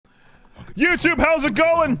YouTube, how's it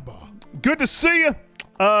going? Good to see you.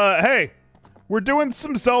 Hey, we're doing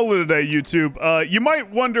some Zelda today, YouTube. You might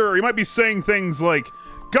wonder, or you might be saying things like,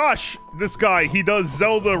 gosh, this guy, he does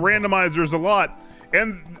Zelda randomizers a lot.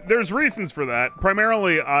 And there's reasons for that.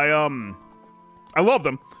 Primarily, I love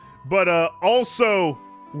them. But also,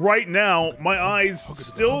 right now, my eyes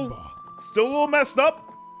still a little messed up.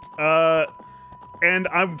 And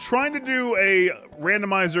I'm trying to do a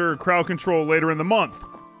randomizer crowd control later in the month.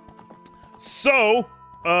 So,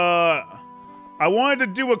 I wanted to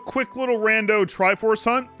do a quick little rando Triforce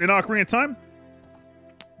hunt in Ocarina of Time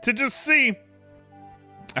to just see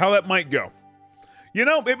how that might go. You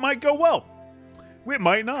know, it might go well. It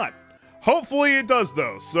might not. Hopefully it does,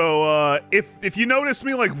 though. So, if you notice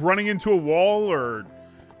me, like, running into a wall, or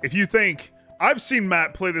if you think, I've seen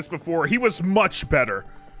Matt play this before, he was much better.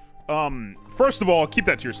 First of all, keep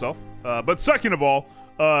that to yourself. But second of all,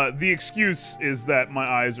 the excuse is that my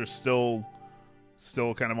eyes are still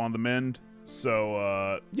kind of on the mend.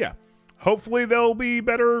 So, yeah. Hopefully they'll be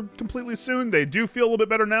better completely soon. They do feel a little bit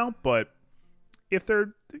better now, but if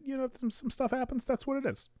they're, you know, some stuff happens, that's what it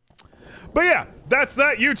is. But yeah, that's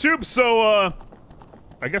that, YouTube. So,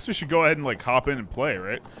 I guess we should go ahead and, like, hop in and play,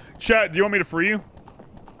 right? Chat, do you want me to free you?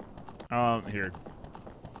 Here.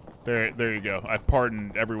 There you go. I've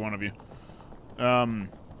pardoned every one of you. Alright,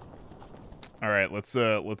 let's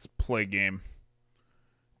play game.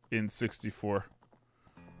 In 64.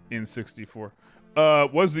 In 64.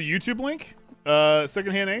 Was the YouTube link?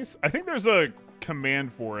 Secondhand Ace? I think there's a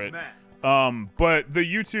command for it. Matt. But the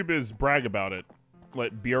YouTube is BraggAboutIt.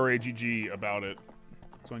 Like, B-R-A-G-G about it.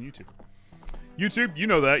 It's on YouTube. YouTube, you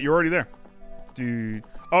know that. You're already there. Dude.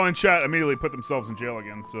 Oh, and chat immediately put themselves in jail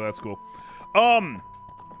again, so that's cool.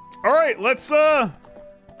 Alright, let's start.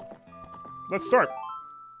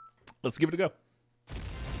 Let's give it a go.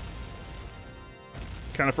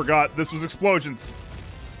 Kind of forgot this was explosions.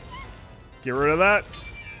 Get rid of that.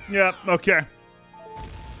 Yeah, okay.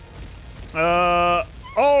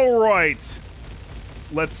 Alright.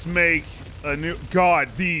 Let's make a new... God,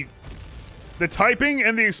 the typing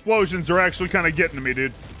and the explosions are actually kind of getting to me,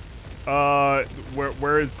 dude.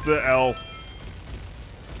 Where is the L?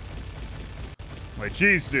 Like,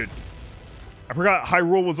 jeez, dude. I forgot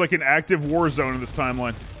Hyrule was like an active war zone in this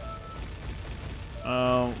timeline.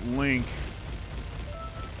 Link.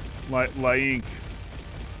 Link.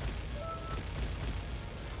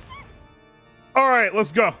 Alright,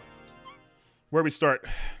 let's go. Where we start?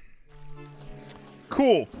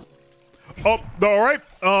 Cool. Oh, alright.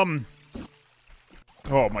 Oh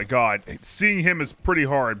my god. Seeing him is pretty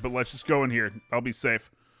hard, but let's just go in here. I'll be safe.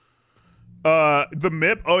 The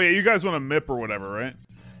MIP? Oh yeah, you guys want a MIP or whatever, right?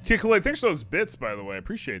 Kickalate, thanks for those bits, by the way. I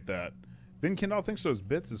appreciate that. Vin Kendall, thanks for those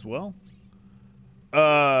bits as well.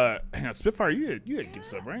 Hang on, Spitfire, you had a gift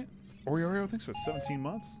sub, right? Oreo, thanks for 17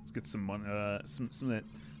 months. Let's get some money, some of that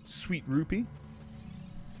sweet rupee.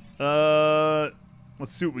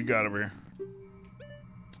 Let's see what we got over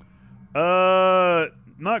here.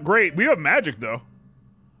 Not great. We have magic, though.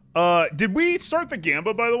 Did we start the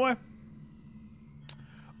Gamba, by the way?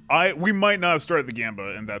 We might not have started the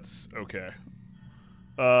Gamba, and that's okay.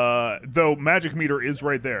 Though magic meter is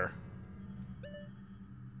right there.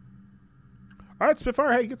 Alright,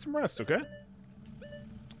 Spitfire, hey, get some rest, okay?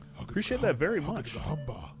 Appreciate that very much.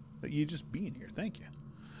 That you just being here, thank you.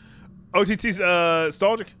 OTT's,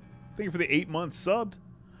 Nostalgic, thank you for the 8 months subbed.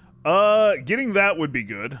 Getting that would be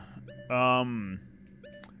good.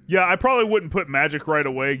 Yeah, I probably wouldn't put magic right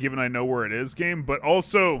away, given I know where it is, game, but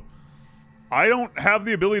also... I don't have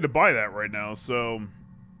the ability to buy that right now, so...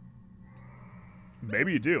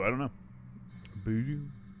 Maybe you do, I don't know.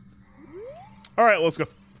 Alright, let's go.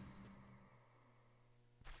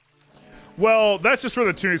 Well, that's just where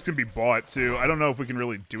the tunics can be bought, too. I don't know if we can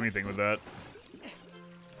really do anything with that.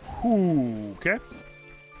 Ooh, okay.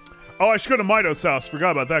 Oh, I should go to Mido's house.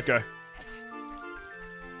 Forgot about that guy.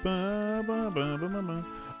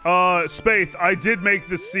 Spaith, I did make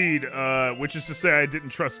the seed, which is to say I didn't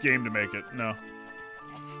trust game to make it. No.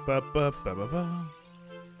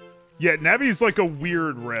 Yeah, Navi's like a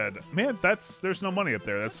weird red. Man, there's no money up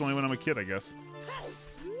there. That's only when I'm a kid, I guess.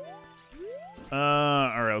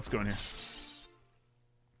 Alright, let's go in here.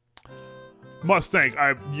 Mustang,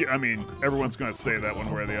 I mean, everyone's gonna say that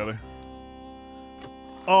one way or the other.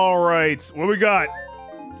 Alright, what we got?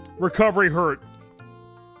 Recovery hurt.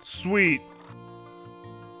 Sweet.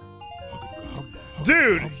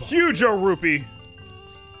 Dude, huge O-Rupee.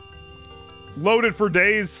 Loaded for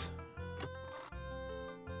days.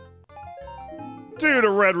 Dude, a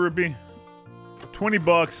red rupee. 20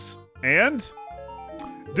 bucks. And?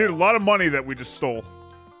 Dude, a lot of money that we just stole.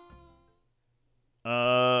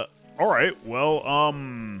 All right. Well,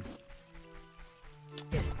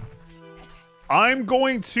 I'm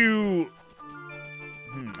going to...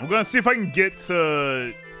 I'm going to see if I can get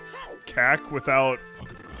to CAC without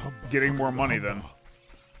getting more money then.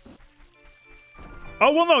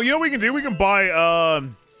 Oh, well, no. You know what we can do? We can buy,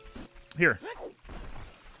 here.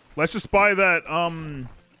 Let's just buy that,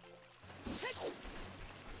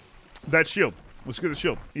 that shield. Let's get the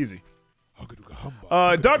shield. Easy.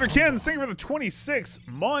 Dr. Ken, thank you for the 26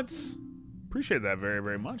 months. Appreciate that very,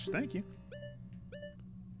 very much. Thank you.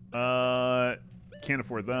 Can't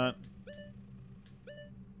afford that.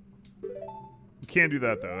 Can't do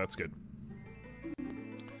that, though. That's good.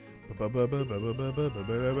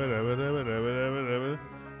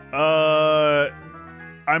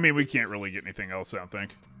 I mean, we can't really get anything else, I don't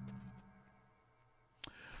think.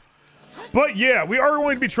 But yeah, we are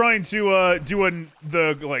going to be trying to do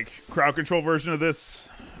the like crowd control version of this.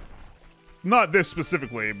 Not this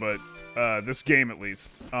specifically, but this game at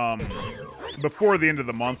least. Before the end of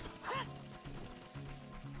the month.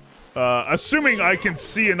 Assuming I can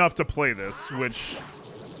see enough to play this, which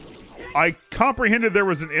I comprehended there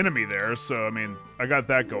was an enemy there, so I mean, I got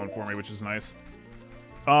that going for me, which is nice.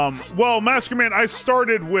 Well, Master Man, I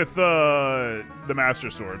started with the Master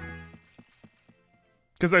Sword.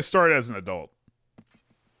 Because I started as an adult.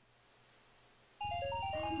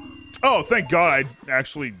 Oh, thank God I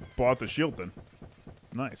actually bought the shield then.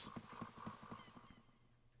 Nice.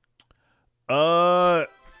 I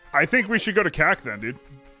think we should go to CAC then, dude.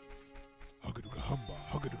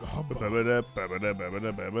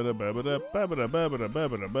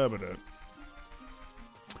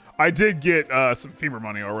 I did get some femur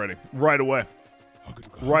money already. Right away.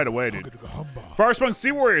 Right away, dude. Firespunk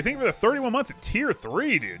Sea Warrior, thank you for the 31 months at tier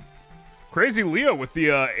 3, dude. Crazy Leo with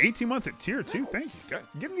the 18 months at tier 2. Thank you. God,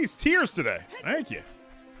 getting these tiers today. Thank you.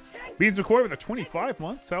 Beans McCoy with the 25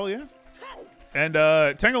 months. Hell yeah. And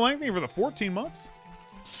Tangle Lang, thank you for the 14 months.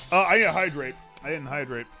 I didn't hydrate. I didn't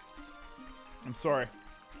hydrate. I'm sorry.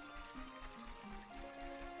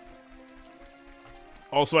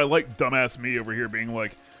 Also, I like dumbass me over here being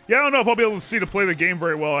like, yeah, I don't know if I'll be able to see to play the game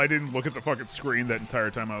very well. I didn't look at the fucking screen that entire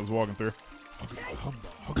time I was walking through.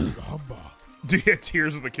 Do you get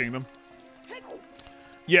Tears of the Kingdom?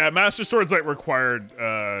 Yeah, Master Sword's like required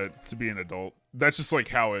to be an adult. That's just like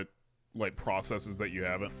how it like processes that you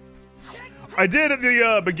have it. I did at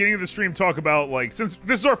the beginning of the stream talk about like, since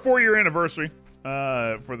this is our 4-year anniversary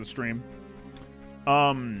for the stream,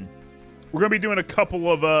 we're gonna be doing a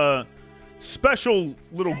couple of special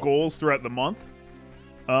little goals throughout the month.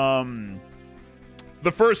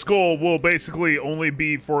 The first goal will basically only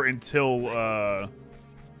be for until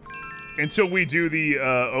we do the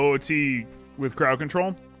OOT with crowd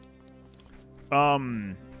control.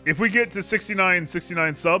 If we get to 69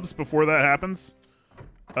 subs before that happens,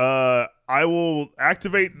 I will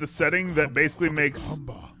activate the setting that basically makes...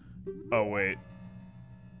 Oh, wait.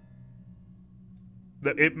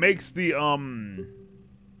 That it makes the,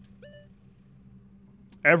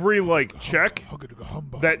 every, like, check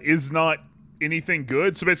that is not anything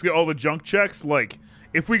good. So basically all the junk checks, like,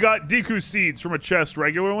 if we got Deku Seeds from a chest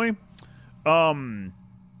regularly,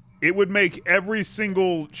 it would make every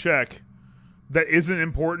single check that isn't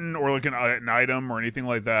important or like an item or anything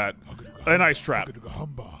like that an ice trap.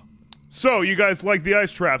 So, you guys like the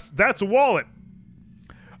ice traps. That's a wallet.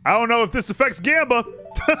 I don't know if this affects Gamba.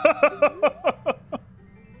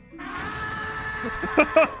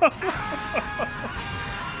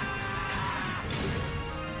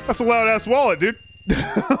 That's a loud-ass wallet, dude.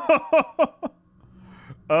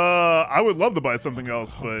 I would love to buy something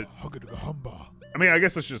else, but... I mean, I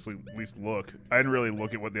guess I should just at least look. I didn't really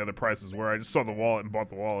look at what the other prices were. I just saw the wallet and bought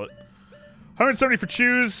the wallet. 170 for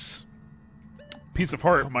Choose. Piece of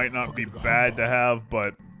Heart might not be bad to have,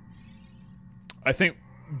 but... I think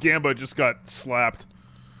Gamba just got slapped.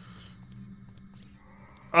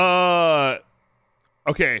 Okay.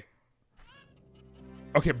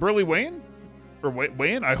 Okay, Burley Wayne? Or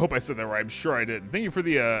Wayne? I hope I said that right. I'm sure I did. Thank you for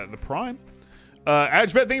the Prime.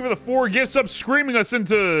 Adjvet, thank you for the 4 gift subs, screaming us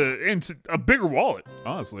into a bigger wallet,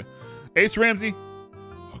 honestly. Ace Ramsey,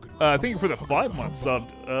 thank you for the 5-month sub.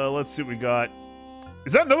 Let's see what we got.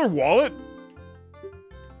 Is that another wallet?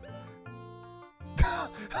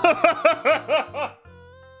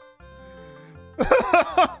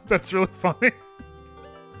 That's really funny.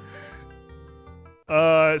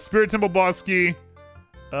 Spirit Temple Boss Key.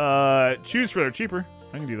 Choose for they're cheaper.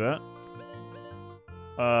 I can do that.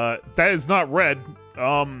 That is not red.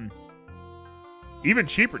 Even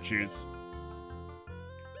cheaper Choose.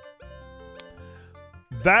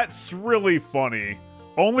 That's really funny.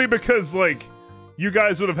 Only because, like, You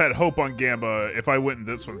guys would have had hope on Gamba if I went in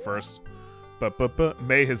this one first. But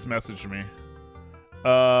May has messaged me.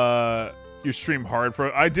 You stream hard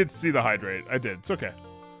for... I did see the hydrate. I did. It's okay.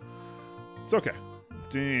 It's okay.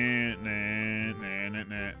 Dude,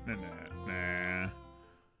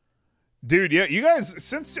 yeah, you guys,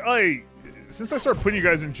 since I started putting you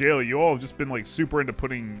guys in jail, you all have just been like super into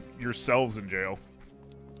putting yourselves in jail.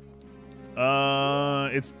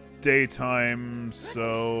 It's daytime,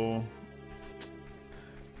 so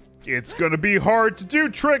it's gonna be hard to do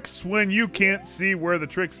tricks when you can't see where the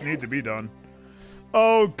tricks need to be done.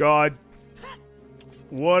 Oh God.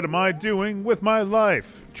 What am I doing with my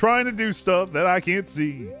life? Trying to do stuff that I can't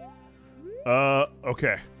see.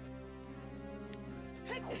 Okay.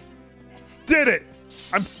 Did it!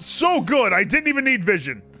 I'm so good, I didn't even need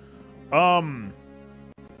vision. Alright,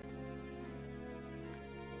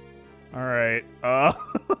 I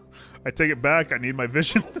take it back, I need my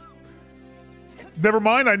vision. Never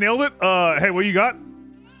mind, I nailed it. Hey, what you got?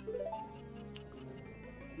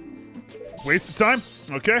 Waste of time?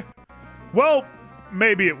 Okay. Well,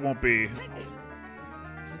 maybe it won't be.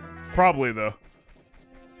 Probably, though.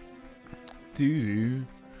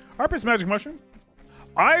 Harpist Magic Mushroom?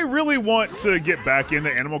 I really want to get back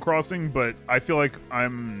into Animal Crossing, but I feel like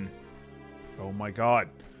I'm... Oh my god.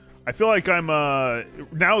 I feel like I'm, now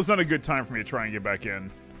is not a good time for me to try and get back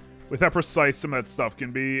in. With how precise some of that stuff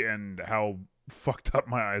can be, and how fucked up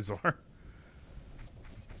my eyes are.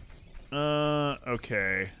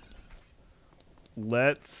 Okay.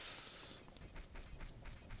 Let's...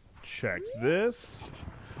 check this.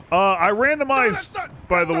 I randomized,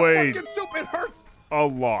 by the way, a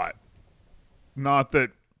lot. Not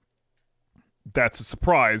that that's a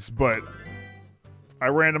surprise, but I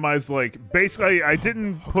randomized, like, basically, I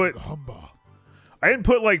didn't put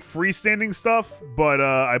like freestanding stuff, but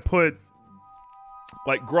I put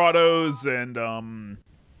like grottos and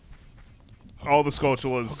all the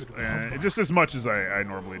sculptulas, and just as much as I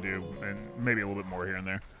normally do, and maybe a little bit more here and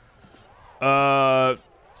there.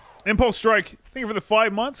 Impulse Strike, thank you for the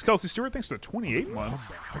 5 months. Kelsey Stewart, thanks for the 28 months.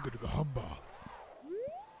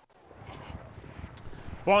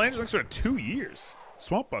 Fallen Angel, thanks for the 2 years.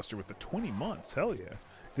 Swamp Buster with the 20 months. Hell yeah.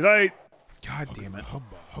 Did I... God damn it.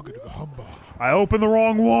 I opened the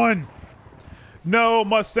wrong one. No,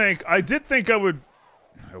 Mustang. I did think I would...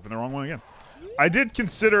 I opened the wrong one again. I did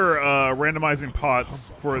consider randomizing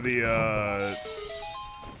pots for the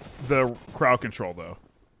crowd control, though.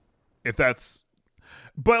 If that's...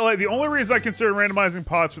 But, like, the only reason I consider randomizing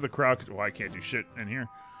pots for the crowd control... Well, I can't do shit in here.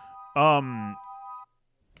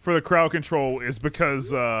 For the crowd control is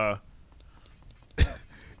because,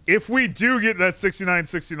 if we do get that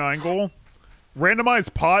 69-69 goal,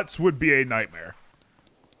 randomized pots would be a nightmare.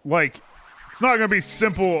 Like, it's not going to be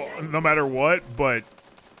simple no matter what, but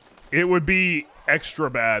it would be extra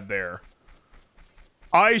bad there.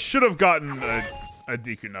 I should have gotten a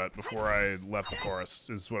Deku Nut before I left the forest,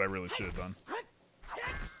 is what I really should have done.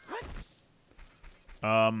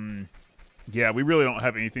 Yeah, we really don't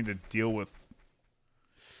have anything to deal with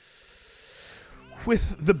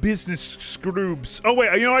the business scroobs. Oh,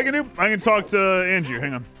 wait, you know what I can do? I can talk to Angie.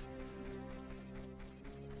 Hang on.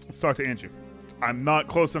 Let's talk to Angie. I'm not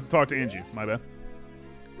close enough to talk to Angie. My bad.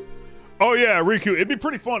 Oh, yeah, Riku. It'd be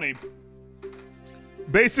pretty funny.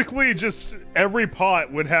 Basically, just every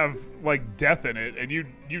pot would have, like, death in it, and you'd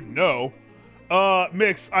know.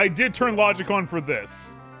 Mix, I did turn logic on for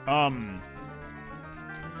this.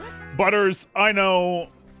 Butters, I know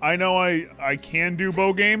I can do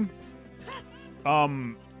bow game.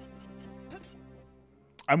 I'm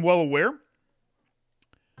well aware.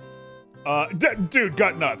 Dude,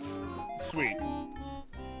 got nuts. Sweet.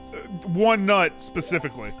 One nut,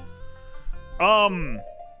 specifically. Oh,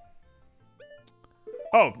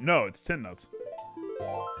 no, it's 10 nuts.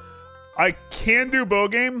 I can do bow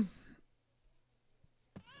game.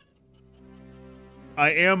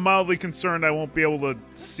 I am mildly concerned I won't be able to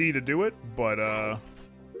see to do it, but,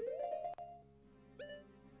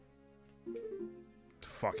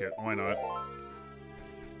 fuck it, why not?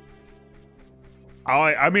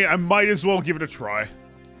 I mean, I might as well give it a try.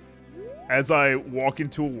 As I walk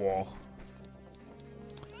into a wall.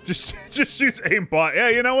 Just shoots aimbot. Yeah,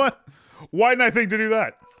 you know what? Why didn't I think to do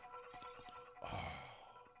that?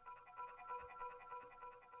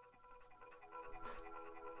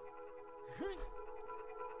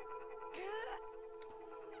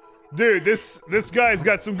 Dude, this guy's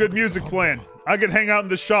got some good music playing. I could hang out in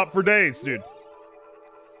the shop for days, dude.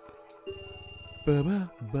 No,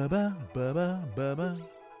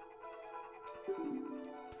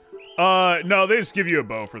 they just give you a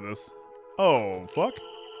bow for this. Oh, fuck.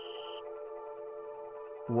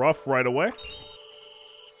 Rough right away.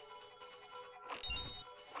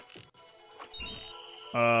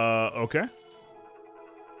 Okay.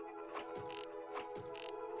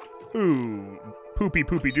 Ooh, poopy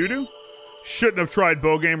doo-doo. Shouldn't have tried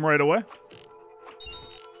bow game right away.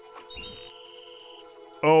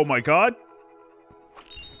 Oh my god.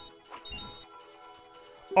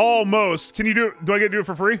 Almost. Can you do I get to do it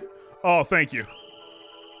for free? Oh, thank you.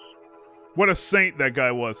 What a saint that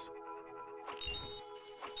guy was.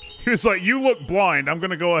 He was like, you look blind. I'm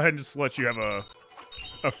gonna go ahead and just let you have a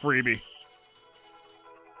freebie.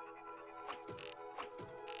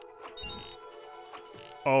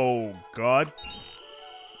 Oh, God.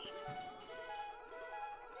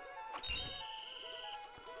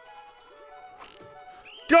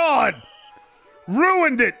 God!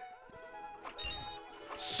 Ruined it!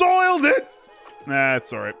 Soiled it! Nah,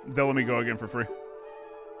 it's alright. They'll let me go again for free.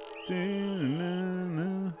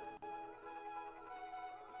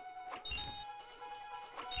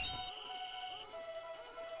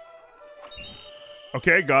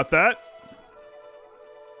 Okay, got that.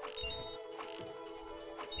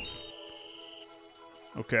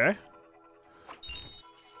 Okay.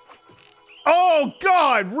 Oh,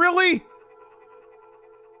 God, really?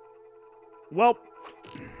 Well.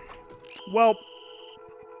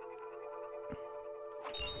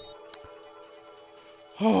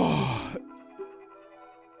 Oh.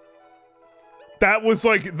 That was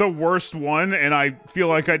like the worst one, and I feel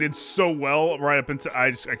like I did so well right up until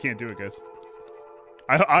I can't do it, guys.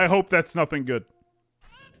 I hope that's nothing good.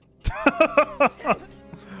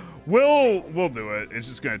 We'll do it. It's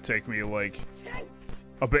just gonna take me like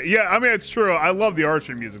a bit. Yeah, I mean it's true. I love the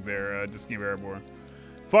archery music there, Disney Airborne.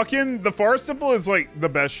 Fucking the Forest Temple is like the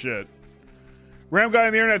best shit. Ram Guy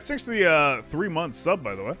on the Internet, 6 for the 3 month sub,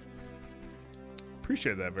 by the way.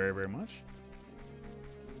 Appreciate that very, very much.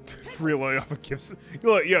 Freeloading off of gifts.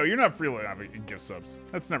 Yo, you're not freeloading off of gift subs.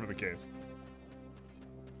 That's never the case.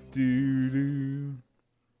 Doo-doo.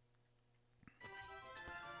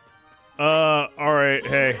 Alright,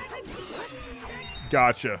 hey.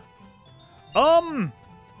 Gotcha.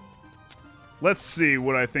 Let's see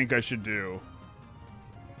what I think I should do.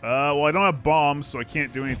 Well, I don't have bombs, so I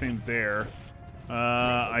can't do anything there.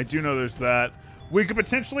 I do know there's that. We could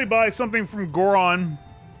potentially buy something from Goron,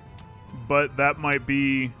 but that might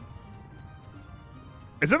be...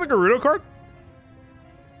 Is that the Gerudo card?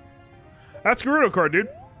 That's Gerudo card, dude.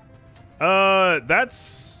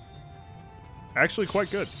 That's actually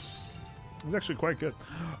quite good. It's actually quite good.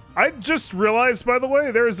 I just realized, by the way,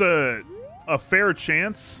 there's a fair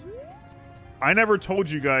chance. I never told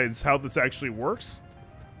you guys how this actually works.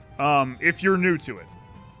 If you're new to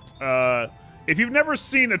it. If you've never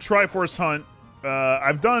seen a Triforce hunt,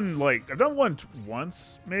 I've done one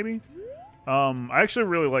once, maybe. I actually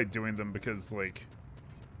really like doing them because, like,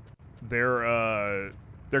 they're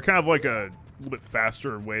kind of like a little bit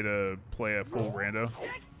faster way to play a full rando.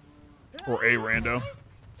 Or a rando.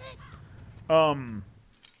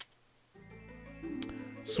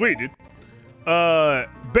 Sweet, dude.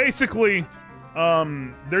 Basically,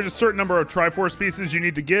 there's a certain number of Triforce pieces you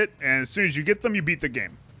need to get, and as soon as you get them, you beat the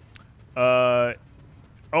game.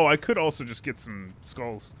 Oh, I could also just get some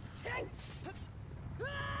skulls.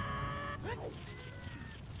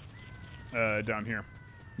 Down here.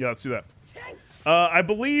 Yeah, let's do that. I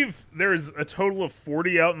believe there's a total of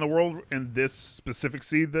 40 out in the world in this specific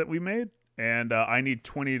seed that we made, and I need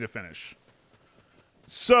 20 to finish.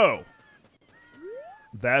 So,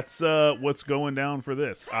 that's what's going down for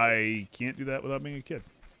this. I can't do that without being a kid.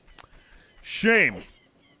 Shame.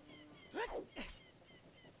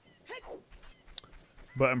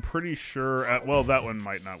 But I'm pretty sure... well, that one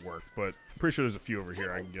might not work, but I'm pretty sure there's a few over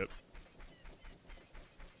here I can get.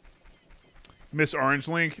 Miss Orange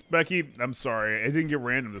Link, Becky, I'm sorry. It didn't get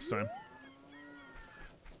random this time.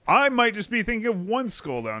 I might just be thinking of one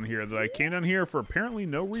skull down here that I came down here for apparently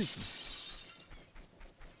no reason.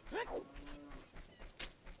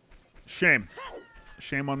 Shame.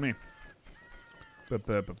 Shame on me.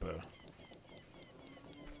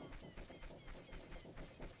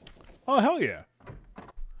 Oh, hell yeah.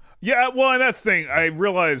 Yeah, well, and that's the thing. I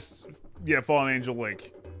realized, yeah, Fallen Angel,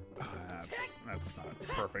 like, that's not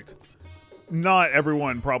perfect. Not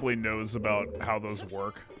everyone probably knows about how those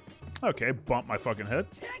work. Okay, bump my fucking head.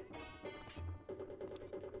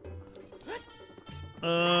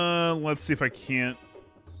 Let's see if I can't.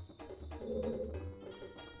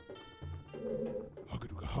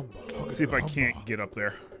 Let's see if I can't get up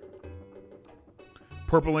there.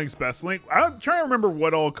 Purple Link's best Link. I'm trying to remember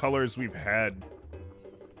what all colors we've had.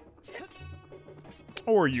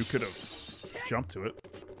 Or you could have jumped to it.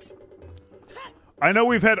 I know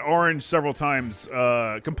we've had orange several times,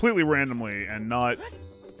 completely randomly, and not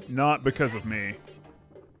because of me.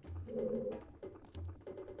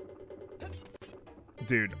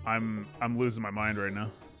 Dude, I'm losing my mind right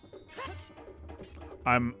now.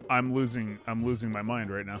 I'm losing my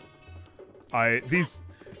mind right now.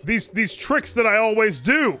 These tricks that I always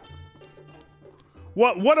do.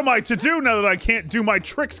 What am I to do now that I can't do my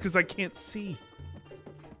tricks because I can't see?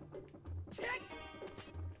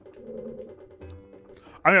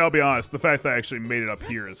 I mean, I'll be honest. The fact that I actually made it up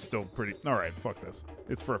here is still pretty. All right, fuck this.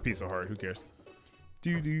 It's for a piece of heart. Who cares?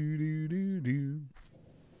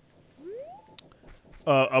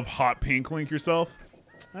 Of hot pink link yourself.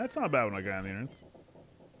 That's not bad when I got on the internet.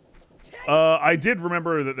 I did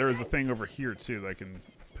remember that there is a thing over here too that I can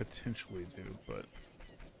potentially do, but.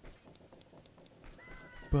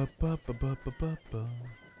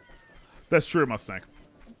 That's true, Mustang.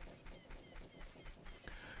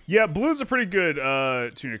 Yeah, blue's a pretty good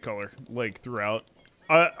tunic color, like, throughout.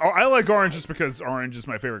 I like orange just because orange is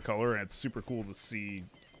my favorite color, and it's super cool to see,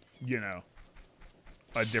 you know,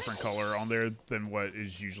 a different color on there than what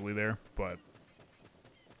is usually there, but...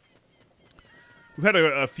 We've had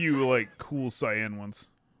a few, like, cool cyan ones.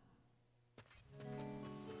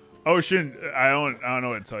 Ocean, I don't know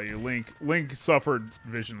what to tell you. Link suffered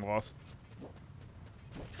vision loss.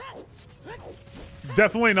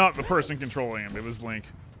 Definitely not the person controlling him, it was Link.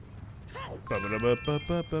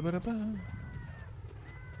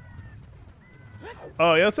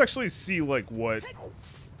 Oh, yeah, let's actually see, like, what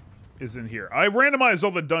is in here. I randomized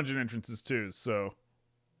all the dungeon entrances, too, so...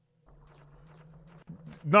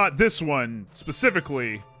 Not this one,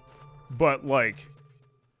 specifically, but, like...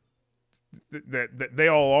 That they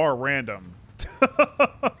all are random.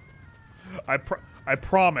 I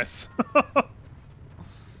promise.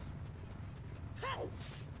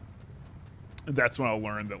 That's when I'll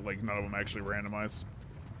learn that, like, none of them actually randomized.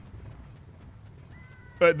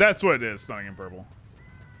 But that's what it is, stunning in purple.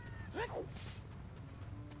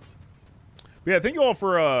 But yeah, thank you all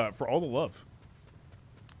for all the love.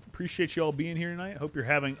 Appreciate you all being here tonight. Hope you're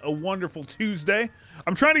having a wonderful Tuesday.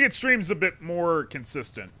 I'm trying to get streams a bit more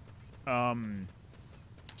consistent.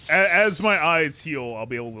 As my eyes heal, I'll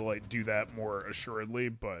be able to, like, do that more assuredly,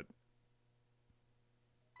 but...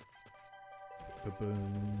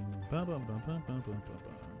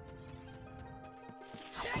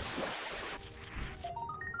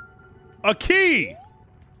 A key!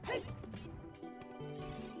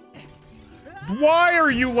 Why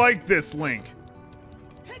are you like this, Link?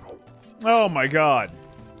 Oh my god.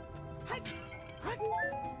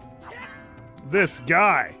 This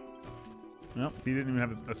guy. Nope, he didn't even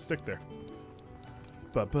have a stick there.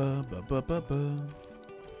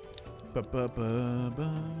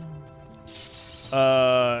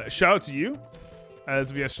 Shout out to you.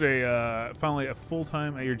 As of yesterday, finally a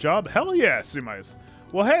full-time at your job. Hell yeah, Sumais.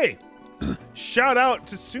 Well, hey, shout out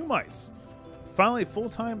to Sumais. Finally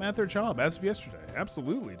full-time at their job as of yesterday.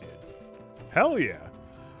 Absolutely did. Hell yeah.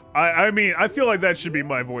 I mean, I feel like that should be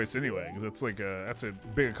my voice anyway, because it's like that's a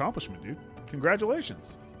big accomplishment, dude.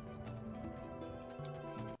 Congratulations.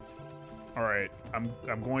 All right, I'm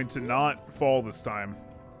going to not fall this time.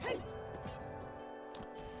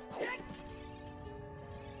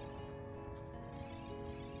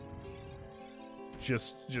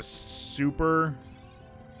 Just super.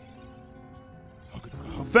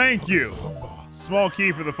 Thank you. Small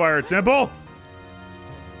key for the fire temple.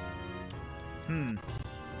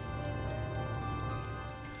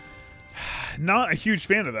 Not a huge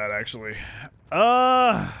fan of that, actually.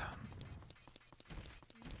 I'm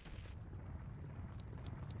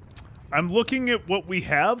looking at what we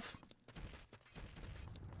have.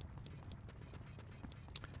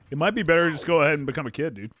 It might be better to just go ahead and become a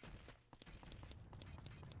kid, dude.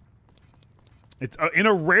 It's in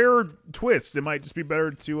a rare twist. It might just be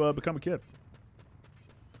better to become a kid.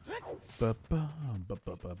 Deathblade,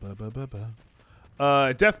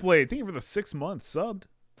 thank you for the 6 months subbed.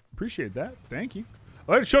 Appreciate that. Thank you.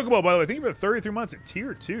 I like Chocobo, by the way. Thank you for the 33 months at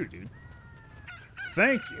tier 2, dude.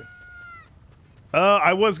 Thank you.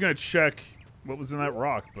 I was gonna check what was in that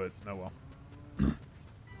rock, but oh well.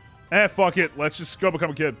 Fuck it. Let's just go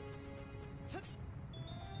become a kid.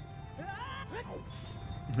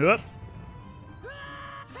 Yep.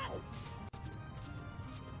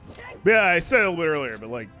 Yeah, I said it a little bit earlier, but,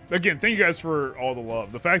 like, again, thank you guys for all the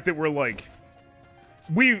love. The fact that we're, like,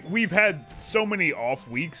 we've had so many off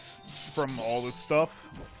weeks from all this stuff,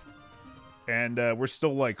 and we're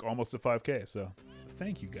still, like, almost at 5K, so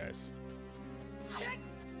thank you guys.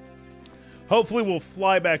 Hopefully we'll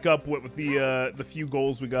fly back up with the few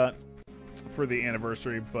goals we got for the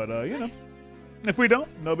anniversary, but, you know, if we don't,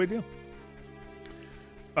 no big deal.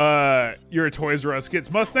 You're a Toys R Us kids.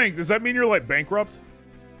 Mustang, does that mean you're, like, bankrupt?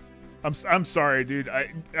 I'm sorry, dude.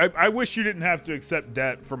 I wish you didn't have to accept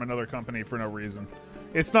debt from another company for no reason.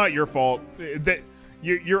 It's not your fault.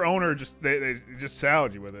 Your owner just they just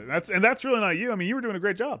saddled you with it. That's really not you. I mean, you were doing a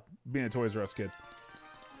great job being a Toys R Us kid.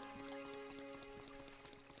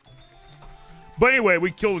 But anyway,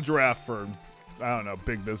 we killed a giraffe for, I don't know,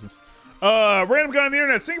 big business. Random guy on the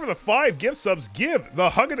internet, thank you for the 5 gift subs. Give the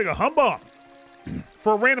Hugga Humbong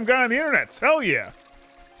for a random guy on the internet. Hell yeah.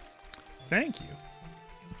 Thank you.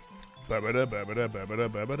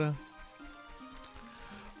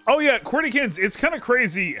 Oh yeah, Quirtykins, it's kind of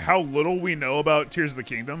crazy how little we know about Tears of the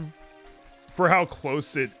Kingdom for how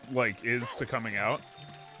close it like is to coming out.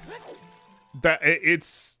 That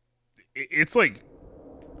it's like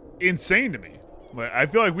insane to me. Like, I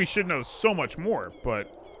feel like we should know so much more, but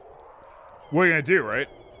what are you gonna do, right?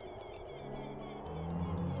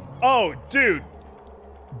 Oh, dude.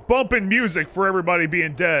 Bumping music for everybody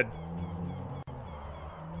being dead.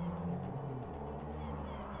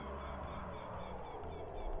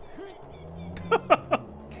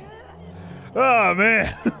 Oh,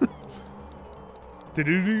 man.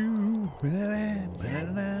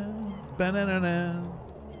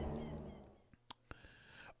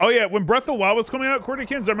 Oh, yeah, when Breath of the Wild was coming out,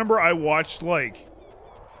 Quirtykins, I remember I watched, like,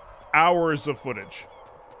 hours of footage.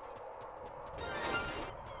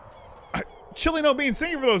 Chili No Beans,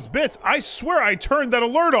 thank you for those bits. I swear I turned that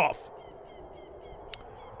alert off.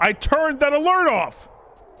 I turned that alert off.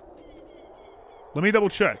 Let me double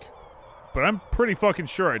check. But I'm pretty fucking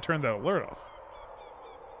sure I turned that alert off.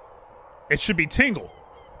 It should be Tingle.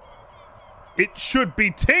 It should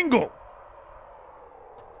be Tingle.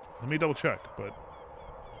 Let me double check, but...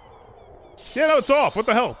 Yeah, no, it's off. What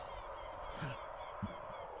the hell?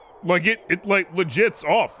 Like, it like, legit's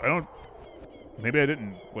off. I don't... Maybe I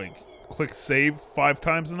didn't, like, click save 5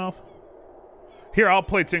 times enough? Here, I'll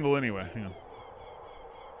play Tingle anyway. Hang on.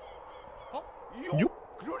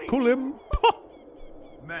 Yup. Kulim.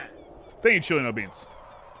 Man. Thank you, Chili No Beans.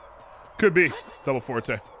 Could be. Double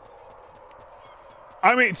Forte.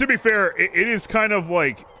 I mean, to be fair, it is kind of,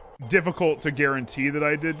 like, difficult to guarantee that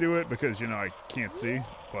I did do it because, you know, I can't see,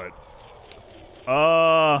 but...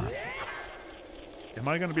 Am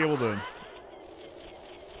I going to be able to...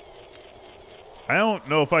 I don't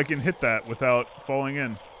know if I can hit that without falling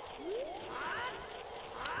in.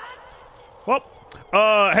 Well,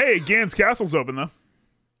 hey, Gan's Castle's open, though.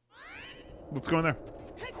 Let's go in there.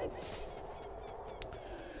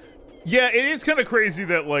 Yeah, it is kind of crazy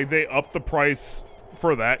that, like, they upped the price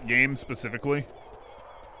for that game specifically.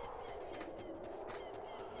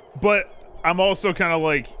 But I'm also kind of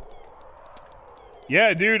like,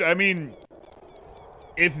 yeah, dude, I mean,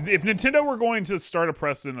 if Nintendo were going to start a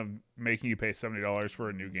precedent of making you pay $70 for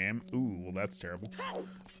a new game, ooh, well, that's terrible.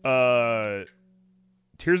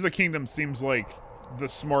 Tears of the Kingdom seems like the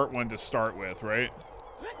smart one to start with, right?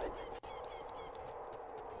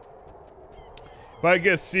 But I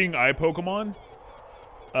guess seeing iPokemon,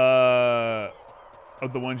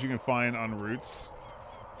 of the ones you can find on routes,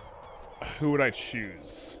 who would I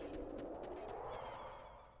choose?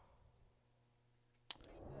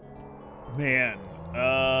 Man,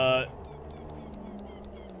 I'm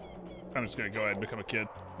just gonna go ahead and become a kid.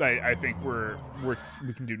 I think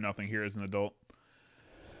we can do nothing here as an adult.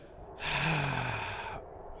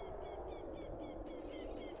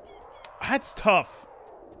 That's tough.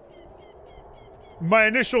 My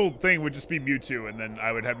initial thing would just be Mewtwo, and then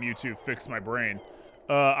I would have Mewtwo fix my brain.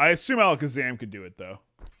 I assume Alakazam could do it, though.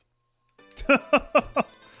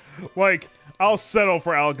 Like, I'll settle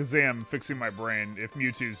for Alakazam fixing my brain if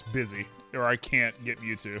Mewtwo's busy, or I can't get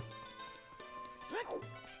Mewtwo.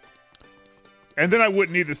 And then I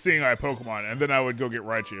wouldn't need the Seeing Eye Pokemon, and then I would go get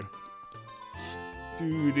Raichu.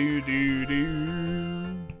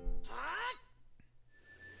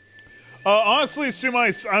 Honestly,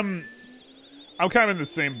 Sumai, I'm kind of in the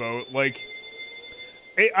same boat. Like,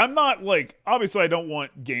 I'm not, like, obviously I don't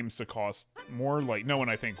want games to cost more. Like, no one,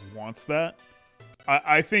 I think, wants that.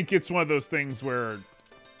 I think it's one of those things where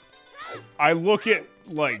I look at,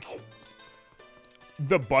 like,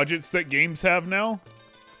 the budgets that games have now,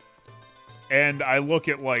 and I look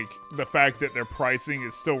at, like, the fact that their pricing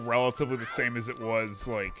is still relatively the same as it was,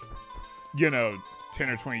 like, you know, 10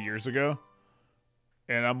 or 20 years ago.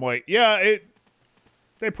 And I'm like, yeah,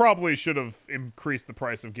 they probably should have increased the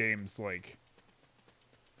price of games, like,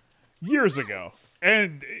 years ago.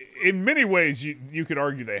 And in many ways, you could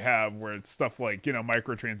argue they have, where it's stuff like, you know,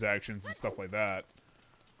 microtransactions and stuff like that.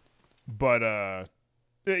 But,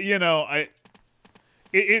 you know,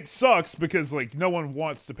 it sucks because, like, no one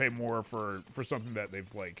wants to pay more for something that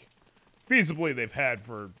they've, like, feasibly they've had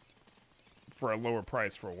for a lower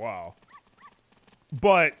price for a while.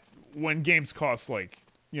 But when games cost, like,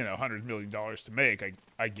 you know, $100 million to make,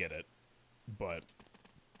 I get it. But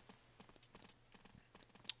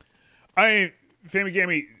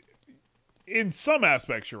Famigami, in some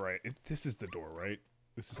aspects, you're right. This is the door, right?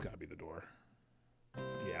 This has got to be the door.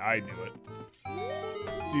 Yeah, I knew it.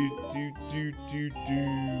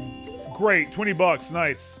 Great, 20 bucks,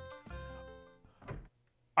 nice.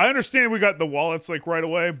 I understand we got the wallets like right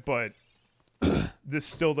away, but this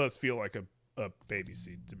still does feel like a baby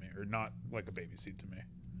seat to me, or not like a baby seat to me.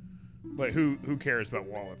 Like who cares about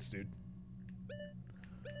wallets, dude?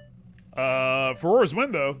 Ferora's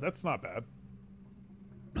win though, that's not bad.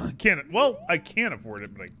 I can't afford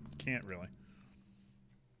it, but I can't really.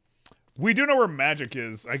 We do know where magic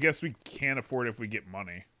is. I guess we can't afford it if we get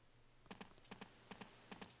money.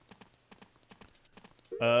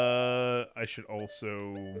 I should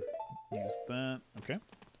also use that. Okay.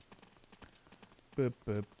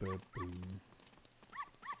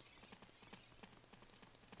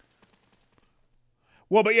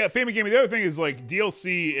 Well, but yeah, Famigami, the other thing is like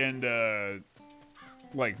DLC and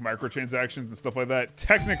like microtransactions and stuff like that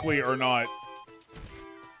technically are not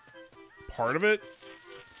part of it,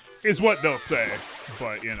 is what they'll say,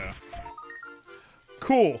 but you know.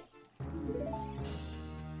 Cool.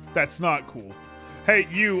 That's not cool. Hey,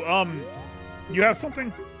 you have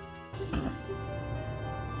something?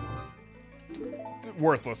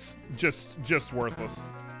 Worthless. Just worthless.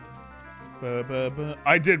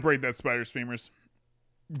 I did break that spider's femurs.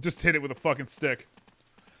 Just hit it with a fucking stick.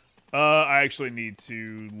 I actually need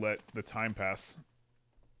to let the time pass.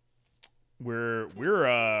 We're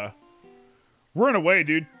in a way,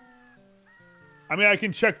 dude. I mean, I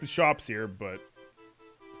can check the shops here, but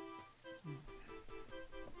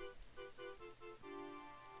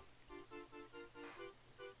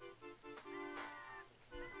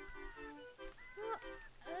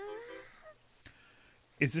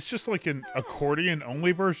is this just like an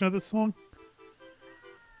accordion-only version of this song?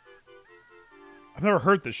 I've never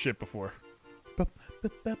heard this shit before. Yeah,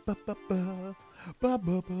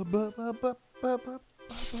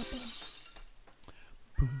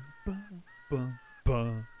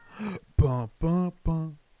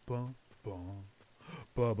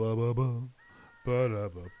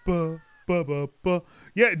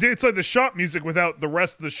 dude, it's like the shop music without the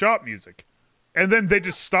rest of the shop music. And then they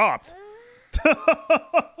just stopped.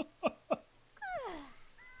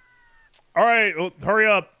 Alright, well, hurry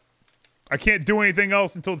up. I can't do anything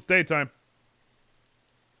else until it's daytime.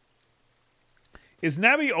 Is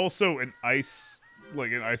Navi also an ice,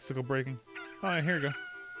 like an icicle breaking? Oh, yeah, here we go.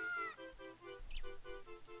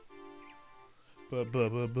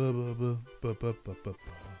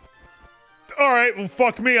 Alright, well,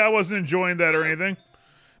 fuck me. I wasn't enjoying that or anything.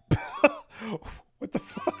 What the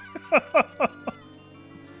fuck?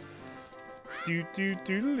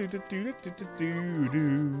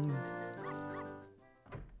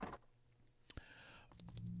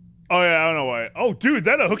 Oh, yeah, I don't know why. Oh, dude,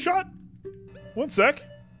 that a hook shot? One sec.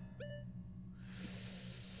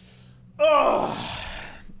 Oh,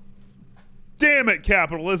 damn it,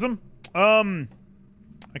 capitalism.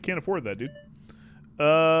 I can't afford that, dude.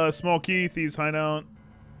 Small key, thieves hideout,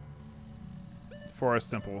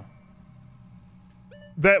 Forest Temple.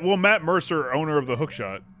 That, well, Matt Mercer, owner of the hook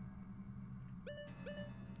shot.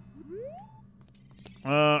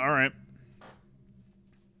 All right.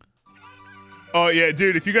 Oh yeah,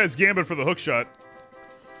 dude. If you guys gambled for the hook shot,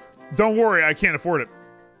 don't worry, I can't afford it.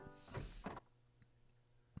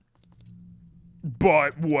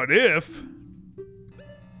 But what if?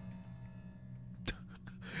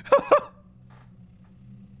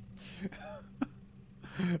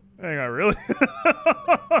 Hang on, really?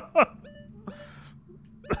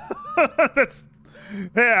 That's.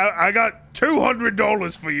 Hey, I got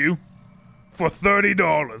 $200 for you for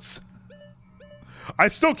 $30. I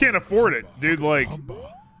still can't afford it, dude. Like,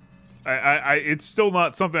 it's still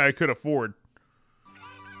not something I could afford.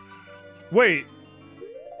 Wait.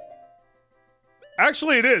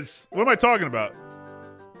 Actually, it is. What am I talking about?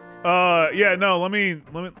 Yeah, no. Let me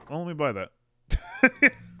buy that.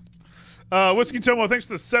 Whiskey Tomo, thanks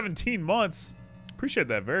for the 17 months. Appreciate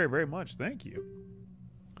that very, very much. Thank you.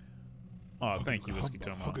 Oh, thank you, Whiskey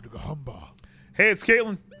Tomo. Hey, it's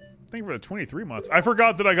Caitlin. Thank you for the 23 months. I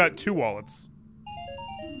forgot that I got 2 wallets.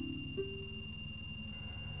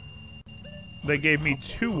 They gave me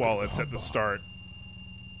 2 wallets at the start.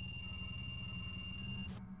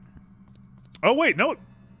 Oh, wait, no.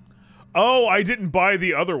 Oh, I didn't buy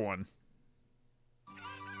the other one.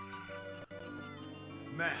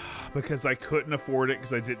 Because I couldn't afford it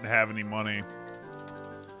because I didn't have any money.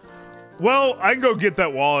 Well, I can go get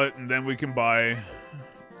that wallet and then we can buy.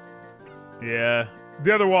 Yeah.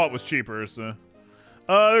 The other wallet was cheaper, so.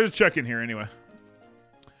 There's a check in here anyway.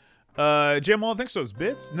 Jamal, thanks for those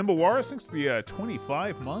bits. Nimble Warris, thanks for the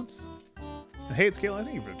 25 months. Hey, it's Caitlin.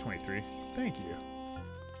 Thank you for the 23. Thank you.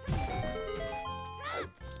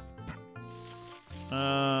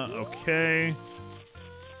 Okay.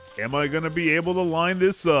 Am I gonna be able to line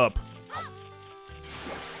this up?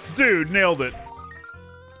 Dude, nailed it.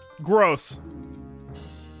 Gross.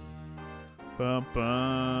 Ba,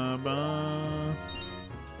 ba, ba.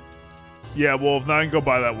 Yeah, Wolf, now I can go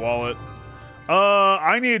buy that wallet.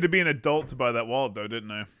 I needed to be an adult to buy that wallet, though,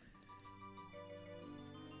 didn't I?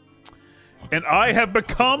 And I have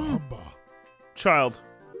become child.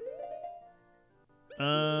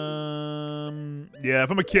 Yeah,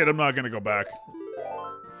 if I'm a kid, I'm not gonna go back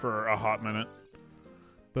for a hot minute.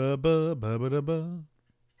 Ba ba ba ba da ba.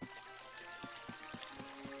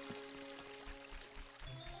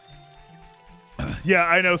 Yeah,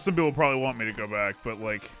 I know some people probably want me to go back, but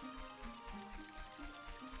like,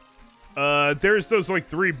 there's those like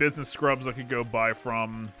 3 business scrubs I could go buy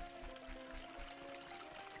from.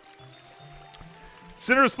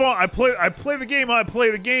 Sinner's Fault. I play the game. I play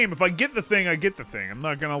the game. If I get the thing, I get the thing. I'm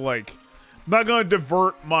not gonna like, I'm not gonna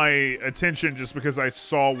divert my attention just because I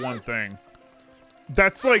saw one thing.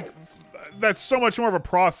 That's like, that's so much more of a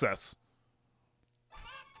process.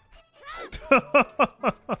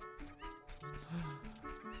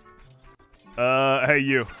 Hey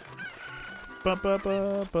you. Ba ba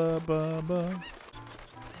ba ba ba ba.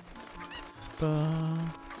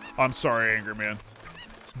 Ba. I'm sorry, Angry Man.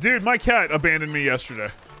 Dude, my cat abandoned me yesterday.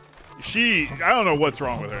 I don't know what's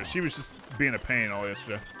wrong with her. She was just being a pain all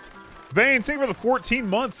yesterday. Vane, thank you for the 14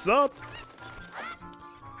 months sub.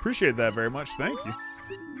 Appreciate that very much. Thank you.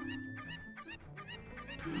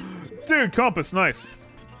 Dude, Compass, nice.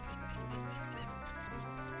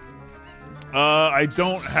 I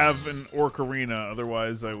don't have an Ocarina,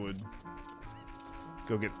 otherwise I would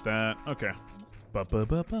go get that. Okay. Ba ba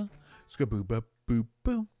ba ba. Let's go boo ba boo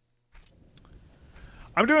boo.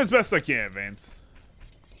 I'm doing as best I can, Vance.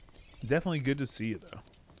 Definitely good to see you,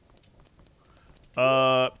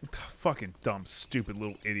 though. Fucking dumb, stupid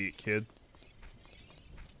little idiot kid.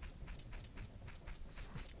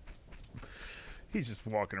 He's just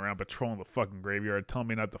walking around patrolling the fucking graveyard, telling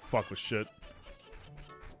me not to fuck with shit.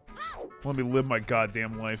 Let me live my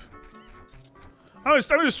goddamn life. I'm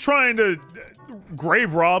just trying to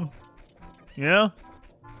grave rob. Yeah?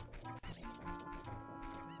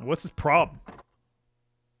 What's his problem?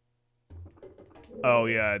 Oh,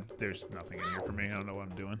 yeah, there's nothing in here for me. I don't know what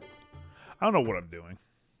I'm doing. I don't know what I'm doing.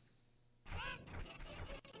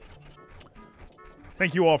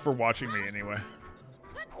 Thank you all for watching me anyway.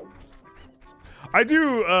 I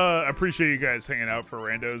do appreciate you guys hanging out for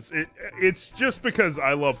randos. It's just because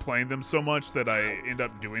I love playing them so much that I end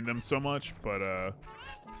up doing them so much, but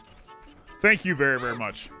thank you very, very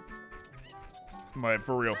much. Like,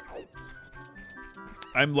 for real.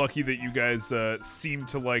 I'm lucky that you guys seem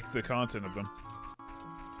to like the content of them.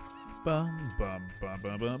 Bum, bum, bum,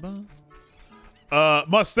 bum, bum, bum.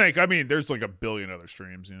 Must think. I mean, there's like a billion other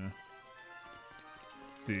streams, you know.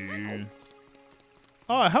 Dude.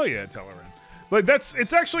 Oh, hell yeah, Telleran. Like,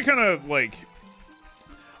 it's actually kind of like,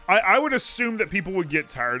 I would assume that people would get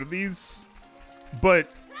tired of these, but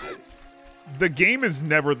the game is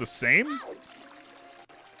never the same.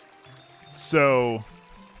 So,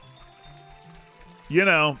 you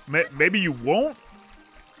know, maybe you won't.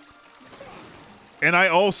 And I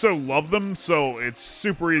also love them, so it's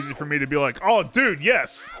super easy for me to be like, oh, dude,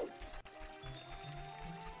 yes.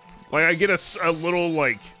 Like, I get a little,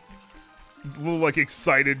 like,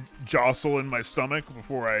 excited jostle in my stomach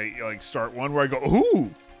before I, like, start one where I go,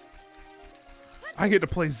 ooh, I get to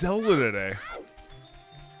play Zelda today.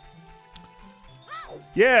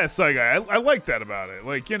 Yeah, Saigai, I like that about it.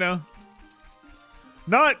 Like, you know,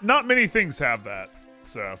 not many things have that,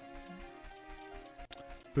 so.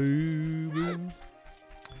 Boo, boo.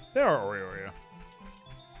 There are Oreo.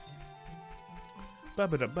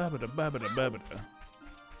 Babada, babada, babada, babada.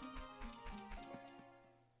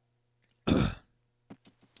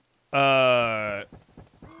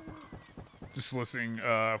 Just listening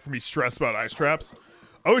for me stressed about ice traps.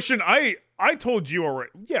 Ocean, I told you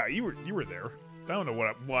already. Yeah, you were there. I don't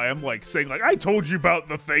know why I'm like saying like I told you about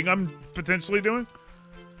the thing I'm potentially doing.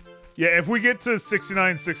 Yeah, if we get to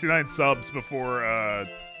 69 subs before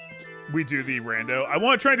we do the rando. I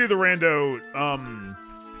want to try and do the rando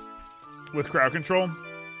with crowd control.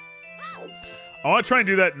 I want to try and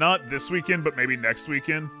do that not this weekend, but maybe next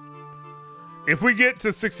weekend. If we get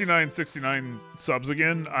to 69 subs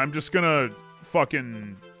again, I'm just gonna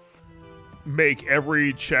fucking make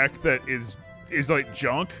every check that is like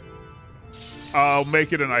junk. I'll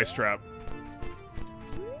make it an ice trap.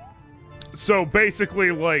 So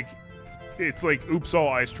basically, like, it's like oops all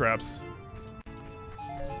ice traps.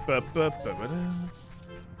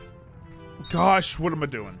 Gosh, what am I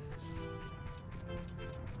doing?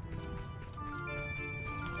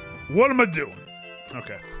 What am I doing?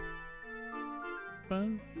 Okay.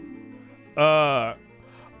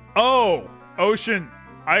 Oh, Ocean,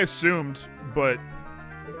 I assumed, but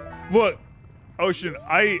look, Ocean,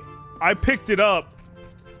 I picked it up.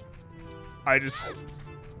 I just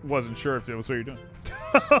wasn't sure if it was what you're doing.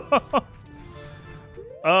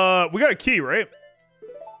 We got a key, right?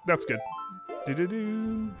 That's good.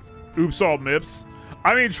 Oops, all mips.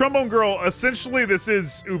 I mean, Trombone Girl, essentially this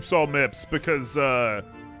is oops, all mips, because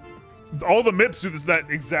all the mips do that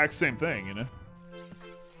exact same thing, you know?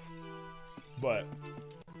 But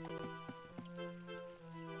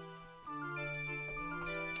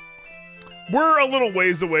we're a little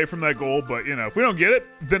ways away from that goal, but, you know, if we don't get it,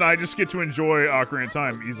 then I just get to enjoy Ocarina of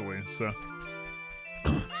Time easily, so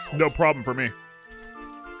no problem for me.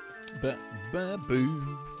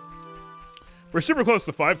 We're super close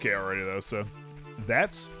to 5K already, though, so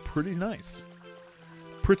that's pretty nice.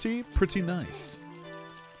 Pretty nice.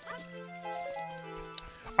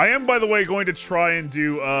 I am, by the way, going to try and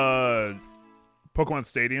do Pokemon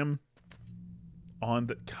Stadium on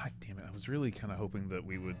the... God damn it, I was really kind of hoping that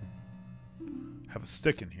we would have a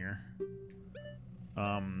stick in here.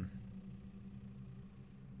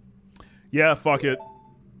 Yeah, fuck it.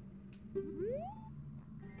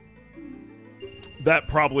 That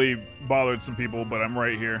probably bothered some people, but I'm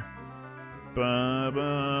right here.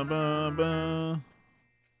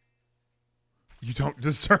 You don't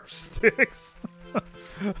deserve sticks.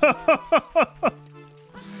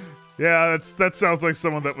 Yeah, that sounds like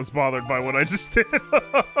someone that was bothered by what I just did.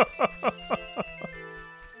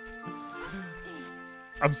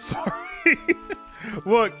 I'm sorry.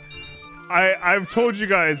 Look, I've told you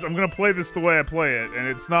guys I'm gonna play this the way I play it, and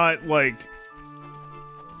it's not like...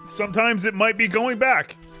 Sometimes it might be going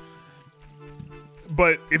back.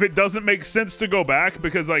 But if it doesn't make sense to go back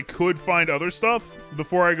because I could find other stuff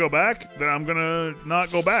before I go back, then I'm gonna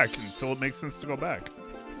not go back until it makes sense to go back.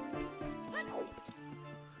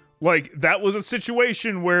 Like, that was a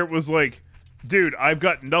situation where it was like, dude, I've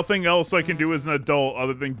got nothing else I can do as an adult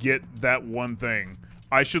other than get that one thing.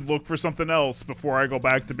 I should look for something else before I go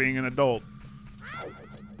back to being an adult.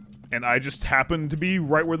 And I just happened to be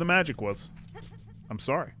right where the magic was. I'm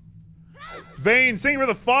sorry. Veins, thank you for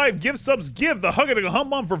the 5 gift subs. Give the hug of the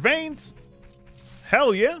hum bum for Veins.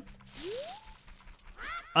 Hell yeah.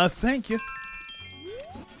 Thank you.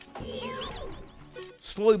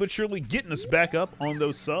 Slowly but surely getting us back up on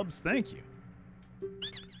those subs. Thank you.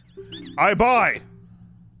 I buy.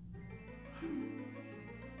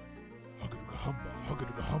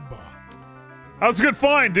 That was a good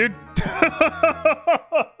find, dude.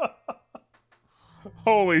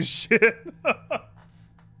 Holy shit.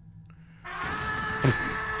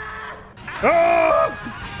 Ah!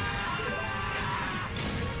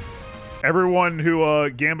 Everyone who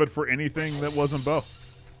gambled for anything that wasn't Bo.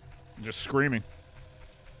 Just screaming.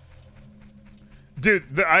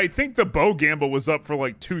 Dude, I think the Bo gamble was up for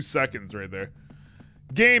like 2 seconds right there.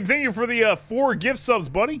 Game, thank you for the 4 gift subs,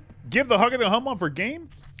 buddy. Give the hug and a hum on for Game.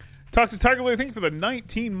 Toxic Tiger Lily, thank you for the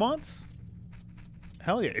 19 months.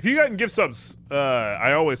 Hell yeah. If you got gift subs,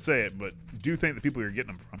 I always say it, but do thank the people you're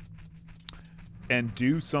getting them from. And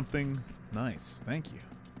do something nice. Thank you.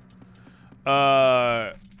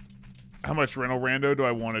 How much rental rando do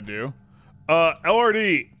I want to do?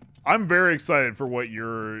 LRD, I'm very excited for what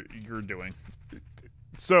you're doing.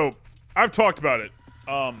 So, I've talked about it.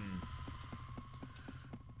 Kind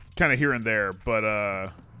of here and there,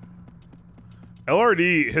 but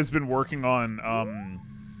LRD has been working on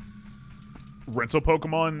rental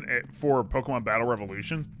Pokemon for Pokemon Battle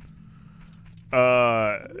Revolution.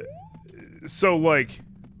 So, like,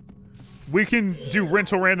 we can do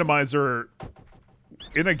rental randomizer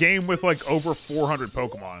in a game with, like, over 400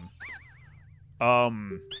 Pokemon.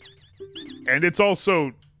 And it's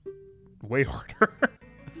also way harder.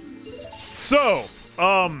 So,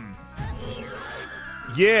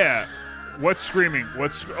 yeah. What's screaming?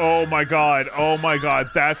 Oh my god. Oh my god.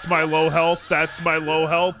 That's my low health. That's my low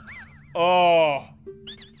health. Oh.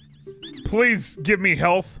 Please give me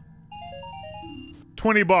health.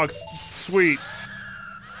 20 bucks. Sweet.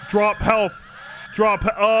 Drop health. Drop.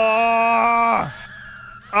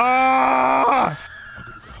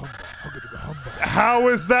 How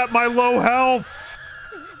is that my low health?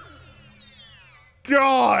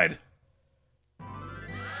 God.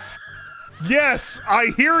 Yes, I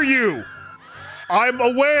hear you. I'm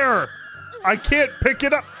aware. I can't pick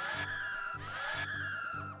it up.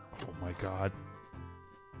 Oh my god.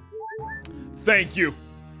 Thank you.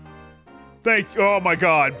 Oh my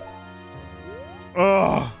god.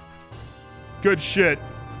 Ugh. Good shit.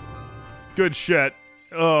 Good shit.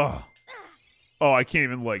 Ugh. Oh, I can't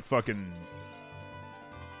even, like, fucking...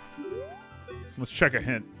 Let's check a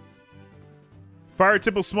hint. Fire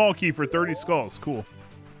Tipple small key for 30 skulls. Cool.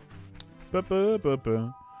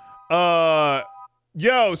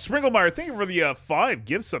 Yo, Springlemeyer, thank you for the 5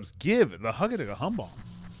 gift subs. Give the Hugga Humbomb.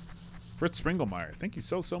 Fritz Springlemeyer, thank you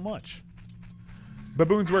so much.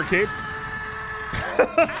 Baboons wear capes.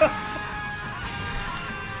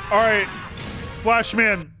 Alright,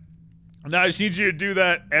 Flashman. Now I just need you to do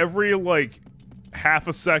that every, like, half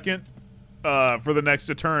a second for the next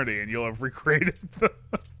eternity, and you'll have recreated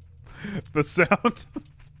the sound.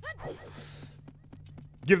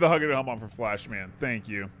 Give the Hugga Humbomb for Flashman. Thank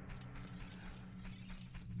you.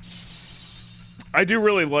 I do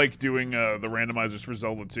really like doing the randomizers for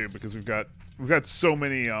Zelda too, because we've got so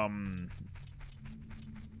many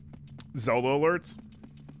Zelda alerts.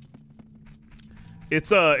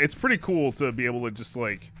 It's pretty cool to be able to just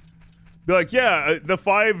like be like, yeah, the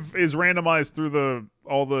 5 is randomized through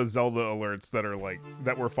all the Zelda alerts that are like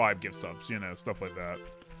that were 5 gift subs, you know, stuff like that.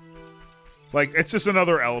 Like, it's just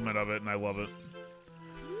another element of it, and I love it.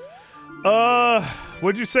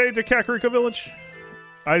 What'd you say to Kakariko Village?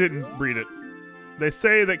 I didn't read it. They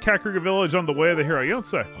say that Kakariko Village on the way of the hero. You don't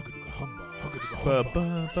say.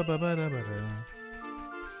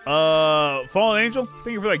 Fallen Angel,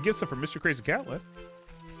 thank you for that gift sub from Mr. Crazy Cat Lad.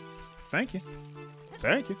 Thank you.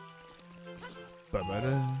 Thank you. Thank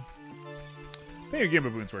you again,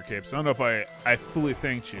 Baboons wear capes. I don't know if I fully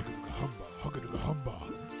thanked you.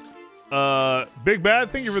 Big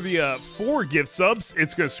Bad, thank you for the 4 gift subs.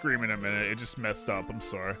 It's gonna scream in a minute. It just messed up. I'm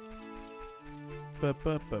sorry. Well,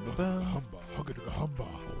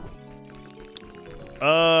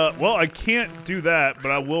 I can't do that,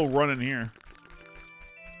 but I will run in here.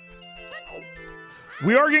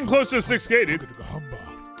 We are getting close to 6K, dude.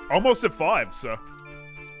 Almost at 5, so.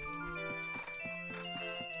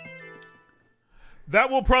 That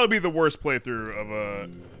will probably be the worst playthrough of a...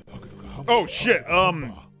 Oh, shit.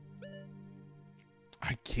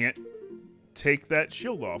 I can't take that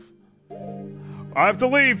shield off. I have to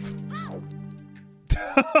leave.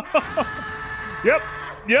 Yep.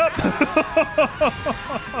 Yep.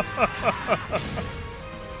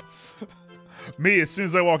 Me, as soon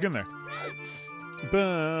as I walk in there.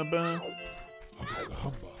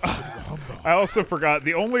 I also forgot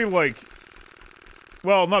the only, like...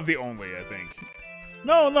 Well, not the only, I think.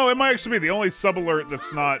 No, it might actually be the only sub-alert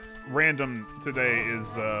that's not random today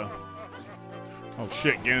is, Oh,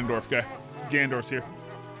 shit, Ganondorf guy. Ganondorf's here.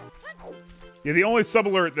 Yeah, the only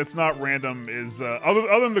sub-alert that's not random is,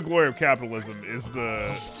 other than the glory of capitalism, is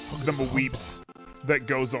the Maweeps that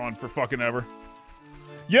goes on for fucking ever.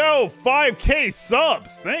 Yo, 5K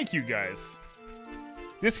subs! Thank you, guys.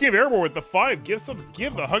 This game Airborne with the 5 gift subs.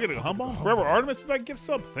 Give the Hugga Humbomb. Forever Artemis with that gift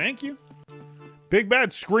sub. Thank you. Big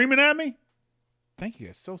Bad screaming at me. Thank you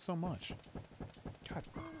guys so much. God.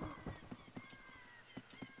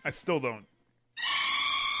 I still don't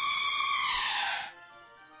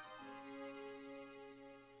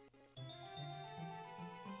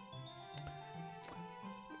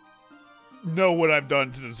know what I've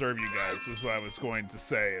done to deserve you guys, was what I was going to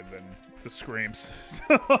say, and then the screams.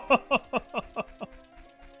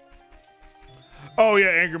 Oh yeah,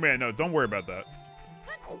 Angry Man, no, don't worry about that.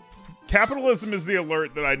 Capitalism is the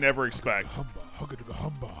alert that I never expect.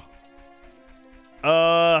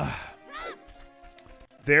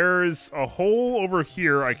 There's a hole over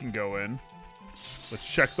here I can go in. Let's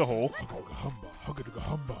check the hole.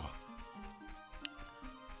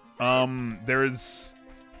 There's...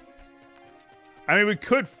 I mean, we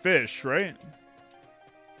could fish, right?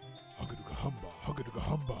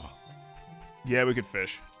 Yeah, we could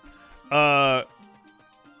fish. Hang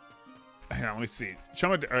on, let me see.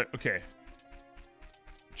 Okay.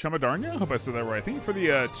 Chamadarnya? Hope I said that right. Thank you for the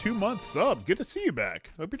 2-month sub. Good to see you back.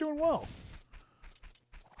 Hope you're doing well.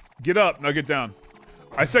 Get up, now get down.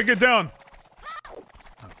 I said get down. Oh,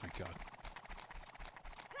 thank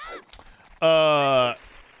God.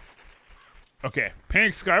 Okay.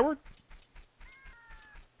 Panic Skyward?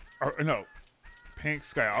 Or, no. Panic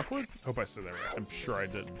Sky Awkward? Hope I said that right. I'm sure I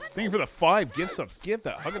didn't. Thank you for the 5 gift subs. Give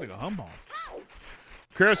that Hugga Humbomb.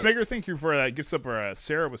 Kratos Maker, thank you for that gift sub for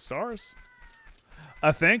Sarah with stars.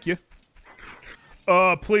 Thank you.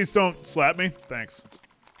 Please don't slap me. Thanks.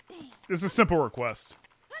 It's a simple request.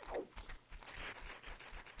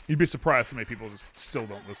 You'd be surprised how many people just still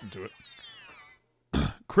don't listen to it.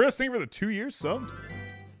 Chris, thank you for the 2 years subbed.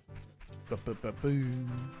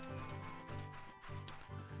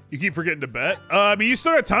 You keep forgetting to bet. I mean, you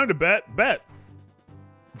still got time to bet. Bet.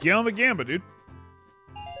 Get on the gamba, dude.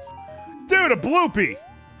 Dude, a bloopy.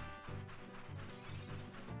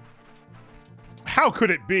 How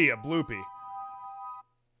could it be a bloopy?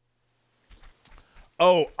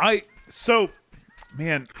 Oh,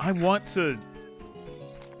 man, I want to...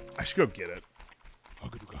 I should go get it. I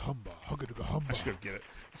should go get it.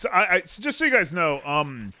 So, so just so you guys know,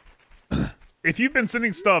 if you've been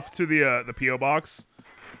sending stuff to the P.O. box,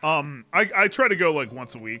 I try to go, like,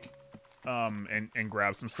 once a week, and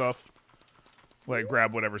grab some stuff. Like,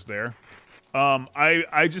 grab whatever's there.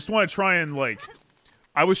 I just want to try and, like...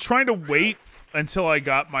 I was trying to wait until I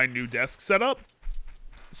got my new desk set up,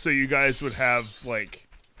 so you guys would have, like...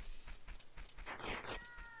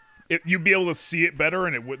 you'd be able to see it better,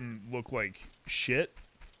 and it wouldn't look like shit.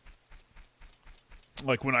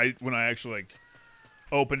 Like, when I actually, like,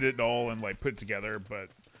 opened it all and, like, put it together, but...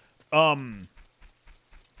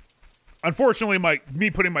 Unfortunately, me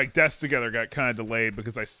putting my desk together got kind of delayed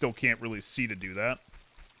because I still can't really see to do that.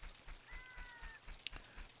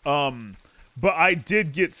 But I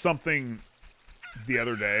did get something the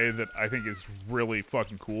other day that I think is really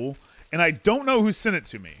fucking cool. And I don't know who sent it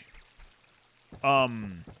to me.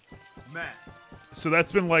 Matt. So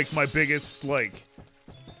that's been, like, my biggest, like...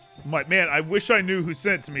 man, I wish I knew who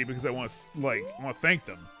sent it to me because I want to, like, thank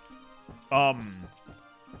them.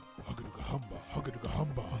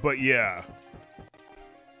 But yeah.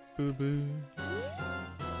 Boo boo.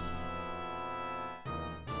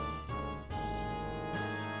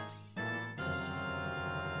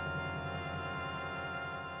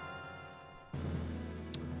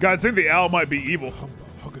 Guys, I think the owl might be evil.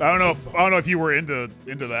 I don't know if you were into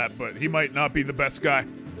that, but he might not be the best guy.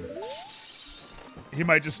 He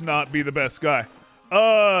might just not be the best guy.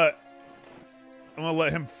 I'm gonna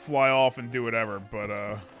let him fly off and do whatever,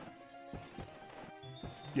 but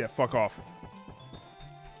yeah, fuck off.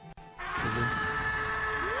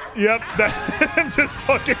 Yep, that just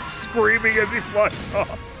fucking screaming as he flies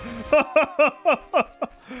off.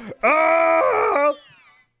 Ah!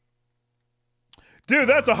 Dude,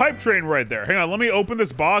 that's a hype train right there. Hang on, let me open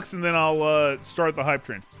this box and then I'll start the hype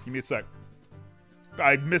train. Give me a sec.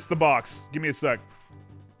 I missed the box. Give me a sec.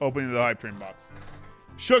 Opening the hype train box.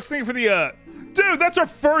 Shooks, thank you for the Dude, that's our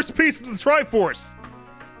first piece of the Triforce.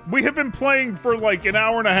 We have been playing for like an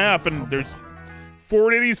hour and a half and there's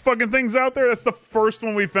 40 of these fucking things out there. That's the first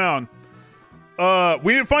one we found.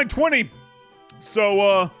 We didn't find 20.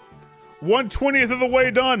 So 1/20th of the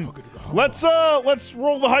way done. Let's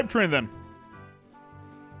roll the hype train then.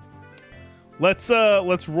 Let's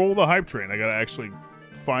roll the hype train. I gotta actually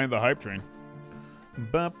find the hype train.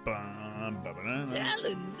 Talon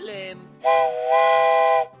Flame.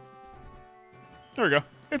 There we go.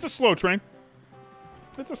 It's a slow train.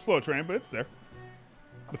 It's a slow train, but it's there.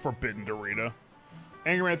 The Forbidden Dorito.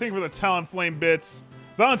 Angry Man, thank you for the Talon Flame bits.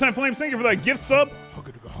 Valentine Flames, thank you for that gift sub.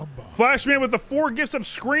 Flashman with the 4 gift subs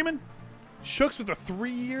screaming. Shooks with the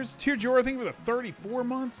 3 years. Tier Jora, thank you for the 34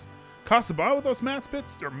 months. Kasaba with those Matt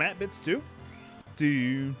bits, or Matt bits too.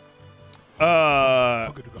 Dude.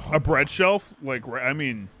 A bread shelf? Like, I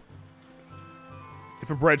mean, if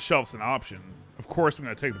a bread shelf's an option, of course I'm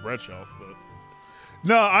gonna take the bread shelf, but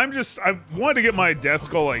no, I wanted to get my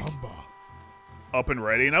desk all, like, up and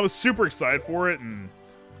ready, and I was super excited for it, and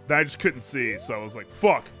then I just couldn't see, so I was like,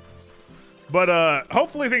 fuck. But,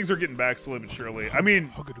 hopefully things are getting back slowly but surely. I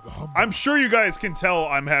mean, I'm sure you guys can tell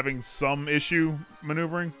I'm having some issue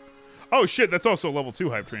maneuvering. Oh, shit, that's also a level 2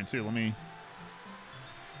 hype train, too. Let me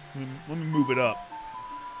move it up.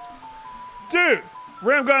 Dude,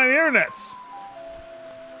 Ram guy on the internets.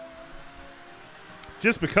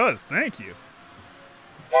 Just because, thank you.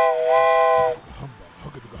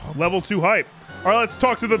 Level 2 hype. All right, let's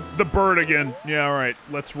talk to the bird again. Yeah, all right,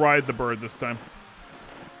 let's ride the bird this time.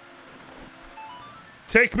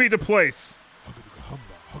 Take me to place.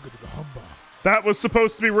 That was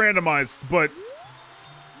supposed to be randomized, but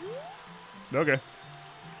okay.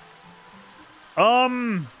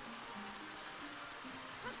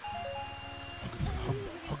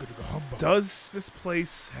 Does this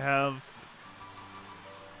place have...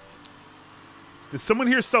 Does someone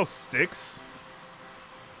here sell sticks?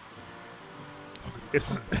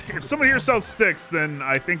 If someone here sells sticks, then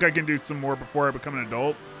I think I can do some more before I become an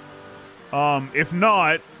adult. If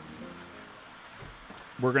not,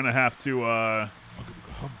 we're gonna have to we're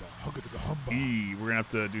gonna have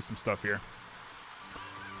to do some stuff here.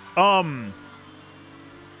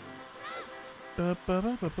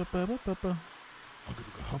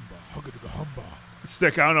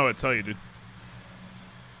 Stick, I don't know what to tell you, dude.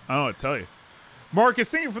 I don't know what to tell you. Marcus,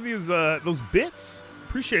 thank you for these those bits.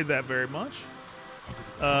 Appreciate that very much.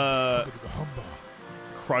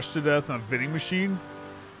 Crushed to death on a vending machine.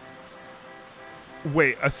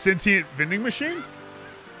 Wait, a sentient vending machine?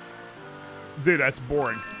 Dude, that's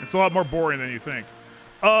boring. It's a lot more boring than you think.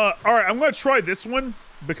 All right, I'm gonna try this one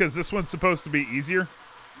because this one's supposed to be easier.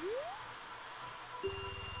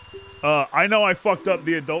 I know I fucked up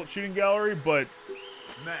the adult shooting gallery, but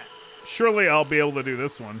surely I'll be able to do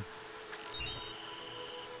this one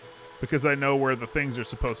because I know where the things are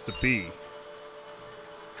supposed to be.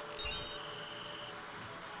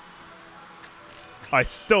 I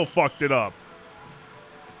still fucked it up.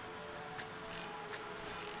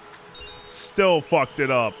 Still fucked it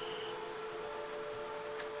up.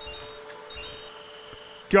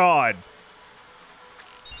 God.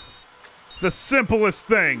 The simplest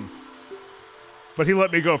thing. But he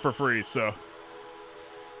let me go for free, so.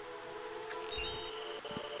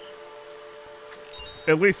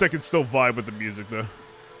 At least I can still vibe with the music, though.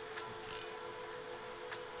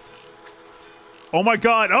 Oh my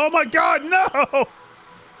god! Oh my god! No!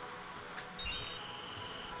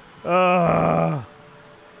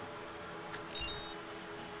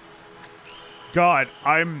 God,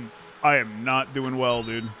 I am not doing well,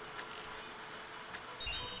 dude.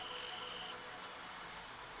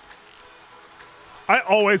 I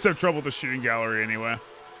always have trouble with the shooting gallery anyway.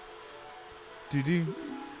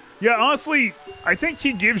 Yeah, honestly, I think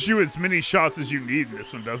he gives you as many shots as you need in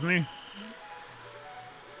this one, doesn't he?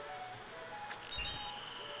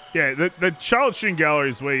 Yeah, the child shooting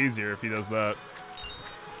gallery is way easier if he does that.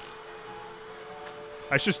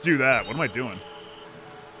 I should just do that. What am I doing?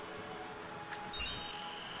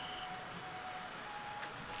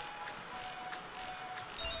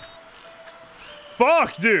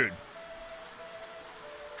 Fuck, dude.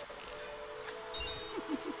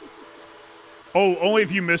 Oh, only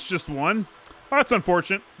if you miss just one? Oh, that's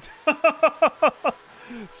unfortunate.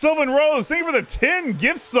 Sylvan Rose, thank you for the 10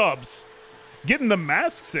 gift subs. Getting the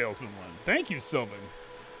mask salesman one. Thank you, Sylvan.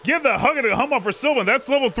 Give the hug and a hum up for Sylvan. That's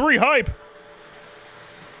level 3 hype.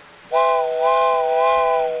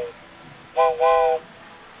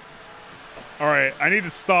 Alright, I need to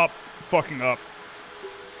stop fucking up.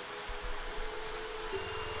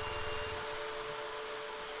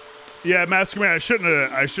 Yeah, Master Man, I shouldn't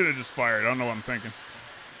have just fired. I don't know what I'm thinking.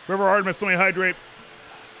 River Artemis, let me hydrate.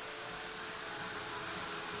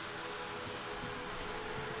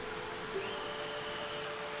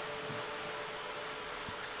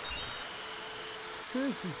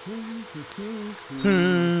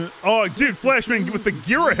 Oh, dude, Flashman with the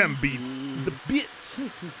Girahem beats. The bits.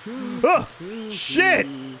 Oh, shit.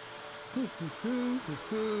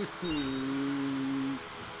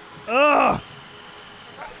 Ugh.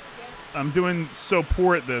 I'm doing so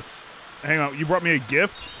poor at this. Hang on, you brought me a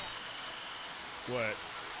gift? What?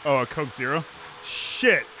 Oh, a Coke Zero?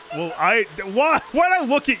 Shit. Well, why'd I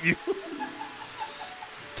look at you?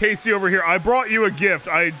 Casey over here, I brought you a gift.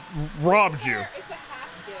 I robbed you. It's a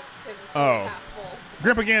half gift because it's only half full.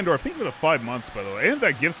 Grandpa Gandorf, thank you for the 5 months, by the way. And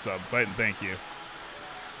that gift sub, but thank you.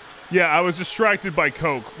 Yeah, I was distracted by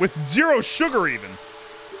Coke. With 0 sugar, even.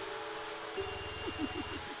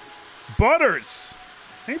 Butters.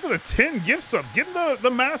 Thank you for the 10 gift subs. Get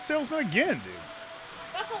the mass salesman again, dude.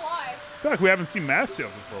 That's a lie. I feel like we haven't seen mass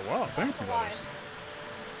salesman for a while. Thank you, Butters.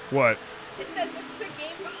 What? It says this is a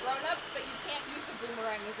game for grown-ups, but you can't use the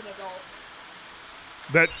boomerang as an adult.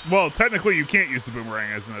 Well, technically you can't use the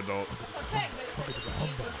boomerang as an adult. That's what I'm saying, but it says it's a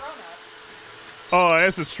game for grown-ups. Oh, I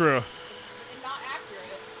guess it's true. It's not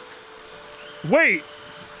accurate.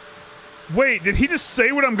 Wait, did he just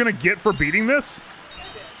say what I'm gonna get for beating this?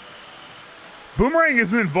 Boomerang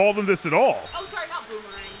isn't involved in this at all. Oh, sorry, not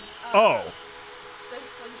boomerang. Oh. The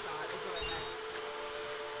slingshot is what I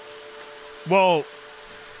meant. Well,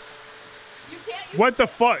 you can't use what the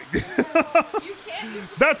fuck? You can't use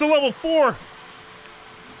That's a level 4.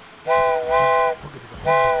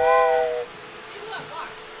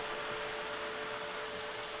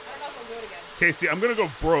 Casey, I'm gonna go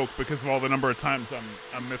broke because of all the number of times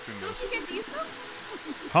I'm missing this. Don't you get these though?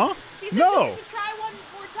 Huh? He said No. you get to try one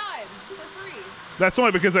more time for free. That's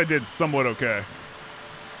only because I did somewhat okay.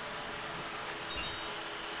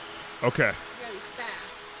 Okay. You gotta be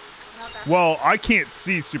fast. Not that Well, I can't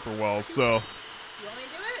see super well, so. You want me to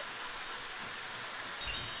do it?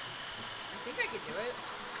 I think I could do it.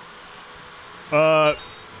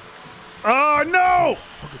 Oh no!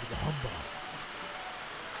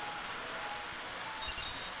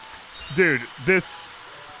 Dude, it's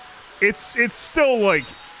still like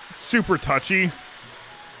super touchy.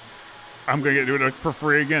 I'm gonna do it for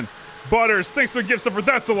free again. Butters, thanks for the gift sub for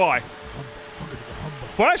That's a Lie.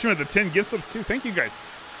 Flashman at the 10 gift subs too. Thank you guys.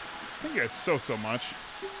 Thank you guys so much.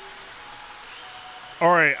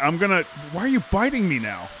 All right, I'm gonna. Why are you biting me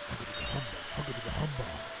now?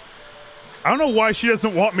 I don't know why she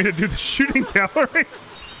doesn't want me to do the shooting gallery.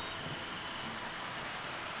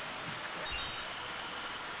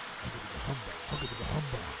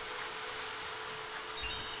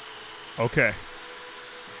 Okay.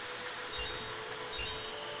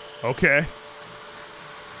 Okay.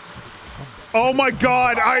 Oh my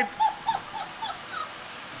God,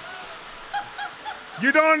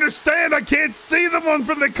 You don't understand, I can't see them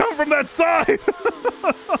when they come from that side! It moved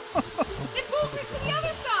it to the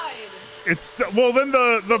other side! Well, then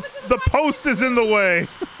the post is in the way.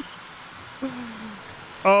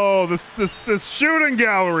 Oh, this shooting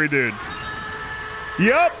gallery, dude.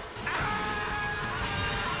 Yep.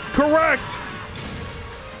 Correct.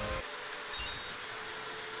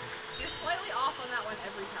 You're slightly off on that one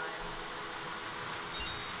every time.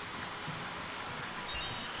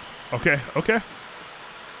 Okay, okay.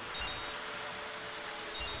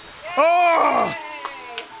 Oh!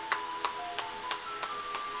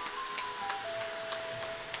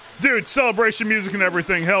 Dude, celebration music and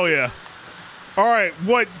everything, hell yeah. All right,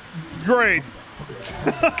 what? Great.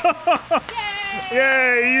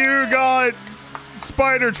 Yay, you got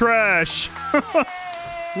spider trash.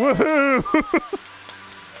 Woohoo.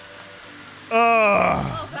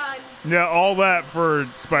 Well done. Yeah, all that for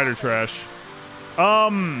spider trash.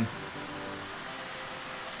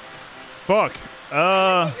 Fuck.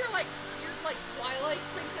 You're like Twilight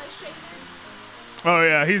Princess shaded. Oh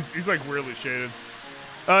yeah, he's like weirdly shaded.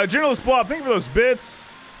 Journalist Blob, thank you for those bits.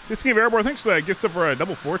 This game of Airborne, thanks for that gift sub for a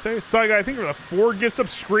double forte. Side Guy, thank you for the 4 gift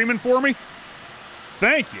subs screaming for me.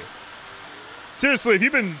 Thank you. Seriously, if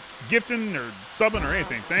you've been gifting or subbing or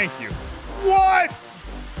anything, thank you. What?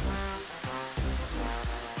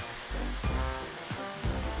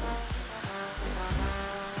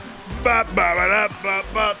 Bop, bop, bop, bop,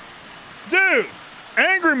 bop. Dude,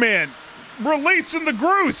 Angry Man releasing the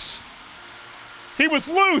Groose. He was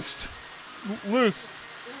loosed. Loosed.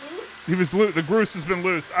 He was the Groose has been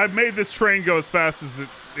loosed. I've made this train go as fast as it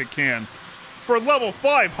can. For level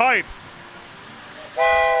 5 hype.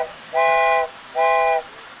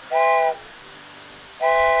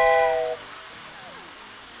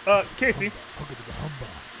 Casey.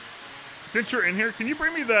 Since you're in here, can you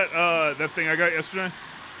bring me that thing I got yesterday?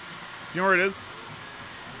 You know where it is?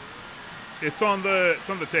 It's on the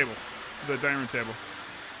table, the dining room table.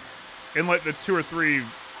 In like the 2 or 3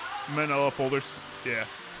 manila folders. Yeah.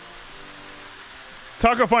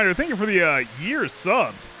 Taco Finder, thank you for the year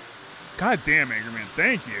subbed. God damn, Angry Man,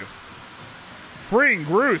 thank you. Freeing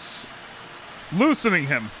Groose. Loosening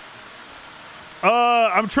him.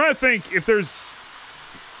 I'm trying to think if there's...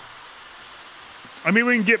 I mean,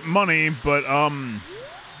 we can get money, but,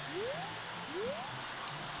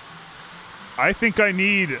 I think I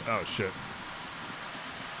need... Oh, shit.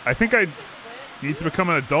 I think I need to become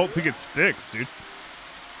an adult to get sticks, dude.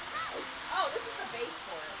 Oh, this is the base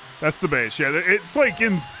for it. That's the base, yeah. It's like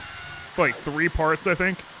in, like, 3 parts, I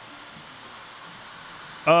think.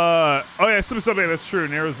 Oh, yeah, Subway, that's true.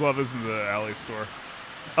 Nero's Love is in the alley store.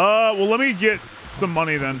 Well, let me get some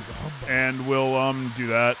money then, and we'll, do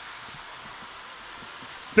that.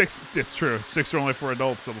 Sticks, it's true. Sticks are only for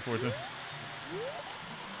adults, double 14.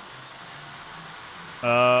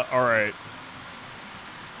 Alright.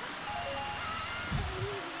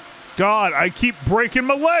 God, I keep breaking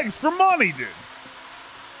my legs for money, dude.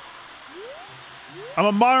 I'm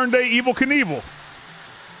a modern day Evel Knievel.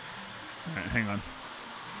 Alright, hang on.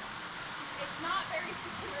 It's not very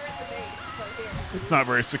secure in the base, so here. It's not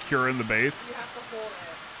very secure in the base. You have to hold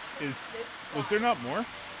it. Was there not more?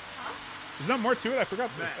 Huh? Is there not more to it? I forgot.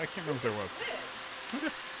 I can't remember if there was.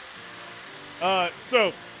 That's it.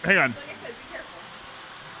 So, hang on. Like I said, be careful.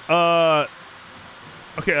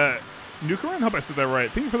 Okay, Nukaran, hope I said that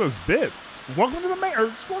right. Thank you for those bits. Welcome to the main, or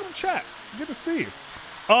just welcome to chat. Good to see you.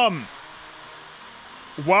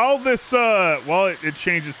 While this, while it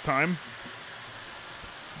changes time,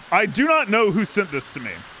 I do not know who sent this to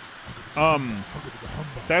me.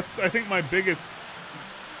 That's, I think, my biggest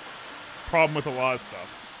problem with a lot of stuff.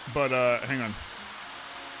 But, hang on.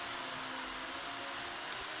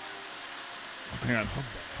 Hang on.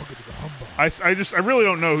 I really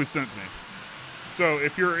don't know who sent me. So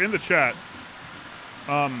if you're in the chat,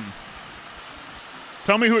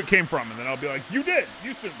 tell me who it came from, and then I'll be like, you did,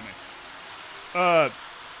 you sent me.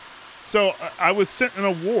 So I was sent an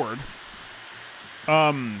award.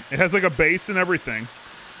 It has like a base and everything.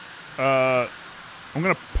 I'm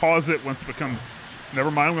gonna pause it once it becomes. Never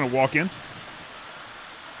mind. I'm gonna walk in.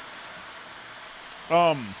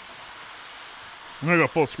 I'm gonna go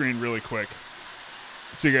full screen really quick,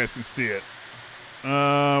 so you guys can see it.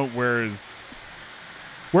 Where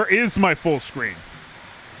is my full screen?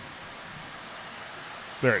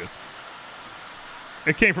 There it is.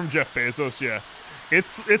 It came from Jeff Bezos, yeah.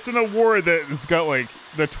 It's an award that has got like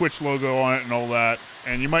the Twitch logo on it and all that,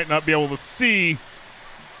 and you might not be able to see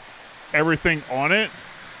everything on it,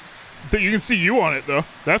 You can see you on it though.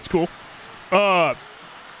 That's cool.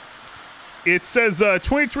 It says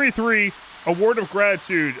 2023 Award of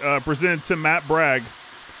Gratitude presented to Matt Bragg,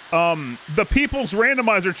 the People's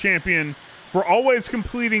Randomizer Champion, for always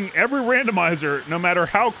completing every randomizer, no matter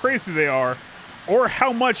how crazy they are, or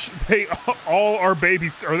how much they all are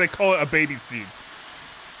babies, or they call it a baby seed.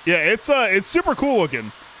 Yeah, it's super cool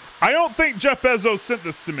looking. I don't think Jeff Bezos sent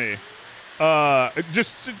this to me.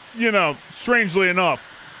 Just, you know, strangely enough.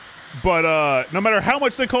 But no matter how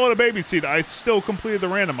much they call it a baby seed, I still completed the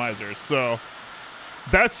randomizer. So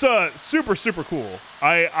that's super, super cool.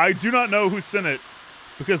 I do not know who sent it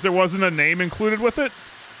because there wasn't a name included with it.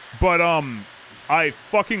 But I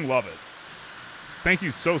fucking love it. Thank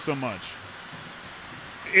you so much.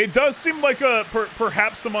 It does seem like a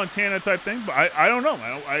perhaps a Montana type thing, but I don't know.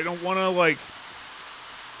 I don't want to like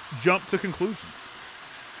jump to conclusions.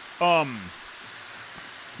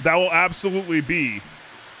 That will absolutely be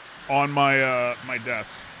on my my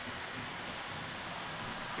desk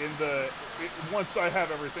once I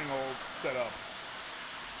have everything all set up.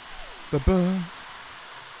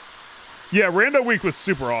 Yeah, Rando Week was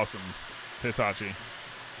super awesome, Hitachi.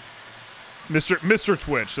 Mr.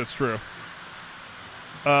 Twitch, that's true.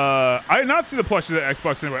 I did not see the plushie of the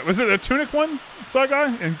Xbox anyway. Was it a Tunic one, Saw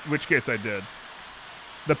Guy? In which case I did.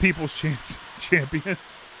 The People's Champion.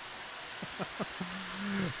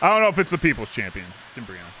 I don't know if it's the People's Champion. It's in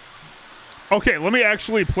Brianna. Okay, let me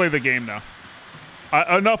actually play the game now.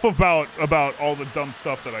 Enough about all the dumb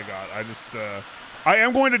stuff that I got. I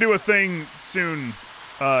am going to do a thing soon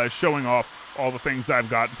showing off all the things I've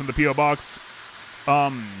gotten from the P.O. Box.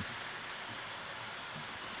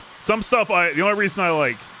 Some stuff the only reason I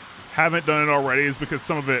like haven't done it already is because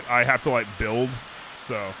some of it I have to like build.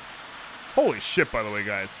 So, holy shit, by the way,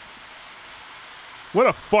 guys. What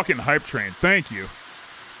a fucking hype train. Thank you.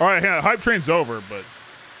 All right, yeah, hype train's over, but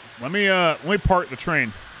let me park the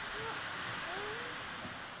train.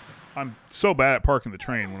 I'm so bad at parking the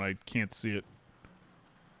train when I can't see it.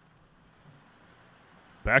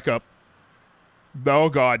 Back up. Oh,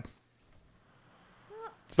 God.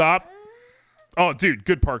 Stop. Oh, dude,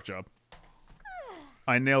 good park job.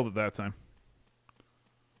 I nailed it that time.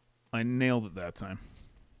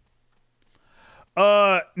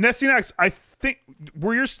 Nesty Nax, I think,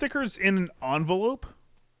 were your stickers in an envelope?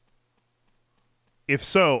 If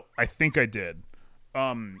so, I think I did.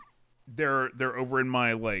 They're over in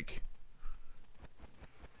my, like,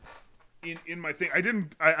 in my thing.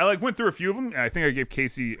 I like went through a few of them, and I think I gave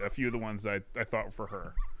Casey a few of the ones I thought were for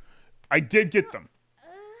her. I did get them.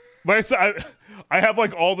 Like I said, I have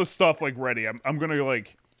like all the stuff like ready. I'm gonna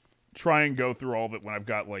like try and go through all of it when I've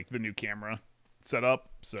got like the new camera set up.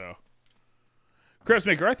 So, Chris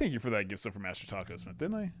Maker, I thank you for that gift stuff from Master Taco Smith,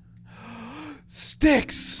 didn't I?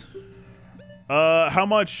 Sticks. How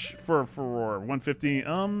much for Roar? 150.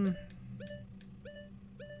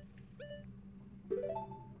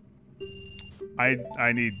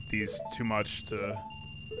 I need these too much to.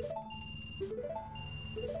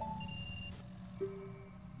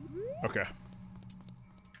 Okay.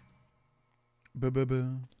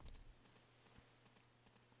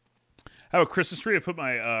 Have a Christmas tree to put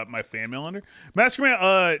my my fan mail under. Master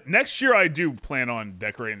Man, next year I do plan on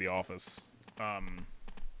decorating the office.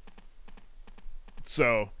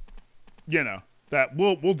 So, you know, that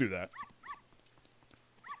we'll do that.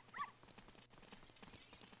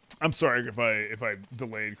 I'm sorry if I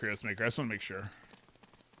delayed Chris Maker. I just want to make sure.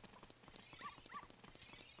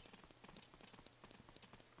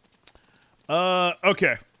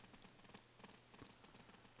 Okay.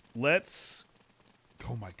 Let's.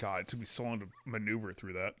 Oh my God! It took me so long to maneuver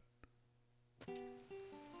through that.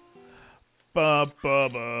 Ba ba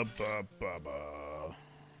ba ba ba ba.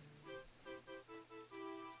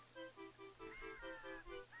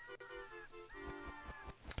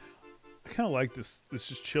 I kind of like this. This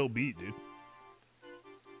just chill beat, dude.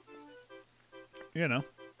 You know,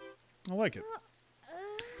 I like it.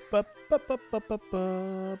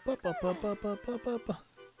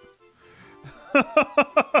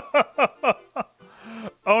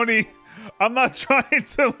 Oni, I'm not trying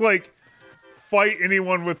to like fight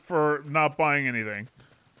anyone for not buying anything.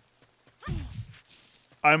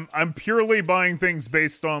 I'm purely buying things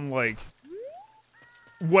based on like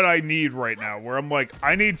what I need right now. Where I'm like,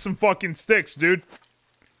 I need some fucking sticks, dude.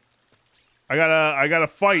 I gotta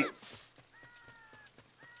fight.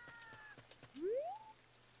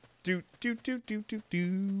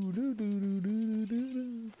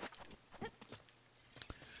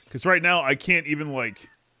 Because right now I can't even like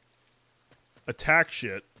attack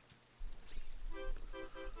shit.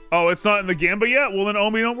 Oh, it's not in the Gamba yet? Well then,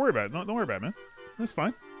 Omi, don't worry about it. Don't worry about it, man. That's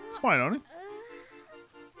fine. It's fine, Oni.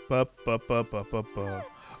 A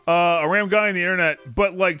random guy on the internet,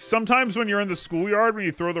 but like sometimes when you're in the schoolyard, when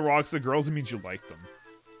you throw the rocks at girls, it means you like them.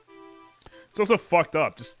 It's also fucked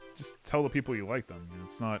up. Just tell the people you like them.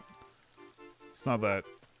 It's not that,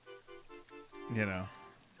 you know,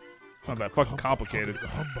 it's not that fucking complicated.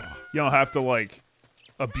 You don't have to like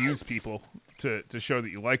abuse people to show that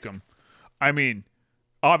you like them. I mean,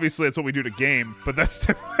 obviously that's what we do to game, but that's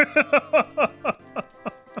different.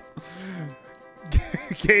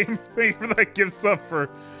 Game, thank you for that gift sub for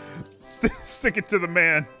stick it to the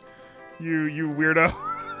man, you weirdo.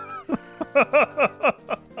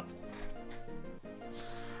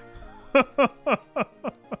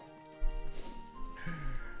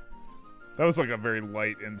 That was like a very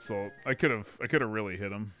light insult. I could have really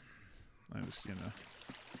hit him. I just, you know.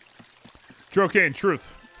 Drokane,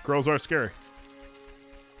 truth. Girls are scary.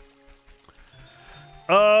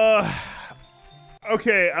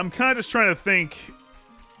 Okay, I'm kind of just trying to think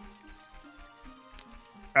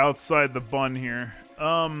outside the bun here.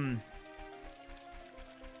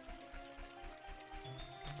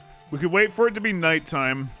 We could wait for it to be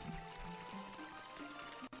nighttime.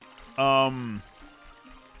 It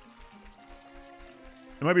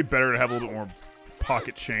might be better to have a little bit more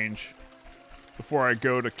pocket change before I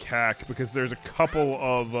go to CAC, because there's a couple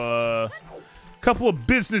of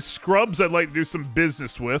business scrubs I'd like to do some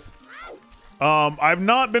business with. I've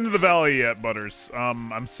not been to the valley yet, Butters.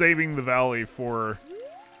 I'm saving the valley for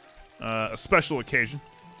a special occasion.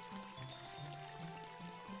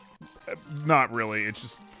 Not really, it's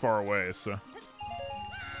just far away, so.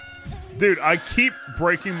 Dude, I keep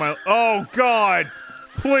breaking my... Oh, God!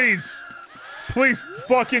 Please! Please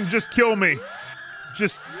fucking just kill me.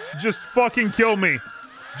 Just fucking kill me.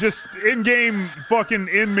 Just in-game fucking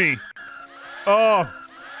in me. Oh.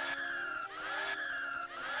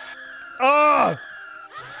 Ah!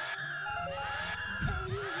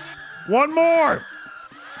 One more!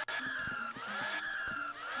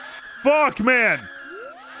 Fuck, man!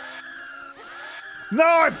 No,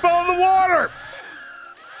 I fell in the water!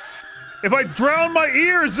 If I drown my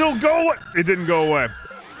ears, it'll go away. It didn't go away.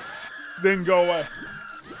 Didn't go away.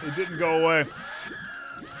 It didn't go away.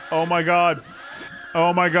 Oh my god.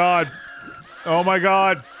 Oh my god. Oh my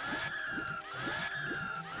god.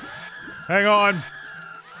 Hang on.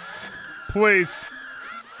 Please.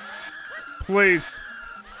 Please.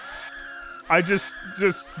 I just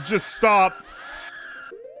stop.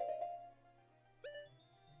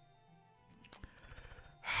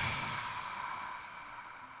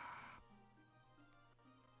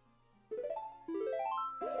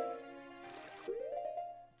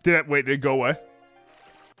 Did it go away?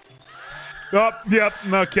 Oh, yep,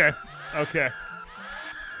 okay. Okay.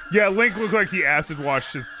 Yeah, Link looked like he acid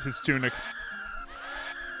washed his tunic.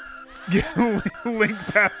 Yeah, Link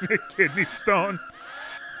passing a kidney stone.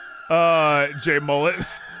 J Mullet.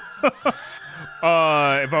 If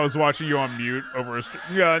I was watching you on mute over a stream.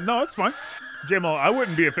 Yeah, no, it's fine. J Mullet, I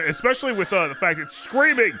wouldn't be a fan, especially with the fact it's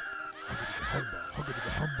screaming.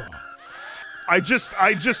 I just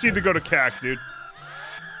need to go to CAC, dude.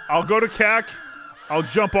 I'll go to CAC. I'll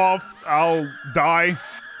jump off. I'll die.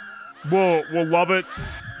 We'll love it.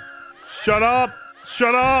 Shut up.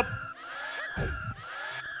 Shut up.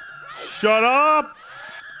 Shut up.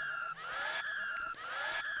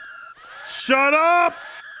 Shut up.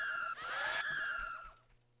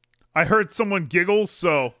 I heard someone giggle,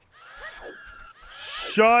 so.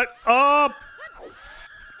 Shut up.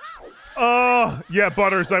 Yeah,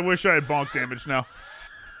 Butters, I wish I had bonk damage now.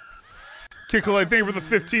 Kickle, thank you for the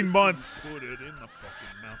 15 months. Put it in the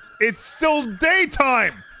fucking mouth. It's still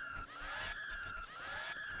daytime!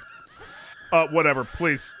 Whatever,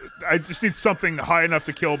 please. I just need something high enough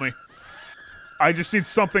to kill me. I just need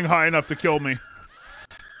something high enough to kill me.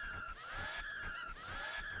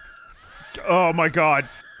 Oh my god.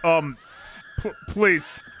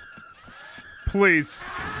 Please. Please.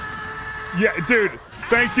 Yeah, dude,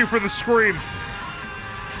 thank you for the scream.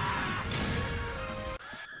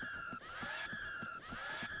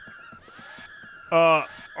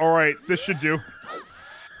 Alright, this should do.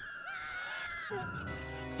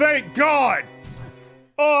 Thank God!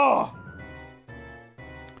 Oh!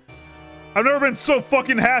 I've never been so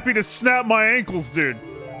fucking happy to snap my ankles, dude.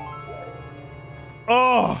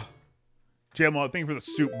 Oh! Jamlo, thank you for the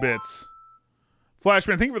soup bits.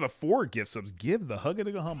 Flashman, thank you for the 4 gift subs. Give the hug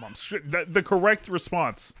a hum. The correct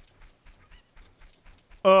response.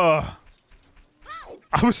 I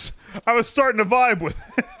was starting to vibe with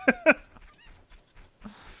it.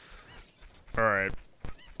 Alright.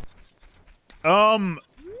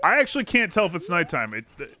 I actually can't tell if it's nighttime.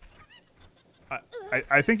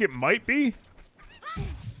 I think it might be.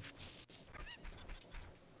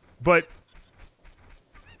 But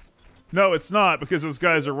no, it's not, because those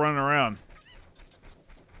guys are running around.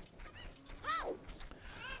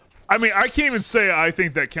 I mean, I can't even say I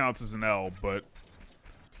think that counts as an L, but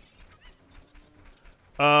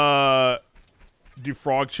do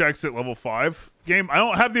frog checks at level 5 game? I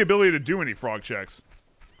don't have the ability to do any frog checks.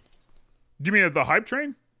 Do you mean at the hype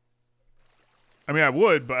train? I mean, I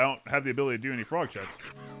would, but I don't have the ability to do any frog checks.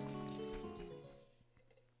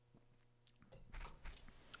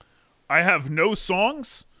 I have no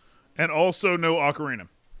songs and also no Ocarina.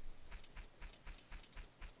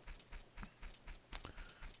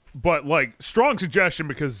 But, like, strong suggestion,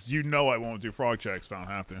 because you know I won't do frog checks if I don't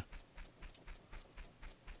have to.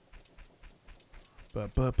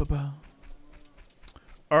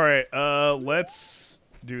 Alright, let's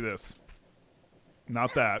do this.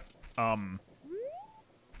 Not that.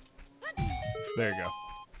 There you go.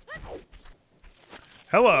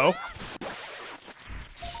 Hello.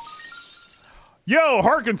 Yo,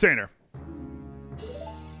 heart container.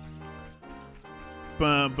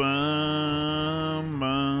 Bum, bum,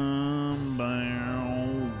 bum,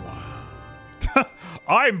 bum.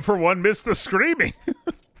 I'm, for one, missed the screaming.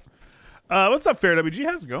 What's up, Fair WG?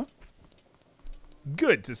 How's it going?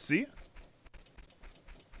 Good to see you.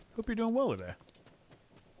 Hope you're doing well today.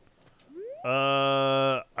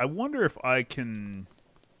 I wonder if I can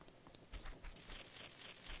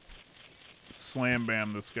slam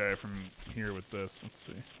bam this guy from here with this. Let's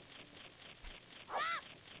see.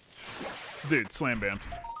 Dude, slam bammed.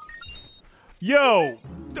 Yo!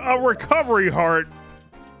 A recovery heart!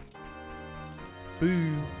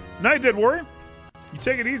 Boo. Night, Dead Warrior. You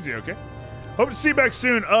take it easy, okay? Hope to see you back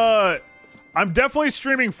soon. I'm definitely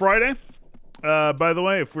streaming Friday. By the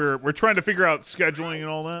way, if we're trying to figure out scheduling and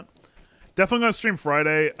all that. Definitely gonna stream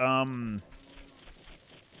Friday.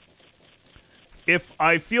 If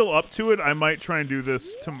I feel up to it, I might try and do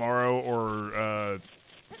this tomorrow or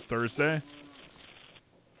Thursday.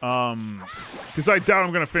 Because I doubt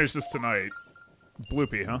I'm gonna finish this tonight.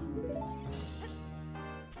 Bloopy, huh?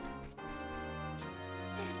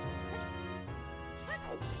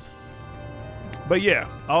 But yeah,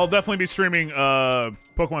 I'll definitely be streaming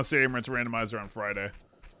Pokemon Stadium Rinse Randomizer on Friday.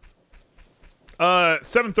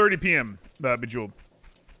 7:30 p.m. Bejeweled.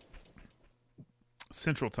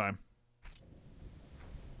 Central Time.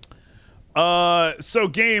 So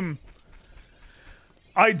game,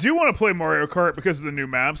 I do want to play Mario Kart because of the new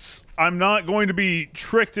maps. I'm not going to be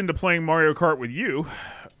tricked into playing Mario Kart with you.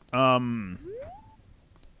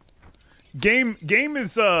 Game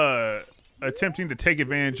is attempting to take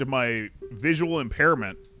advantage of my visual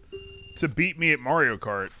impairment to beat me at Mario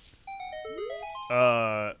Kart.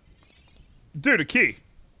 Dude, a key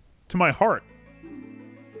to my heart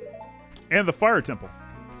and the Fire Temple.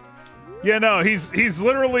 Yeah, no, he's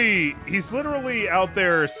literally out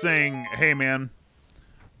there saying, "Hey, man,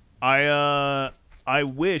 I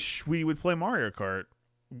wish we would play Mario Kart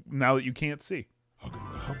now that you can't see."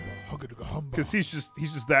 Because he's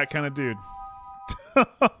just that kind of dude.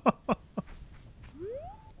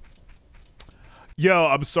 Yo,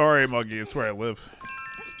 I'm sorry, Muggy. It's where I live.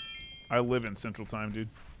 I live in Central Time, dude.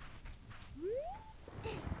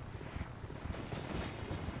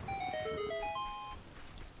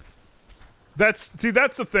 That's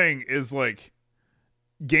the thing, is like,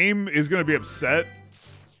 game is gonna be upset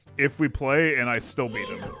if we play and I still beat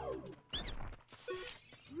him.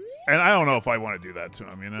 And I don't know if I want to do that to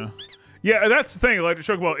him, you know? Yeah, that's the thing, like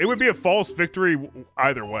Chocobo, it would be a false victory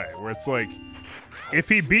either way, where it's like, if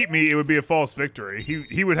he beat me, it would be a false victory.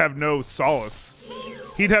 He would have no solace.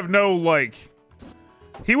 He'd have no, like,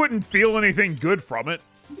 he wouldn't feel anything good from it.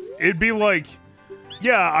 It'd be like,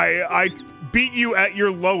 yeah, I beat you at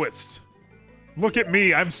your lowest. Look at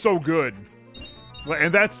me, I'm so good.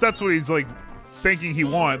 And that's what he's like thinking he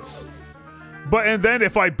wants. And then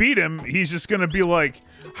if I beat him, he's just gonna be like,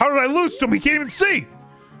 how did I lose to him? He can't even see.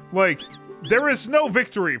 Like, there is no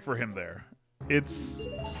victory for him there. It's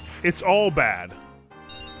all bad.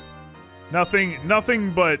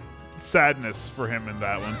 Nothing but sadness for him in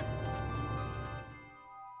that one.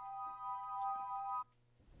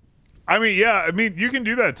 I mean, yeah, I mean, you can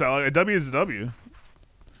do that, Tyler. A W is a W.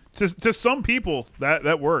 To some people,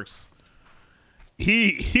 that works.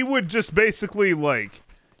 He would just basically, like,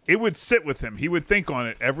 it would sit with him. He would think on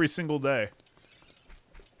it every single day.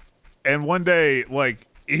 And one day, like,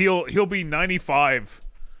 he'll be 95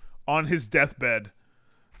 on his deathbed.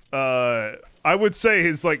 I would say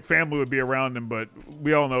his, like, family would be around him, but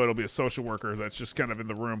we all know it'll be a social worker that's just kind of in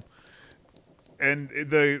the room. And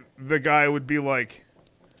the guy would be like,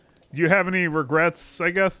 do you have any regrets,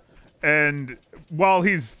 I guess? And while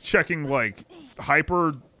he's checking, like,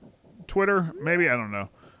 hyper Twitter, maybe, I don't know.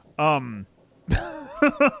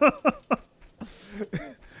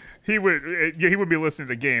 he would be listening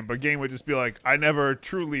to Game, but Game would just be like, I never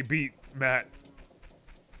truly beat Matt.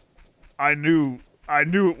 I knew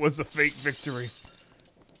it was a fake victory.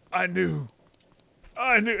 I knew,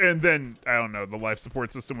 and then, I don't know, the life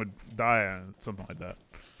support system would die on something like that.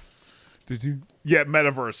 Yeah,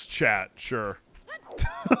 metaverse chat, sure.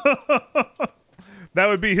 That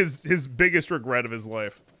would be his biggest regret of his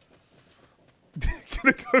life.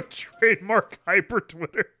 Gonna go trademark hyper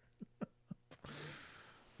Twitter.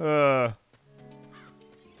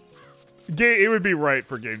 It would be right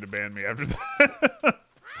for Game to ban me after that.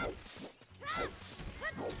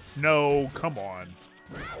 No, come on.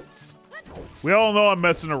 We all know I'm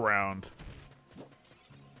messing around.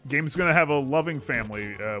 Game's gonna have a loving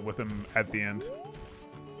family with him at the end.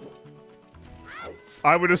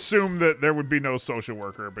 I would assume that there would be no social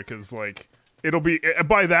worker because, like, it'll be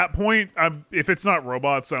by that point. If it's not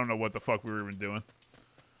robots, I don't know what the fuck we were even doing.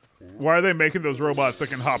 Why are they making those robots that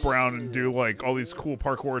can hop around and do like all these cool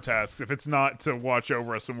parkour tasks if it's not to watch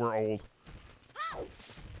over us when we're old?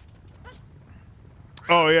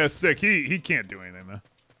 Oh yeah, Stick. He can't do anything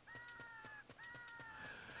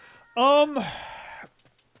though.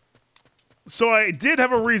 So I did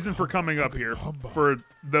have a reason for coming up here, for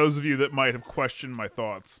those of you that might have questioned my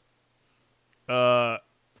thoughts.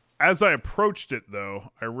 As I approached it,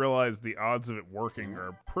 though, I realized the odds of it working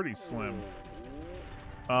are pretty slim.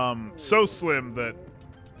 So slim that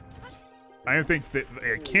I don't think that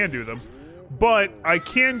I can do them. But I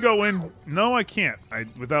can go in... No, I can't,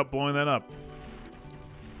 without blowing that up.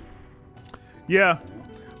 Yeah.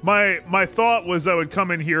 My thought was I would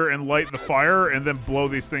come in here and light the fire and then blow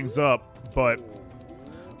these things up. But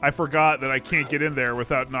I forgot that I can't get in there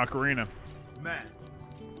without an Ocarina. Man.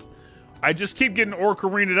 I just keep getting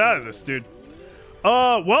Ocarina'd out of this, dude.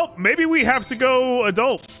 Well, maybe we have to go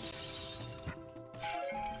adult.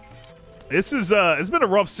 This is, it's been a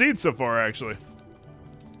rough seed so far, actually.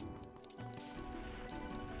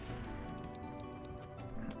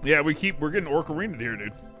 Yeah, we're getting Ocarina'd here,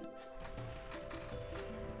 dude.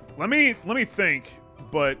 Let me think,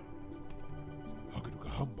 but...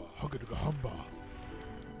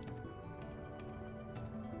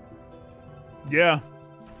 Yeah.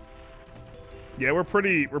 Yeah, we're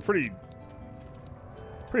pretty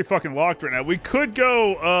fucking locked right now. We could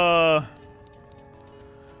go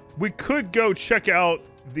check out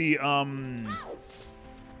the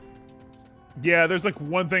yeah, there's like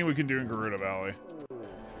one thing we can do in Gerudo Valley.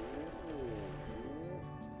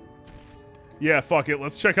 Yeah, fuck it.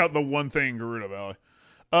 Let's check out the one thing in Gerudo Valley.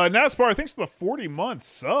 Naspar, thanks for the 40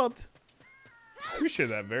 months subbed. Appreciate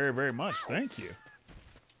that very, very much. Thank you.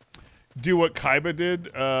 Do what Kaiba did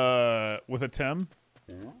with a Tem.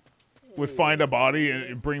 With find a body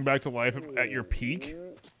and bring back to life at your peak.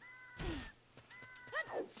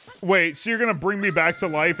 Wait, so you're gonna bring me back to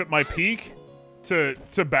life at my peak? To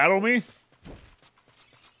battle me?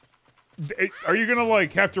 Are you gonna,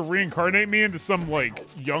 like, have to reincarnate me into some, like,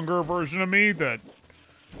 younger version of me that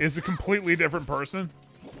is a completely different person?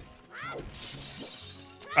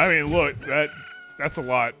 I mean, look, that's a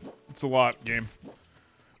lot. It's a lot, game.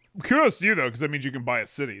 Kudos to you, though, because that means you can buy a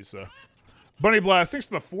city, so. Bunny Blast, thanks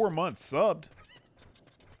for the 4 months subbed.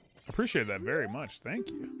 Appreciate that very much.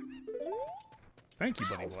 Thank you. Thank you,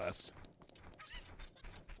 Bunny Blast.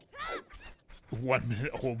 1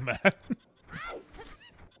 minute old man.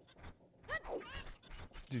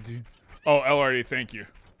 Oh, LRD, thank you.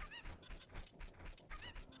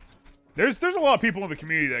 There's a lot of people in the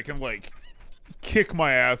community that can, like, kick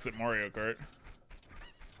my ass at Mario Kart.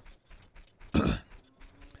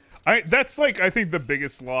 That's like, I think, the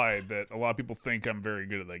biggest lie that a lot of people think I'm very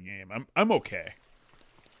good at that game. I'm okay.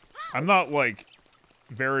 I'm not, like,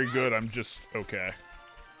 very good. I'm just okay.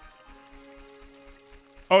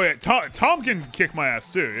 Oh yeah, Tom can kick my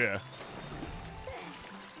ass too. Yeah.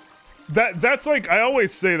 That's like, I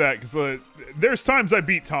always say that because there's times I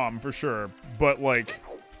beat Tom for sure, but like,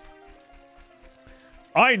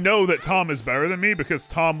 I know that Tom is better than me because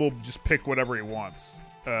Tom will just pick whatever he wants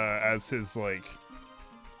as his like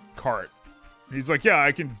cart. He's like, yeah,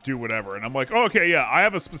 I can do whatever, and I'm like, oh, okay, yeah, I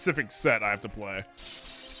have a specific set I have to play.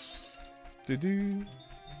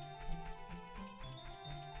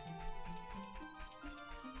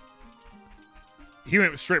 He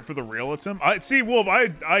went straight for the real attempt? See, Wolf,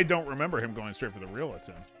 I don't remember him going straight for the real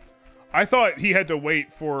attempt. I thought he had to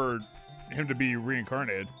wait for him to be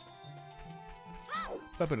reincarnated.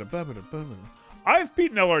 I've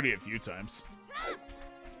beaten LRD a few times.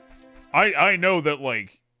 I know that,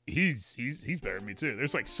 like, he's better than me, too.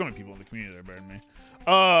 There's, like, so many people in the community that are better than me.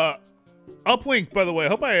 Uplink, by the way, I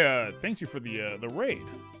hope I, thank you for the raid.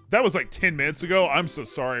 That was like 10 minutes ago. I'm so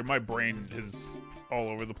sorry. My brain is all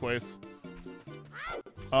over the place.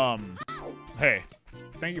 Hey,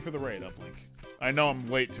 thank you for the raid, Uplink. I know I'm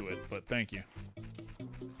late to it, but thank you.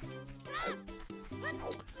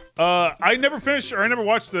 I never finished, or I never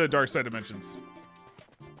watched the Dark Side Dimensions.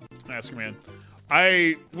 Ask Man.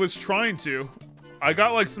 I was trying to. I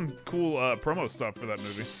got like some cool promo stuff for that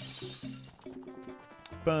movie.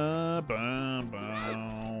 Ba, ba,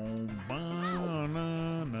 ba, ba, na,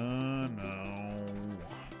 na, na.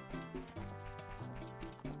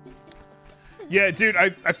 Yeah, dude, I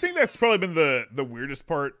think that's probably been the weirdest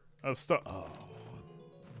part of stuff. Oh,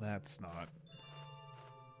 that's not.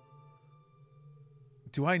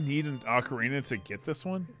 Do I need an Ocarina to get this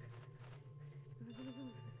one?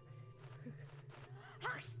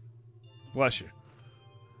 Bless you.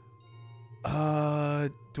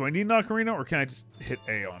 Do I need an Ocarina, or can I just hit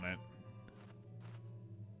A on it?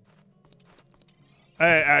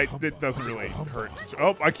 It doesn't really hurt.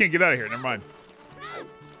 Oh, I can't get out of here. Never mind.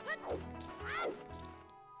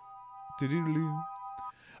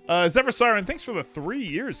 Zephyr Siren, thanks for the 3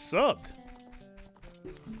 years subbed.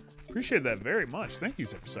 Appreciate that very much. Thank you,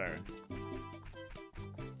 Zephyr Siren.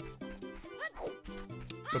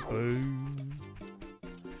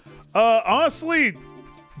 Honestly,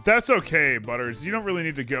 that's okay, Butters. You don't really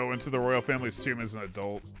need to go into the royal family's tomb as an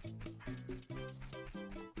adult.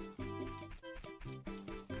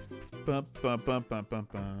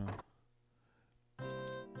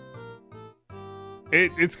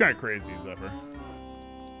 It's kind of crazy, Zephyr.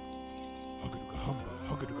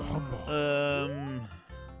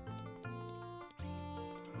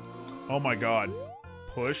 Oh my god.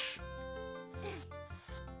 Push.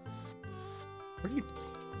 What are you...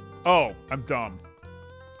 Oh, I'm dumb.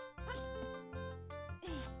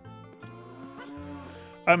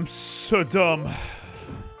 I'm so dumb.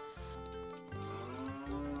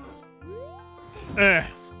 Eh.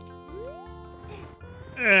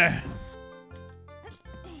 Eh.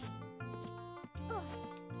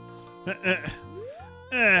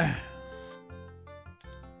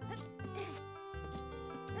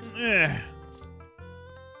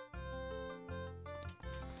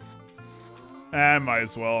 I might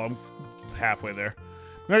as well. I'm halfway there.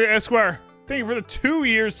 Okay, Esquire, thank you for the 2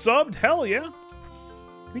 years subbed. Hell yeah.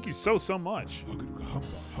 Thank you so much.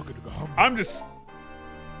 I'm just...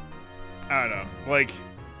 I don't know. Like,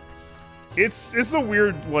 it's a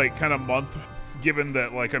weird, like, kind of month, given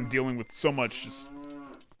that, like, I'm dealing with so much just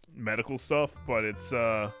medical stuff, but it's,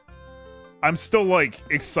 I'm still, like,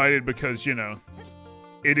 excited because, you know,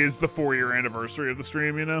 it is the 4-year anniversary of the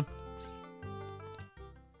stream, you know?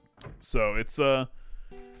 So, it's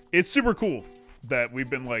super cool that we've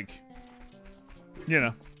been, like, you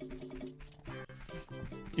know,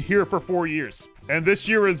 here for 4 years. And this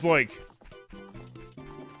year is, like,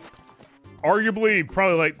 arguably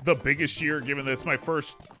probably, like, the biggest year, given that it's my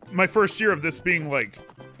first year of this being, like,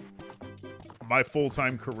 my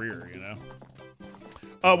full-time career, you know?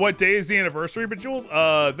 What day is the anniversary, Bejeweled?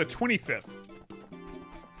 The 25th.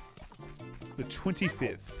 The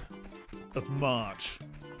 25th of March.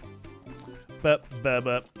 Grumpy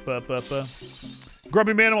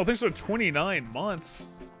Manimal, thanks for 29 months.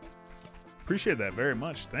 Appreciate that very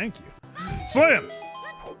much. Thank you. Slim!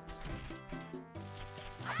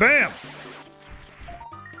 Bam!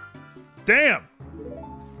 Damn!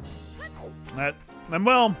 I'm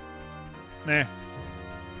well. Nah.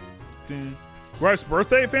 Wife's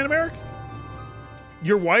birthday, Phantom Eric?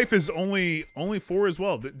 Your wife is only 4 as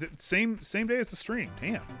well. Same day as the stream.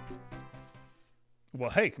 Damn. Well,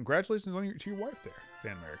 hey, congratulations on to your wife there,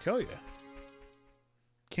 Phantom Eric. Hell yeah.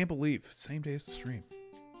 Can't believe same day as the stream.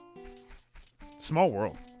 Small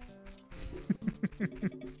world.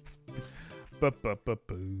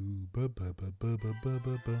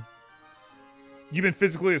 You've been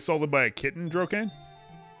physically assaulted by a kitten, Drokan?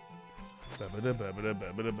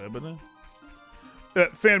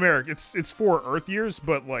 Phantom Eric, it's 4 Earth years,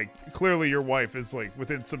 but, like, clearly your wife is, like,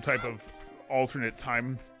 within some type of alternate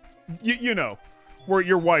time. You know, where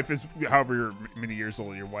your wife is, however many years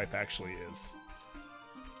old your wife actually is.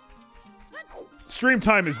 Stream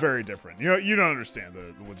time is very different. You know, you don't understand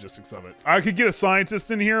the logistics of it. I could get a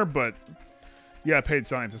scientist in here, but yeah, paid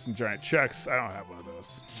scientists and giant checks. I don't have one of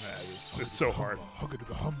those. Nah, it's so hard.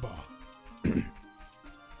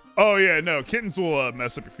 Oh yeah, no, kittens will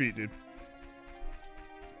mess up your feet, dude.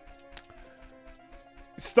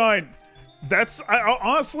 Stein,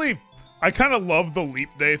 honestly, I kind of love the leap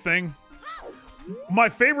day thing. My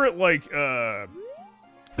favorite, like,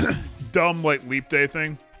 dumb, like, leap day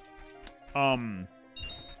thing,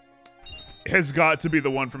 has got to be the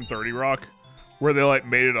one from 30 Rock, where they, like,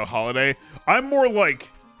 made it a holiday. I'm more like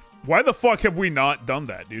Why the fuck have we not done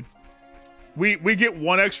that, dude? We get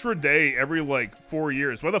one extra day every, like, 4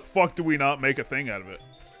 years. Why the fuck do we not make a thing out of it?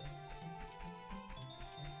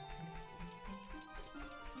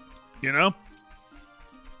 You know?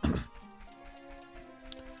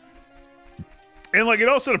 And, like, it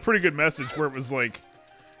also had a pretty good message where it was like,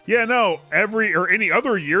 yeah, no, every or any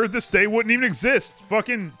other year, this day wouldn't even exist.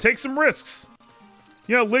 Fucking take some risks.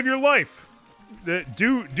 You know, live your life.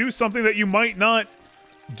 Do something that you might not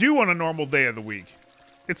do on a normal day of the week.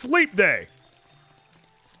 It's leap day.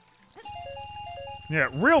 Yeah,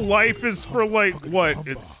 real life is for, like, what?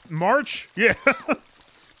 It's March? Yeah.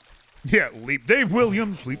 Yeah, leap Dave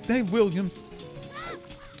Williams. Leap Dave Williams.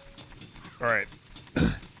 All right.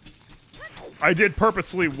 I did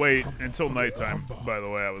purposely wait until nighttime, by the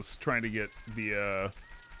way. I was trying to get the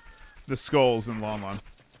skulls in Lon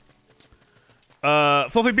Lon.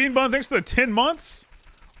 Fluffy Bean Bun, thanks for the 10 months.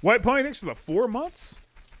 White Pony, thanks for the 4 months.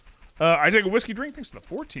 I take a whiskey drink, thanks for the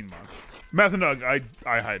 14 months. Mathanug, I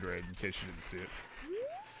hydrated in case you didn't see it.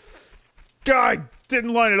 God,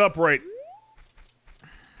 didn't line it up right.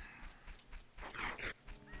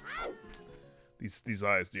 These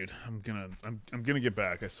eyes, dude. I'm gonna get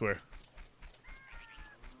back, I swear.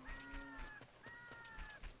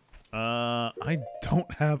 I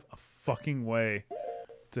don't have a fucking way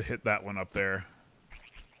to hit that one up there.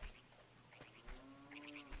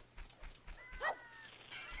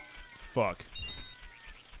 Fuck.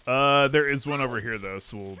 There is one over here, though,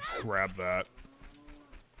 so we'll grab that.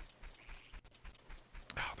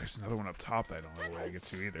 Oh, there's another one up top that I don't have a way to get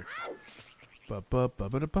to either.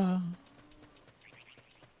 Ba-ba-ba-ba-da-ba.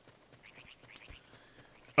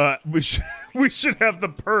 We should have the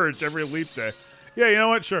purge every leap day. Yeah, you know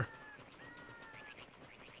what? Sure.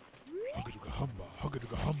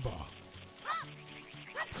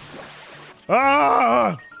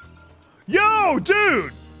 Ah! Yo,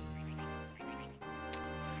 dude!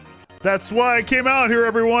 That's why I came out here,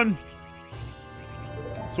 everyone.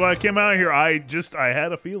 That's why I came out here. I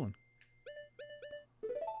had a feeling.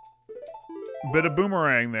 Bit of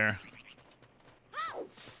boomerang there.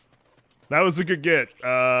 That was a good get.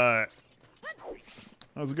 That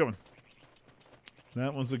was a good one.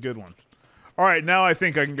 That was a good one. All right, now I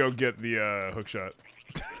think I can go get the hook shot.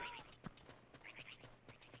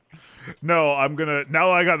 No, I'm gonna. Now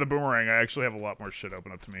that I got the boomerang, I actually have a lot more shit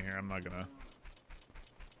open up to me here. I'm not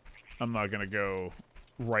gonna go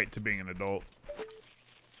right to being an adult.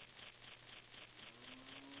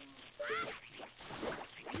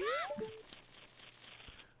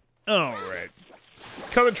 All right.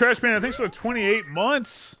 Colored Trash Man, I think so. 28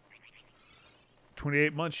 months.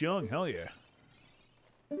 28 months young. Hell yeah.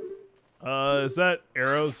 Is that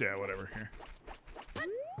arrows? Yeah, whatever. Here.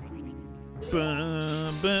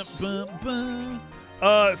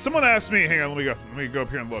 Someone asked me. Hang on, let me go up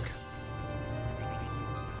here and look.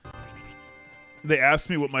 They asked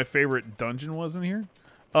me what my favorite dungeon was in here.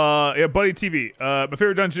 Yeah, Buddy TV. My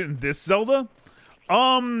favorite dungeon in this Zelda.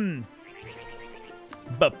 Yo,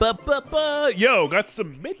 got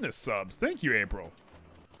some Midna subs. Thank you, April.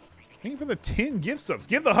 Thank you for the 10 gift subs.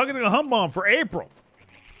 Give the Hugging and a Hum Bomb for April.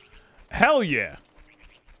 Hell yeah.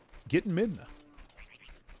 Getting Midna.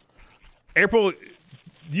 April,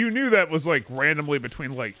 you knew that was like randomly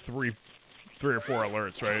between like three or four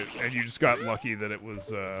alerts, right? And you just got lucky that it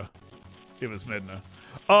was Midna.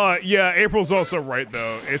 Yeah, April's also right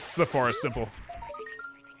though. It's the Forest Temple.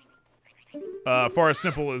 Forest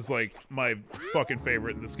Temple is like my fucking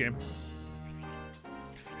favorite in this game.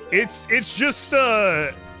 It's just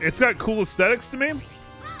it's got cool aesthetics to me,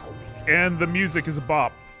 and the music is a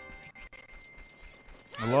bop.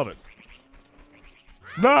 I love it.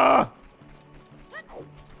 Ah!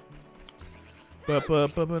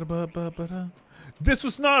 This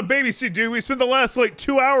was not a babysit, dude. We spent the last like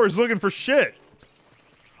 2 hours looking for shit.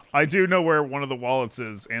 I do know where one of the wallets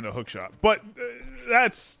is and a hookshot, but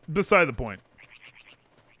that's beside the point.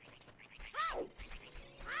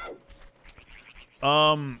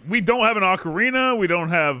 We don't have an ocarina. We don't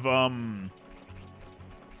have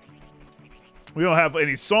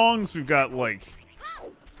any songs. We got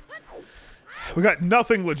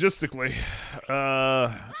nothing logistically.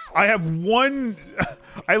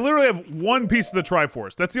 I literally have one piece of the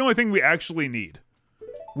Triforce. That's the only thing we actually need.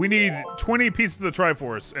 We need 20 pieces of the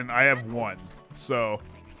Triforce, and I have one. So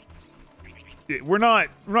we're not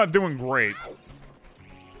doing great.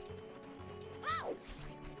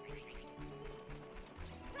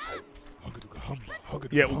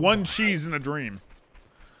 Yeah, one cheese in a dream.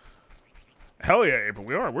 Hell yeah, April,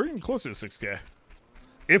 we are. We're getting closer to 6K.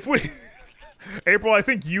 If we... April, I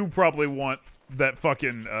think you probably want that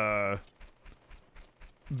fucking, the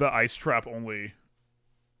ice trap only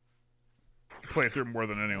play through more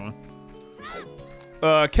than anyone.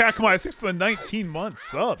 Kakamai, 6 for the 19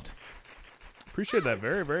 months subbed. Appreciate that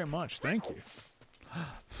very, very much. Thank you.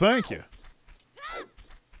 Thank you.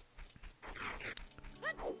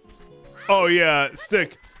 Oh, yeah,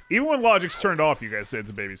 Stick. Even when Logic's turned off, you guys say it's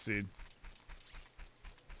a baby seed.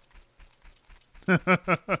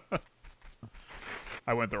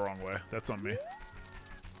 I went the wrong way. That's on me.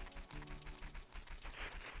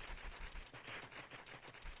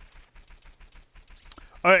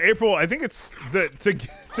 April, I think it's the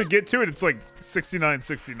to get to it, it's like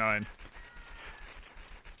 69.69.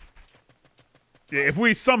 Yeah, if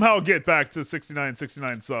we somehow get back to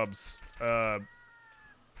 69.69 subs, I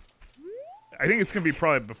think it's gonna be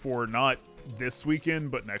probably before, not this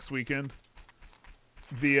weekend, but next weekend.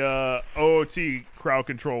 The OOT crowd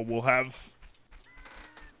control will have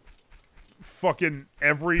fucking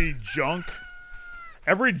every junk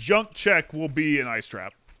check will be an ice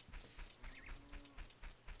trap.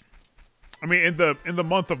 I mean, in the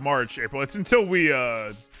month of March, April. It's until we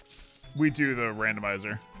do the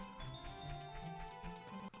randomizer.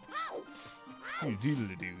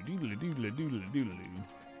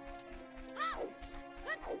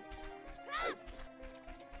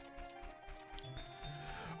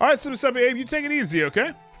 All right, so Abe, you take it easy,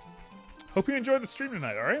 okay? Hope you enjoyed the stream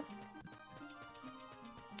tonight. All right.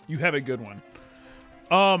 You have a good one.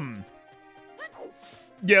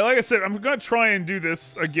 Yeah, like I said, I'm gonna try and do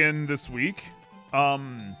this again this week.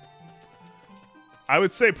 I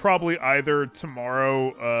would say probably either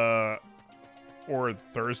tomorrow or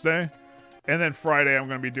Thursday. And then Friday I'm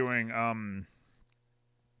gonna be doing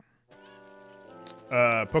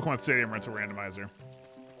Pokemon Stadium Rental Randomizer.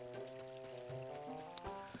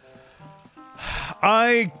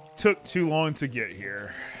 I took too long to get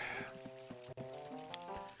here.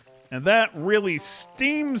 And that really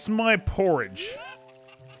steams my porridge.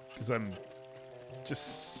 Because I'm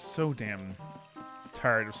just so damn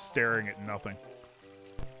tired of staring at nothing.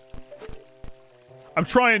 I'm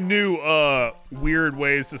trying new, weird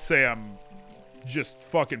ways to say I'm just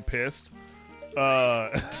fucking pissed.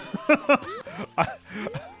 Now,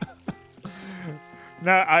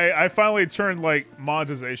 I finally turned, like,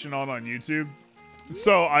 monetization on YouTube.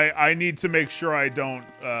 So I need to make sure I don't,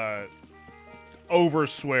 over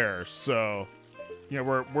swear. So, yeah,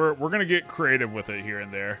 we're gonna get creative with it here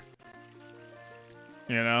and there.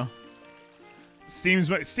 You know,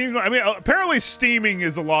 Steam's. I mean, apparently steaming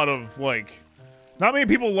is a lot of like. Not many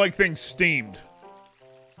people like things steamed.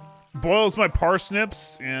 Boils my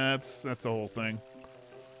parsnips. Yeah, that's a whole thing.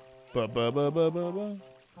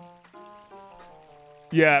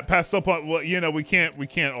 Yeah, pastel pot. Well, you know, we can't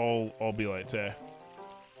all be like that.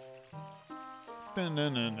 I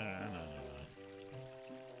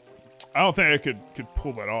don't think I could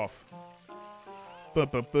pull that off.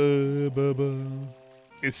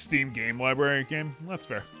 Is Steam Game Library a game? That's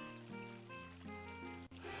fair.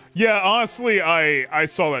 Yeah, honestly, I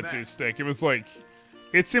saw that too, Stick. It was like,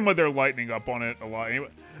 it seemed like they're lightening up on it a lot. Anyway,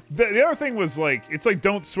 the other thing was like, it's like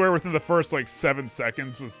don't swear within the first like 7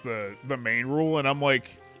 seconds was the main rule, and I'm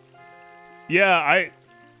like, yeah,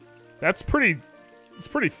 it's pretty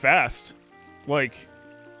fast. Like,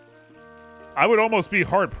 I would almost be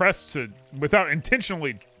hard pressed to, without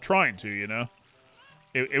intentionally trying to, you know.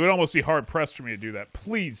 It would almost be hard-pressed for me to do that.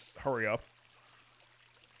 Please, hurry up.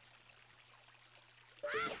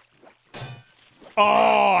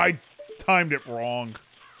 Oh, I timed it wrong.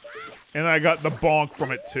 And I got the bonk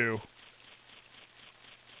from it, too.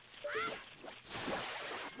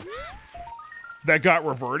 That got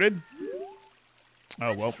reverted?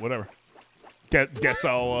 Oh, well, whatever. Guess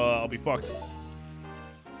I'll be fucked.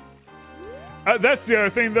 That's the other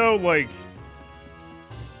thing, though, like...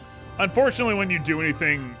 Unfortunately, when you do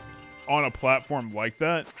anything on a platform like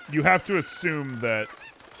that, you have to assume that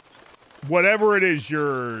whatever it is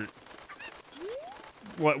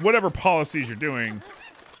whatever policies you're doing,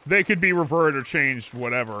 they could be reverted or changed,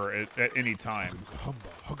 whatever, at any time.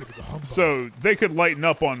 So they could lighten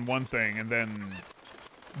up on one thing, and then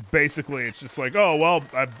basically it's just like, oh, well,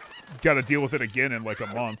 I've got to deal with it again in like a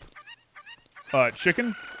month.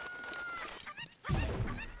 Chicken?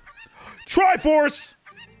 Triforce!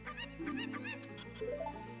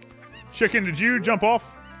 Chicken, did you jump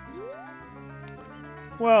off?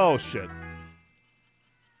 Well, shit.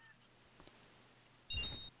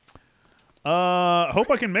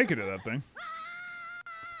 Hope I can make it to that thing.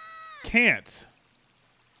 Can't.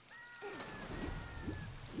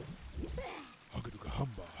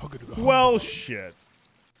 Well, shit.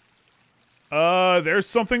 There's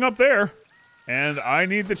something up there. And I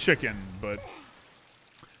need the chicken, but...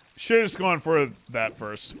 Should've just gone for that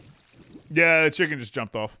first. Yeah, the chicken just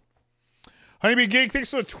jumped off. Honeybee Geek,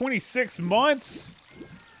 thanks for the 26 months.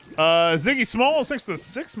 Ziggy Smalls, thanks for the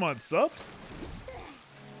 6 months sub.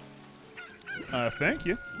 Thank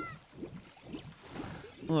you.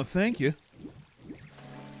 Well, thank you.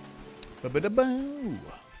 Ba-ba-da-bow.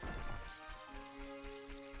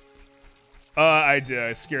 I did.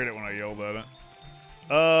 I scared it when I yelled at it.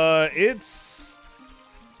 It's...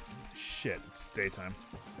 Shit, it's daytime.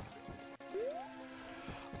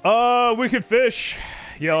 We could fish.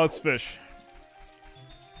 Yeah, let's fish.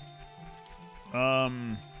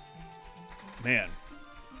 Man.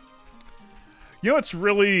 You know, it's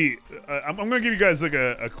really... I'm going to give you guys, like,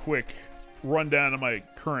 a quick rundown of my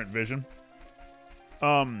current vision.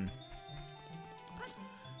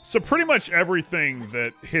 So pretty much everything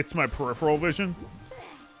that hits my peripheral vision,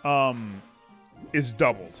 is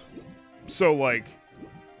doubled. So, like,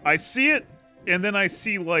 I see it, and then I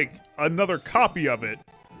see, like, another copy of it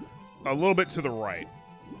a little bit to the right.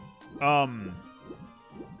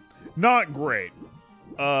 Not great.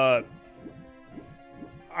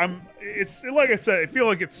 It's, like I said, I feel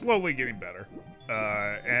like it's slowly getting better.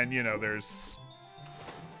 And, you know, there's,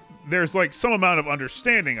 like, some amount of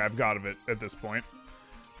understanding I've got of it at this point.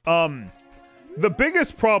 The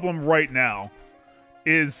biggest problem right now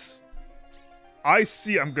is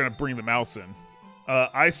I'm gonna bring the mouse in.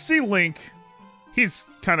 I see Link. He's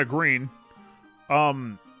kind of green.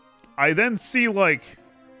 I then see, like,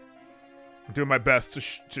 I'm doing my best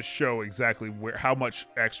to show exactly how much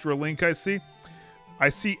extra Link I see. I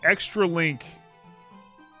see extra Link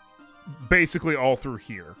basically all through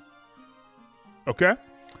here. Okay?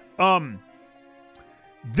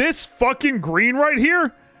 This fucking green right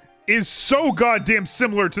here is so goddamn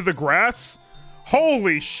similar to the grass.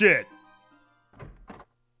 Holy shit.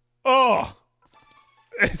 Oh.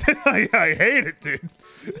 I hate it, dude.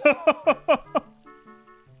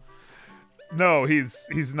 No,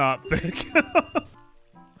 he's not thick.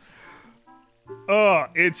 Oh,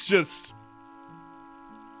 it's just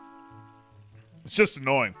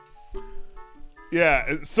annoying.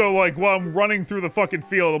 Yeah, so, like, while I'm running through the fucking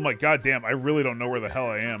field, I'm like, God damn, I really don't know where the hell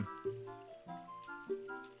I am.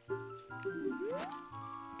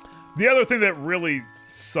 The other thing that really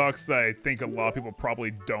sucks that I think a lot of people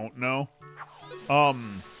probably don't know,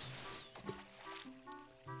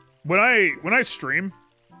 when I stream,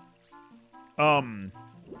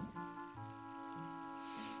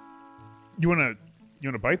 you wanna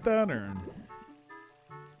bite that, or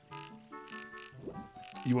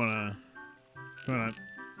you wanna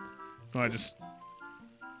just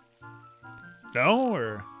no,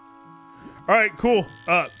 or all right, cool.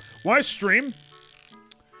 When I stream,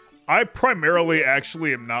 I primarily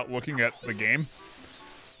actually am not looking at the game.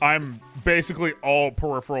 I'm basically all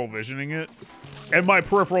peripheral visioning it, and my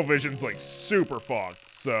peripheral vision's like super fucked.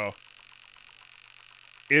 So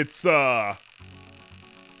it's been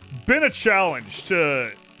a challenge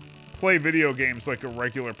to play video games like a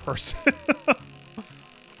regular person.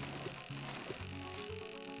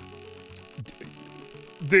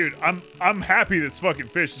 Dude, I'm happy this fucking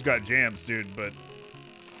fish has got jams, dude, but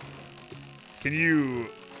can you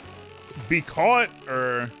be caught,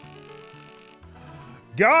 or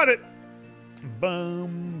got it?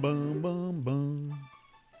 Bum bum bum bum.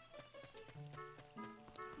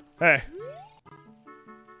 Hey,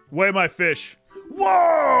 weigh my fish.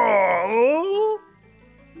 Whoa!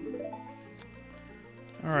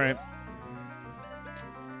 All right.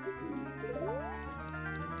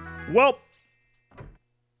 Well,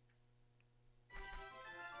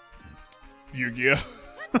 Yu-Gi-Oh.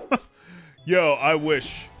 Yo, I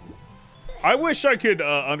wish I could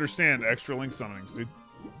understand extra link summonings, dude.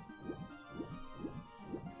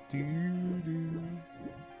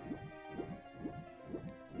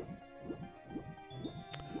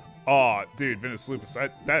 Aw, dude, Venus Lupus,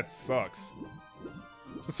 that sucks.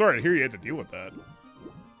 So sorry to hear you had to deal with that.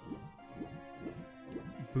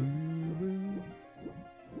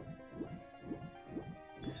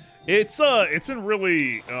 It's been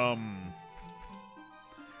really,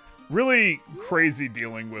 really crazy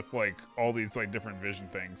dealing with, like, all these, like, different vision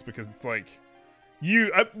things, because it's like, you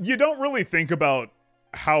don't really think about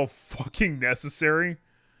how fucking necessary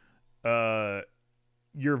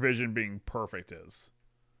your vision being perfect is.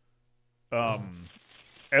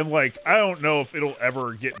 And, like, I don't know if it'll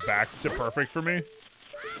ever get back to perfect for me.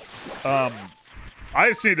 I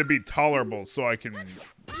just need to be tolerable so I can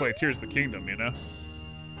play Tears of the Kingdom, you know?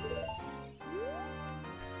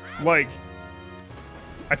 Like,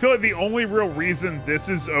 I feel like the only real reason this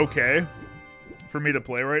is okay for me to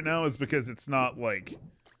play right now is because it's not, like,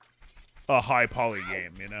 a high poly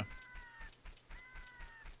game, you know?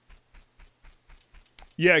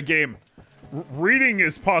 Yeah, game. Reading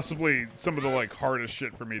is possibly some of the, like, hardest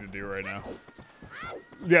shit for me to do right now.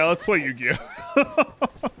 Yeah, let's play Yu-Gi-Oh!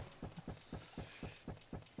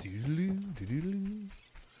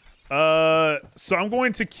 So I'm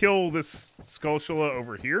going to kill this Skulltula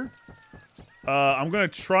over here. I'm going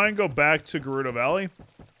to try and go back to Gerudo Valley.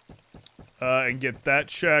 And get that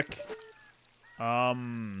check. Oh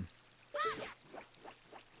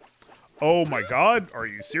my god, are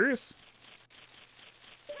you serious?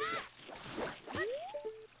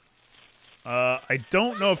 I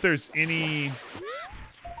don't know if there's any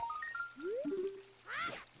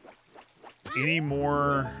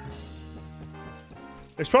more.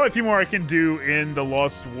 There's probably a few more I can do in the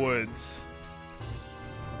Lost Woods.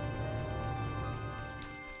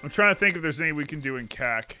 I'm trying to think if there's any we can do in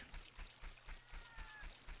CAC.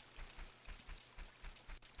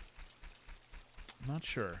 I'm not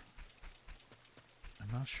sure.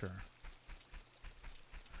 I'm not sure.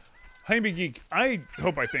 Honeybee Geek, I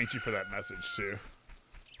hope I thanked you for that message, too.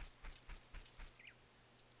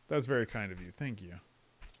 That was very kind of you. Thank you.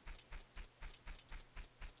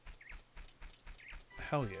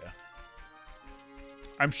 Hell yeah.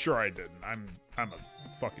 I'm sure I didn't. I'm a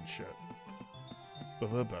fucking shit.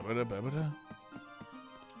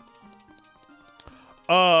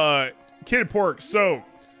 Kid Pork, so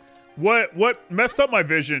what messed up my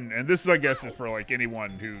vision, and this is, I guess, is for like anyone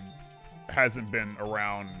who hasn't been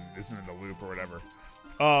around, isn't in the loop or whatever.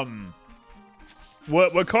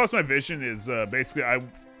 What caused my vision is basically I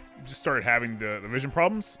just started having the vision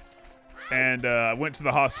problems, and I went to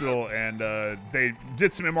the hospital, and they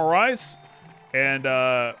did some MRIs, and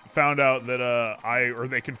found out that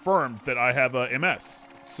they confirmed that I have a MS.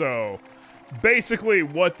 So basically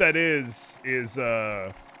what that is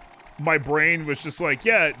my brain was just like,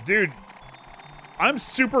 yeah, dude, I'm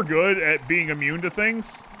super good at being immune to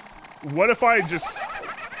things. What if I just...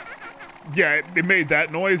 Yeah, it made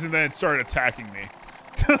that noise and then it started attacking me.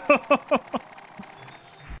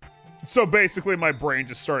 So basically my brain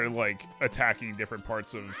just started, like, attacking different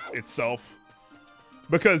parts of itself.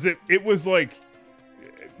 Because it was, like,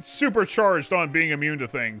 supercharged on being immune to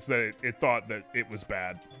things that it thought that it was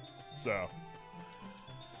bad. So...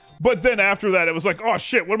 But then after that, it was like, oh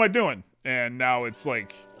shit, what am I doing? And now it's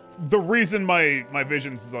like, the reason my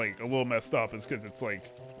vision's like a little messed up is because it's like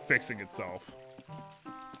fixing itself.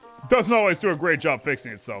 Doesn't always do a great job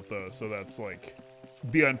fixing itself though, so that's like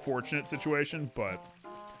the unfortunate situation. But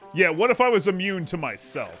yeah, what if I was immune to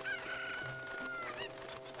myself?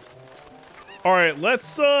 All right,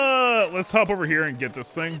 let's hop over here and get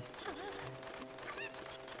this thing.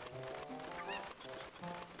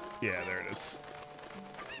 Yeah, there it is.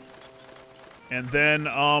 And then,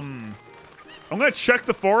 I'm gonna check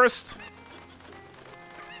the forest.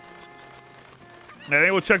 I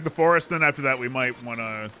think we'll check the forest, then after that we might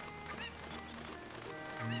wanna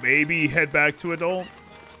maybe head back to Adult.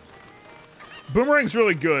 Boomerang's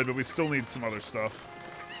really good, but we still need some other stuff.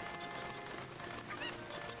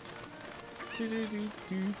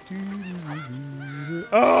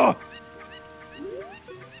 Oh!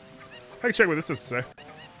 I can check what this is to say.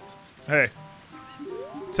 Hey.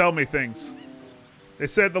 Tell me things. They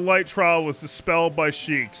said the light trial was dispelled by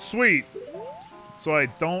Sheik. Sweet. So I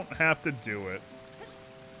don't have to do it.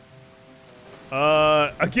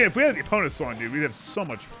 Again, if we had the opponent's song, dude, we'd have so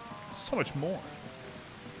much more.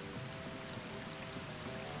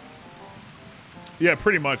 Yeah,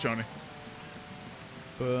 pretty much, Oni.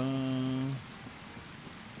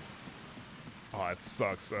 Oh, it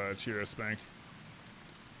sucks, Cheerio Spank.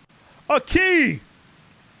 A key!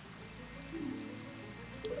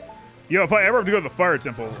 Yo, if I ever have to go to the Fire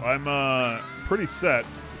Temple, I'm, pretty set.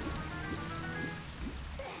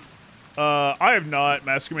 I have not,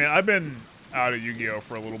 Master Man. I've been out of Yu-Gi-Oh!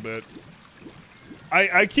 For a little bit.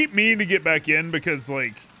 I keep meaning to get back in because,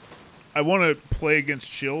 like, I want to play against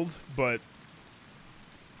Shield, but...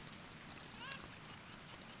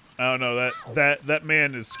 I don't know, that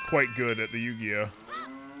man is quite good at the Yu-Gi-Oh!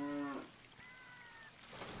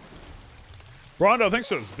 Brondo, thanks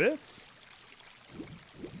for those bits.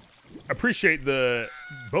 Appreciate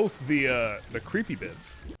both the creepy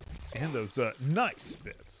bits and those nice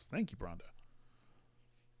bits. Thank you, Brondo.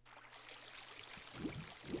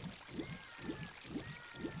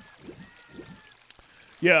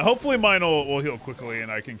 Yeah, hopefully mine will heal quickly,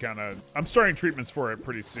 and I can kind of... I'm starting treatments for it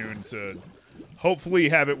pretty soon to hopefully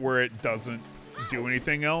have it where it doesn't do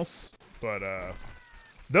anything else. But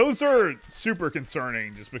those are super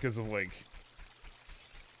concerning just because of, like,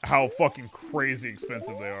 how fucking crazy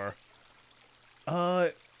expensive they are.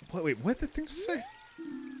 Wait, what did the thing just say?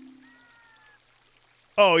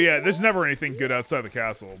 Oh, yeah, there's never anything good outside the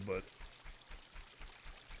castle, but...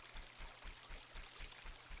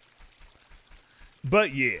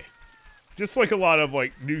 But yeah. Just like a lot of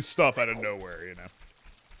like new stuff out of nowhere, you know.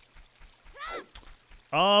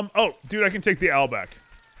 Oh, dude, I can take the owl back.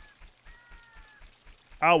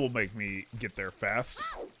 Owl will make me get there fast.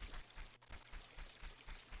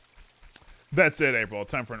 That's it, April.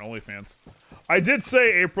 Time for an OnlyFans. I did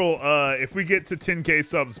say, April, if we get to 10K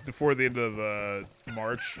subs before the end of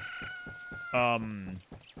March,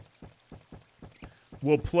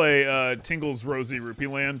 we'll play Tingle's Rosy Rupee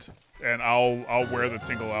Land, and I'll wear the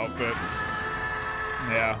Tingle outfit.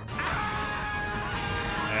 Yeah.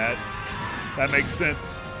 That makes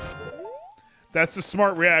sense. That's the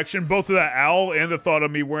smart reaction, both of that owl and the thought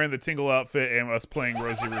of me wearing the Tingle outfit and us playing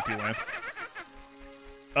Rosy Rupee Land.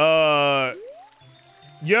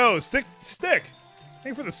 Yo, stick. Thank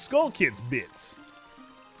you for the Skull Kids bits.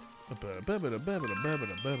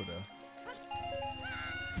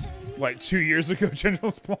 Like 2 years ago,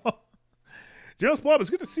 General Splop. General Splop, it's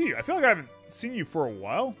good to see you. I feel like I haven't seen you for a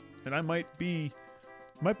while, and I might be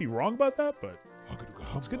wrong about that, but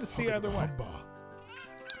it's good to see you either way.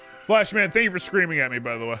 Flashman, thank you for screaming at me,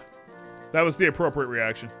 by the way. That was the appropriate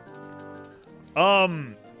reaction.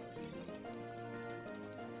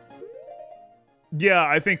 Yeah,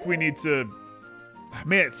 I think we need to...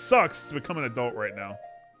 Man, it sucks to become an adult right now.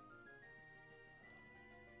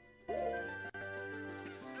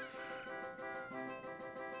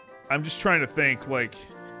 I'm just trying to think, like...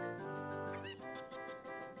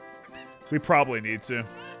 We probably need to.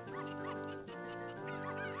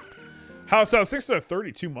 House, thanks for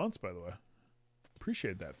 32 months, by the way.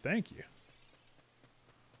 Appreciate that. Thank you.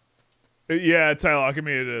 Yeah, Tyler, I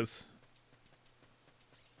mean, it is.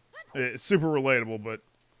 It's super relatable, but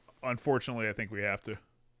unfortunately, I think we have to.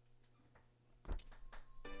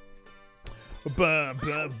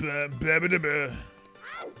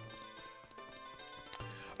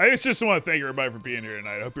 I just want to thank everybody for being here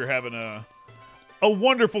tonight. I hope you're having a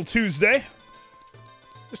wonderful Tuesday.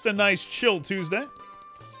 Just a nice, chill Tuesday.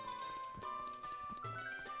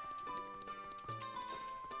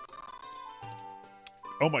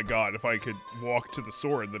 Oh my god, if I could walk to the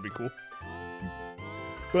sword, that'd be cool.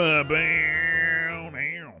 Oh!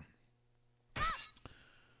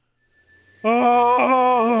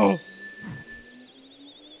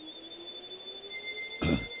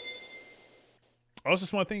 I also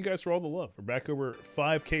just want to thank you guys for all the love. We're back over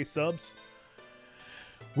 5K subs.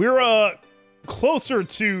 We're closer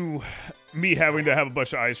to me having to have a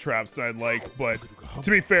bunch of ice traps than I'd like, but to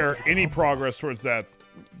be fair, any progress towards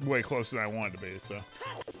that's way closer than I wanted to be, so.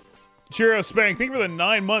 Cheerio Spank, thank you for the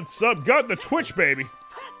 9-month sub. Got the Twitch, baby.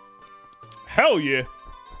 Hell yeah.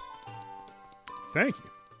 Thank you.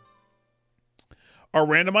 Our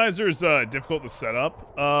randomizer is difficult to set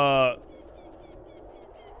up.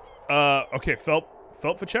 Okay, felt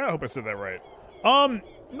for chat. I hope I said that right.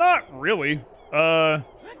 Not really. I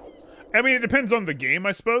mean, it depends on the game,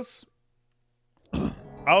 I suppose.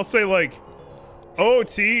 I'll say like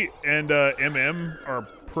OOT and MM are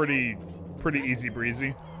pretty easy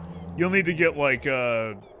breezy. You'll need to get like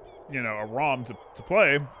you know, a ROM to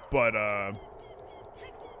play, but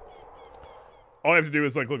all you have to do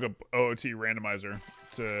is like look up OOT randomizer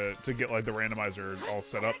to get like the randomizer all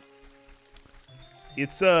set up.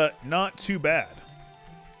 It's not too bad.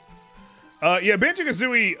 Yeah,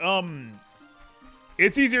 Banjo-Kazooie,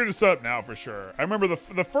 it's easier to set up now for sure. I remember the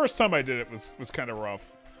first time I did it was kind of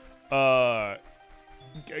rough.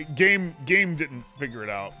 Game didn't figure it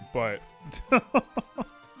out, but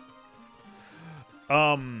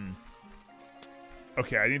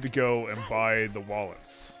okay, I need to go and buy the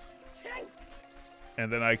wallets. And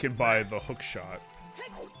then I can buy the hook shot.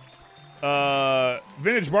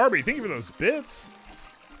 Vintage Barbie, thank you for those bits.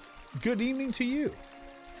 Good evening to you.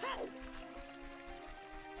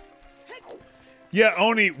 Yeah,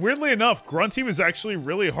 Oni, weirdly enough, Grunty was actually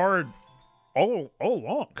really hard all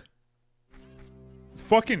along.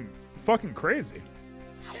 Fucking crazy.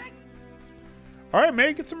 Alright,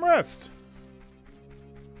 mate, get some rest.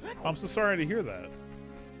 I'm so sorry to hear that.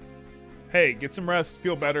 Hey, get some rest,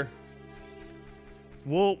 feel better.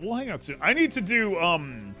 We'll hang out soon. I need to do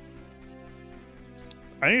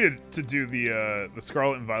the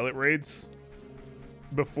Scarlet and Violet raids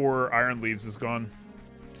before Iron Leaves is gone.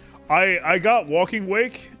 I got Walking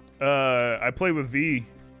Wake. I played with V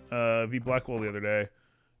Blackwell the other day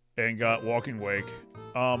and got Walking Wake.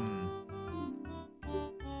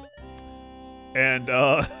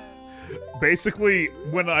 Basically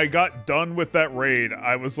when I got done with that raid,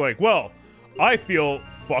 I was like, well, I feel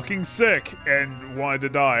fucking sick and wanted to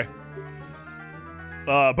die.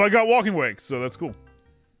 But I got Walking Wake, so that's cool.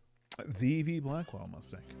 The V Blackwell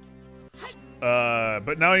Mustang.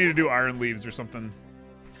 But now I need to do Iron Leaves or something.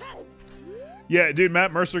 Yeah, dude,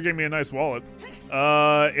 Matt Mercer gave me a nice wallet.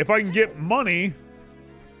 If I can get money,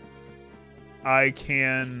 I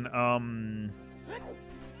can,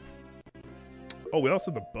 Oh, we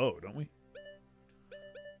also have the bow, don't we?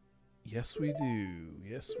 Yes, we do.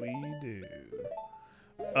 Yes, we do.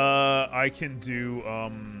 I can do,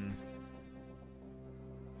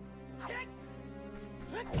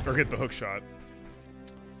 or get the hook shot.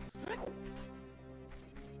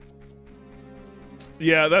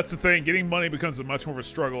 Yeah, that's the thing. Getting money becomes a much more of a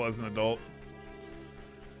struggle as an adult.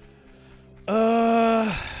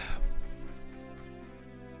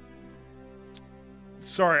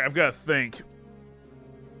 Sorry, I've got to think.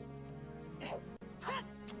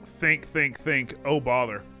 Think. Oh,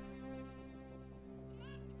 bother.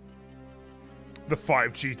 The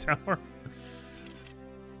 5G tower.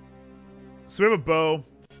 So we have a bow.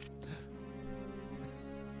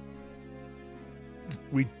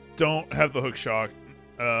 We don't have the hook shot.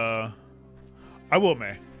 I will,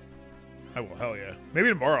 May. I will, hell yeah. Maybe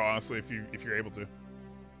tomorrow, honestly, if you're able to.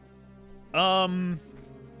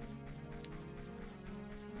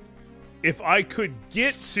 If I could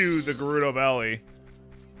get to the Gerudo Valley,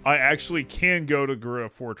 I actually can go to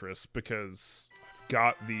Gerudo Fortress because I've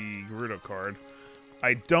got the Gerudo card.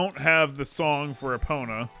 I don't have the song for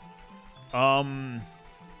Epona.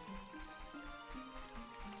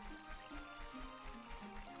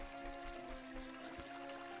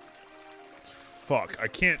 Fuck, I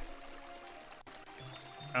can't.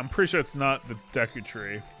 I'm pretty sure it's not the Deku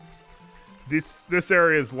Tree. This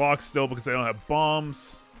area is locked still because I don't have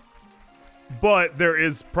bombs. But there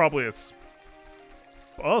is probably a...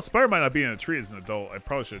 Well, Spider might not be in a tree as an adult. I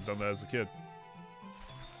probably should have done that as a kid.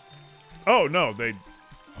 Oh, no, they...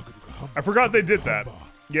 I forgot they did that.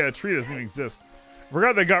 Yeah, a tree doesn't even exist. I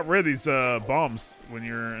forgot they got rid of these bombs when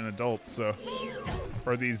you're an adult, so...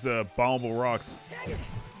 Or these bombable rocks.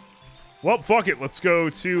 Well, fuck it. Let's go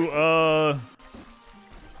to,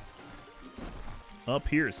 up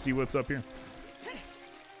here. See what's up here.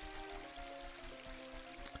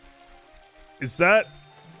 Is that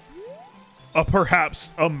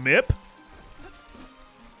perhaps a MIP?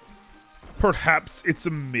 Perhaps it's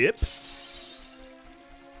a MIP?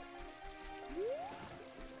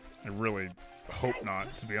 I really hope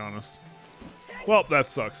not, to be honest. Well,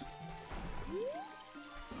 that sucks.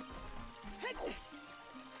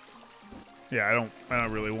 Yeah, I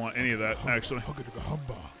don't really want any of that, actually.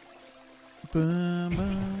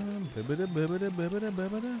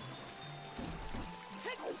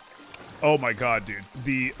 Oh my god, dude.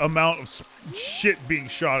 The amount of shit being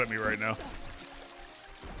shot at me right now.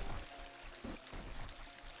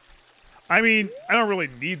 I mean, I don't really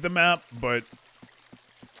need the map, but...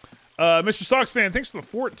 Mr. Sox fan, thanks for the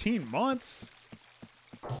 14 months.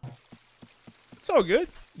 It's all good.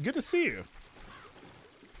 Good to see you.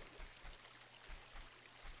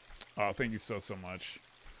 Oh, thank you so much.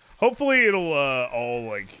 Hopefully it'll all,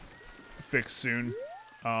 like, fix soon.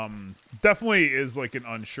 Definitely is, like, an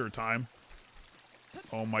unsure time.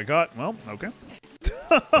 Oh my god. Well, okay.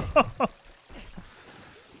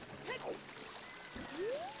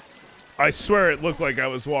 I swear it looked like I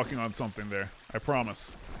was walking on something there. I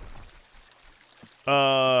promise.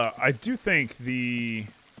 I do think the...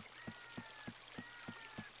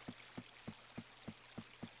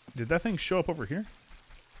 Did that thing show up over here?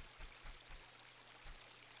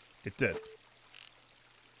 It did.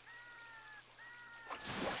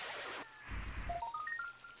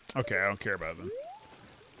 Okay, I don't care about them.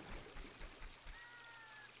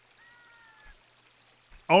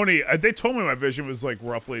 Oni, they told me my vision was like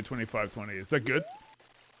roughly 25-20. Is that good?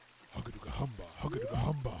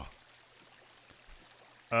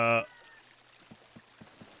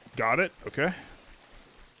 Got it. Okay.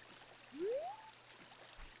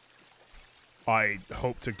 I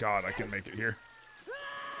hope to God I can make it here.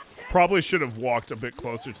 Probably should have walked a bit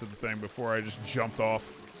closer to the thing before I just jumped off.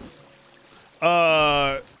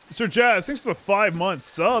 Sir Jazz, thanks for the 5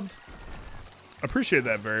 months subbed. Appreciate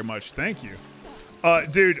that very much. Thank you.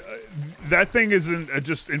 Dude, that thing is in a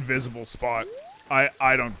just invisible spot.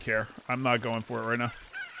 I don't care. I'm not going for it right now.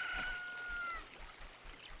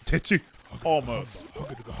 Did you? Almost.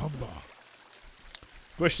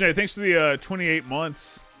 Bushney, thanks for the 28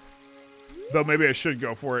 months. Though maybe I should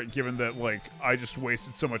go for it, given that, like, I just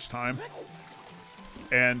wasted so much time.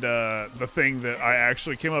 And the thing that I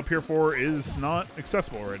actually came up here for is not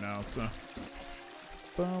accessible right now, so...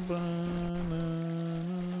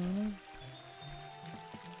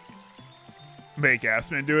 Make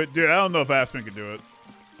Assman do it? Dude, I don't know if Assman could do it.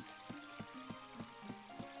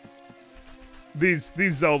 These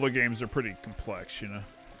Zelda games are pretty complex, you know?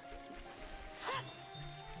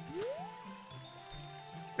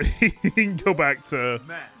 he can go back to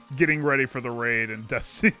getting ready for the raid in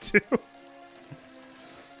Destiny 2.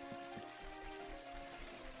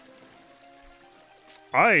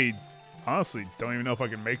 I honestly don't even know if I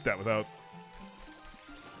can make that without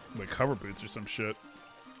like hover boots or some shit.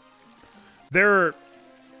 There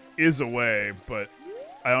is a way, but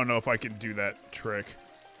I don't know if I can do that trick.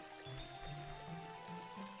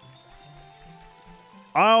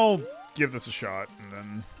 I'll give this a shot, and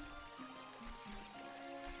then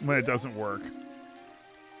when it doesn't work.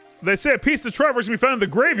 They say a piece of Triforce can be found in the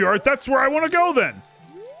graveyard. That's where I want to go then.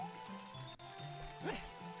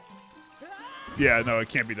 Yeah, no, it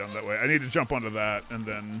can't be done that way. I need to jump onto that, and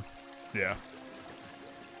then, yeah.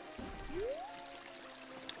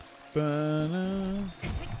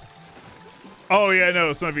 Oh, yeah,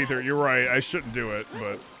 no, Son of Ether. You're right. I shouldn't do it,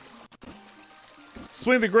 but...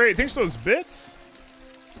 Spleen the Great. Thanks for those bits.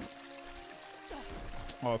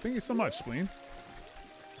 Oh, thank you so much, Spleen.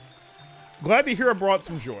 Glad to hear I brought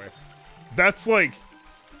some joy. That's like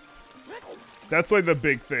the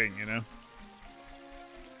big thing, you know?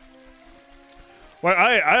 Like,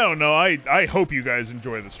 I don't know. I hope you guys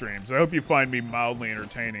enjoy the streams. I hope you find me mildly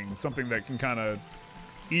entertaining. Something that can kind of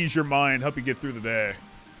ease your mind, help you get through the day.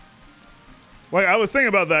 Like, I was thinking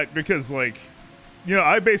about that because, like, you know,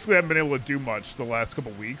 I basically haven't been able to do much the last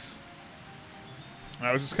couple weeks. And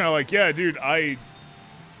I was just kind of like, yeah, dude, I'm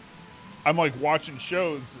like watching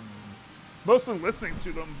shows and mostly listening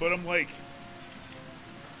to them, but I'm like,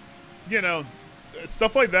 you know,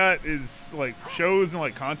 stuff like that is like shows and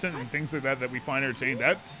like content and things like that we find entertaining.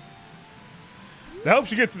 That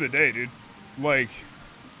helps you get through the day, dude. Like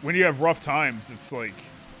when you have rough times, it's like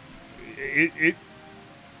it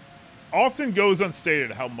often goes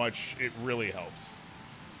unstated how much it really helps.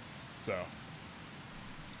 So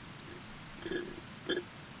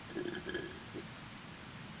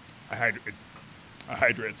I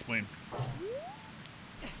hydrate spleen.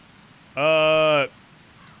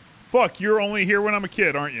 Fuck, you're only here when I'm a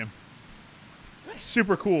kid, aren't you?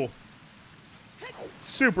 Super cool.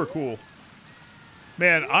 Super cool.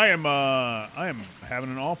 Man, I am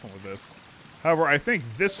having an awful with this. However, I think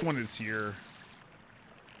this one is here.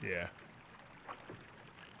 Yeah.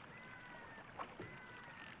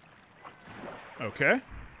 Okay.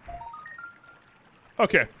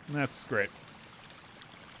 Okay, that's great.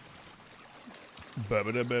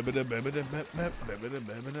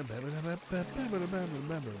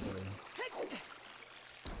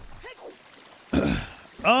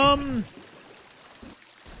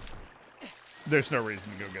 There's no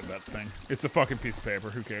reason to go get that thing. It's a fucking piece of paper.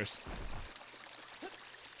 Who cares?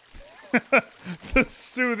 The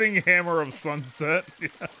soothing hammer of sunset. Yeah.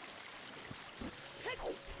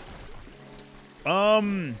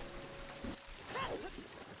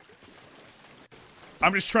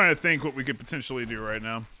 I'm just trying to think what we could potentially do right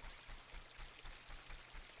now.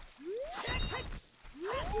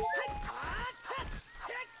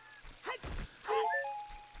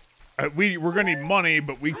 We're gonna need money,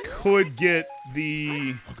 but we could get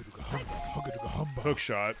the hook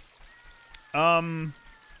shot.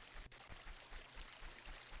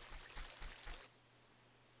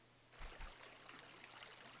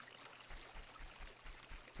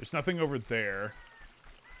 There's nothing over there.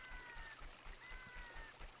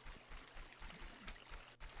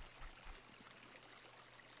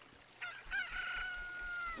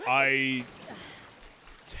 I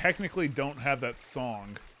technically don't have that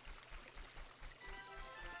song.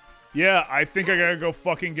 Yeah, I think I gotta go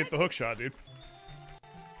fucking get the hookshot, dude.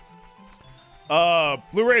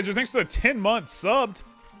 Blue Razor, thanks for the 10 months subbed.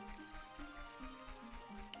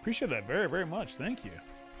 Appreciate that very, very much. Thank you.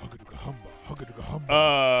 You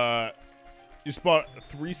just bought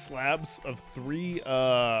 3 slabs of 3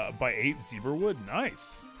 by 8 zebra wood.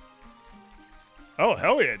 Nice. Oh,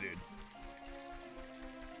 hell yeah, dude.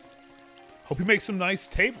 Hope you make some nice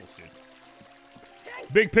tables, dude.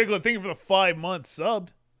 Big Piglet, thank you for the 5 months subbed.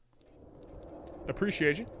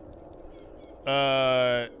 Appreciate you.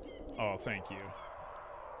 Oh, thank you.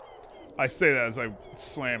 I say that as I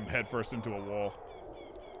slam headfirst into a wall.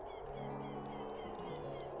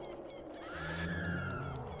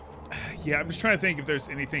 Yeah, I'm just trying to think if there's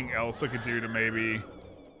anything else I could do to maybe...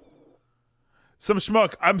 Some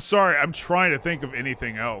schmuck. I'm sorry. I'm trying to think of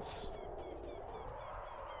anything else.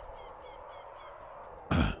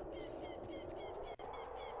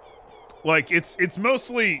 Like, it's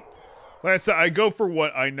mostly... Like I said, I go for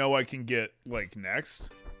what I know I can get, like,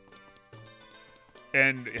 next.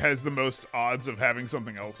 And it has the most odds of having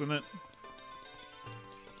something else in it.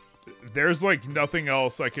 There's, like, nothing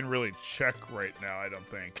else I can really check right now, I don't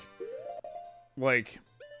think. Like...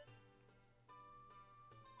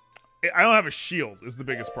 I don't have a shield is the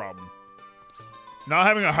biggest problem. Not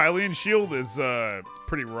having a Hylian shield is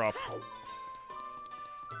pretty rough.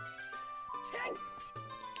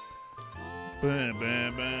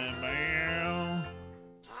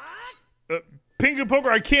 Pink and Poker,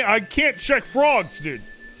 I can't check frogs, dude.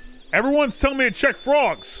 Everyone's telling me to check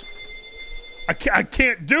frogs. I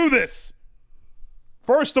can't do this.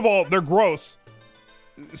 First of all, they're gross.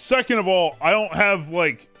 Second of all, I don't have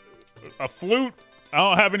like a flute. I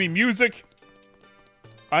don't have any music.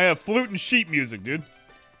 I have flute and sheet music, dude.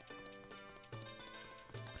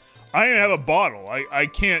 I didn't have a bottle. I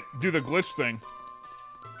can't do the glitch thing.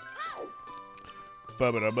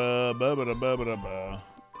 Ba-ba-da-ba,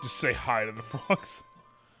 just say hi to the frogs.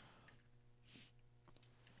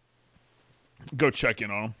 Go check in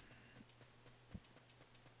on them.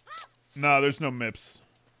 Nah, there's no MIPS.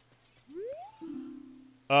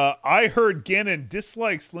 I heard Ganon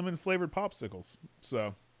dislikes lemon-flavored popsicles,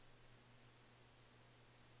 so...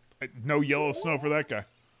 No yellow snow for that guy.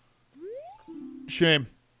 Shame.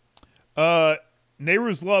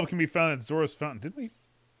 Nehru's love can be found at Zora's Fountain. Didn't we?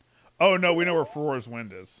 Oh, no, we know where Ferora's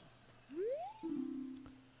Wind is.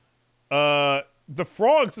 The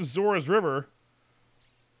frogs of Zora's River.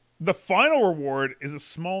 The final reward is a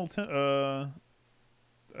small... a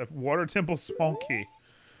water temple small key.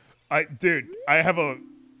 Dude, I have a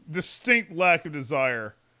distinct lack of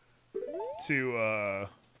desire to,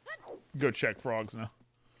 go check frogs now.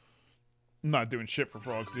 I'm not doing shit for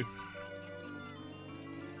frogs, dude.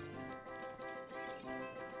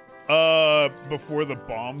 Before the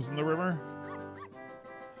bombs in the river?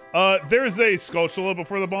 There's a Skulltula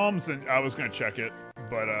before the bombs, and I was gonna check it,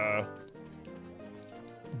 but,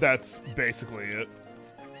 that's basically it.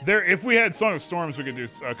 There, if we had Song of Storms, we could do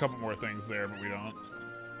a couple more things there, but we don't.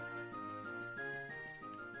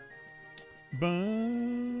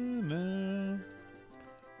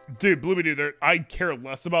 Dude, Blooby Dude, I care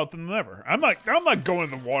less about them than ever. I'm not going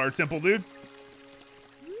to the water temple, dude.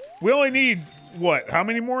 We only need, what, how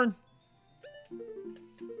many more?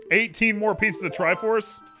 18 more pieces of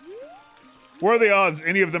Triforce? What are the odds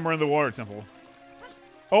any of them are in the water temple?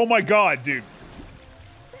 Oh my god, dude.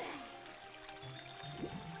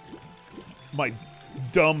 My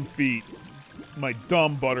dumb feet. My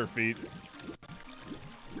dumb butter feet.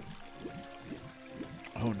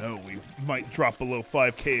 Oh no, we might drop below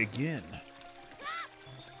 5K again.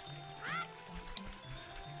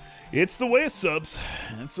 It's the way of subs.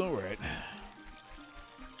 That's alright.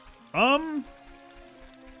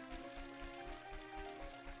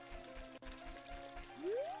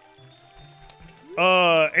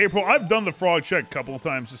 April, I've done the frog check a couple of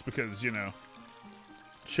times just because, you know,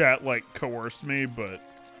 chat, like, coerced me, but...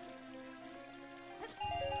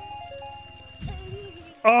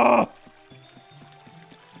 Oh!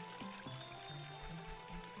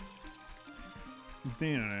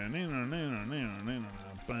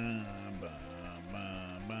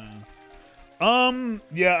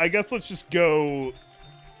 Yeah, I guess let's just go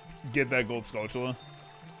get that gold Skulltula.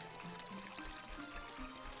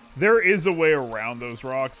 There is a way around those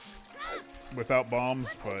rocks without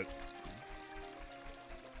bombs, but...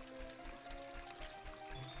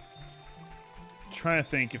 I'm trying to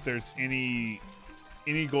think if there's any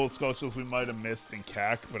gold Skulltulas we might have missed in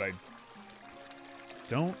CAC, but I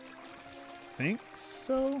don't think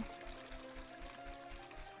so.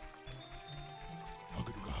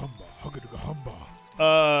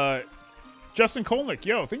 Justin Kolnick,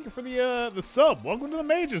 yo, thank you for the sub. Welcome to the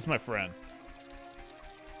Mages, my friend.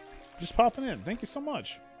 Just popping in. Thank you so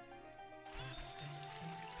much.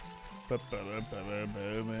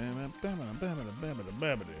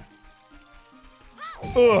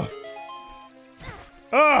 Ugh.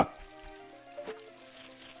 Ah!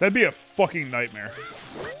 That'd be a fucking nightmare.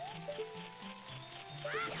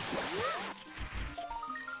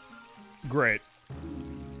 Great.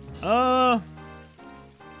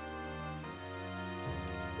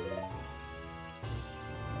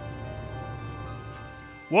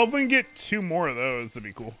 Well, if we can get 2 more of those, that'd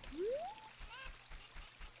be cool.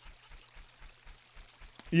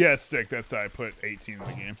 Yeah, sick. That's how I put 18 in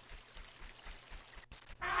the game.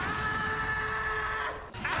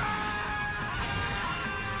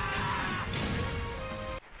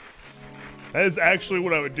 That is actually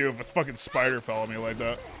what I would do if a fucking spider fell on me like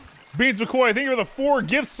that. Beans McCoy, thank you for the 4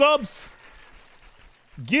 gift subs.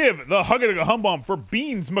 Give the Hug-a-Hum-Bomb for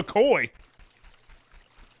Beans McCoy.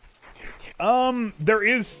 There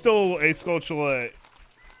is still a Skulltula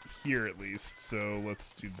here at least, so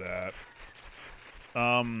let's do that.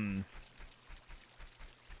 I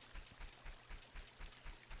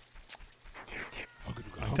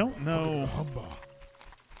don't know.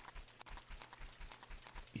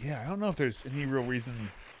 yeah, I don't know if there's any real reason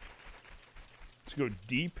to go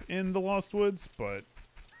deep in the Lost Woods, but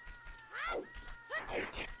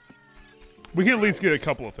we can at least get a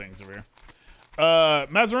couple of things over here.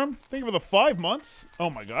 Mazarum, thank you for the 5 months. Oh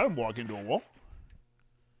my god, I'm walking into a wall.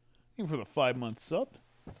 Thank you for the 5 months sub.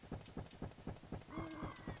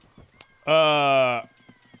 Otter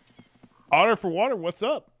for Water, what's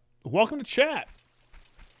up? Welcome to chat.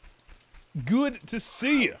 Good to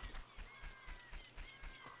see you.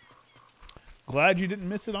 Glad you didn't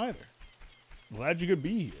miss it either. Glad you could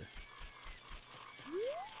be here.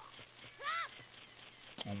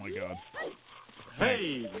 Oh my god. Thanks.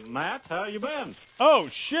 Hey, Matt, how you been? Oh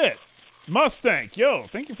shit. Mustang, yo,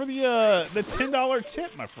 thank you for the $10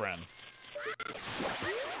 tip, my friend.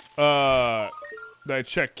 Did I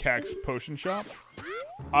check Cac's Potion Shop?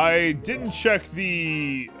 I didn't check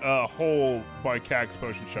the hole by Cac's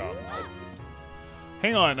Potion Shop.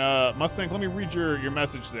 Hang on, Mustang, let me read your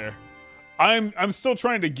message there. I'm still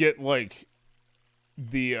trying to get like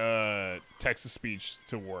the text to speech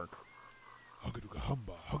to work. I think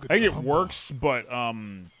it works, but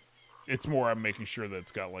it's more I'm making sure that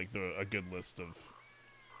it's got like a good list of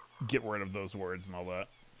get rid of those words and all that.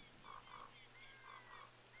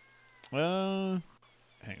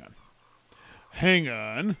 Hang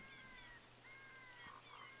on.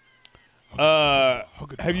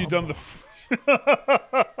 Have you done the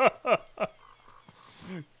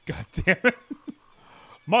God damn it.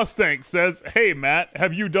 Mustang says, "Hey Matt,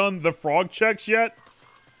 have you done the frog checks yet?"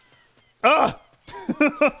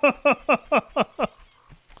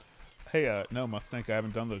 Hey, no, Mustang, I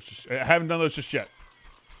haven't done those. I haven't done those just yet.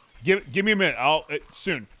 Give me a minute.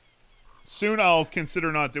 Soon I'll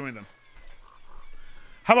consider not doing them.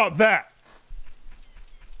 How about that?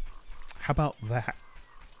 How about that?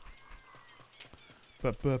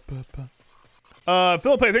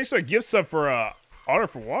 Philippe, thanks for a gift sub for Otter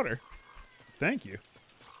for Water. Thank you.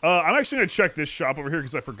 I'm actually gonna check this shop over here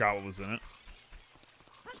because I forgot what was in it.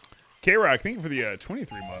 K-Rock, thank you for the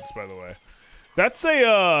 23 months, by the way. That's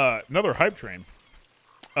a another hype train.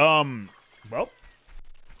 Well,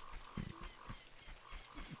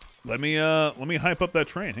 let me hype up that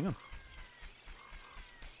train. Hang on.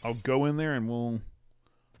 I'll go in there and we'll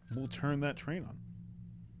turn that train on.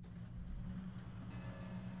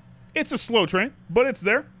 It's a slow train, but it's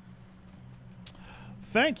there.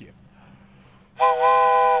 Thank you.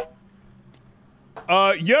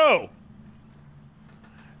 Yo.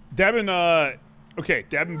 Dabin, okay,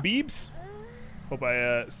 Dabin Beebs. Hope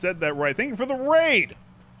I said that right. Thank you for the raid.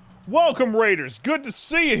 Welcome, Raiders. Good to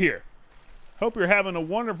see you here. Hope you're having a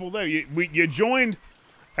wonderful day. You joined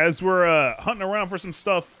as we're hunting around for some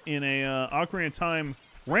stuff in a Ocarina of Time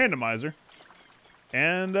randomizer.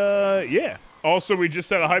 And, yeah. Also, we just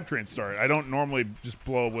had a hype train start. I don't normally just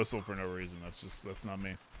blow a whistle for no reason. That's not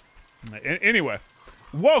me. Anyway,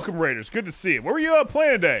 welcome, Raiders. Good to see you. What were you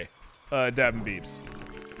playing today, Dabin Beeps?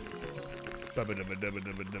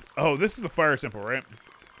 Oh, this is the fire temple, right?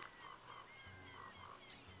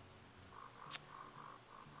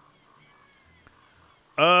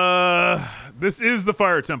 This is the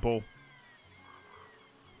fire temple.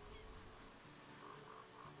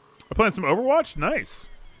 I'm playing some Overwatch? Nice.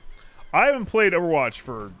 I haven't played Overwatch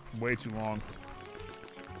for way too long.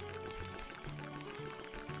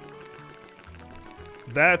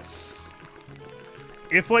 That's...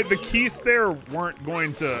 If, like, the keys there weren't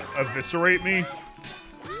going to eviscerate me,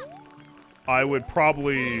 I would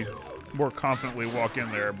probably more confidently walk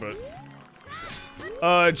in there, but...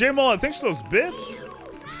 J Mullet, thanks for those bits.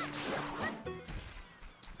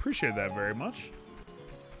 Appreciate that very much.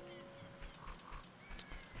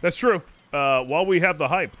 That's true. While we have the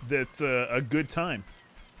hype, that's a good time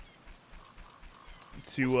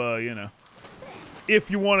to, you know,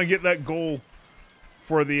 if you want to get that goal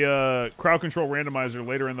for the crowd control randomizer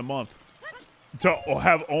later in the month, to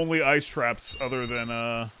have only ice traps other than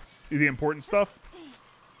the important stuff.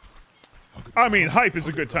 I mean, hype is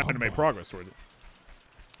a good time to make progress towards it.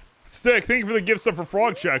 Stick, thank you for the gift sub for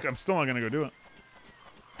Frog Check. I'm still not going to go do it.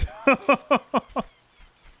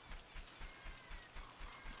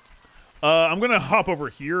 I'm going to hop over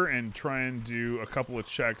here and try and do a couple of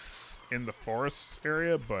checks in the forest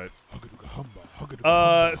area, but...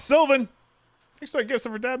 Sylvan! Thanks for that gift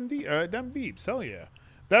sub for Dabin Beeps. Hell yeah.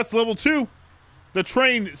 That's level 2. The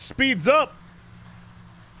train speeds up.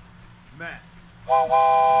 Matt.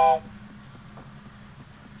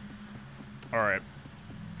 Alright.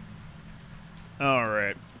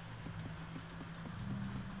 Alright.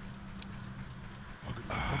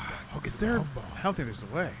 Is there... I don't think there's a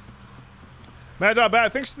way.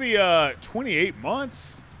 Matt.Bad, thanks for the 28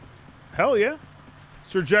 months. Hell yeah.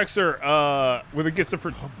 Sir Jexer, with a gift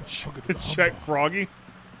for check Froggy.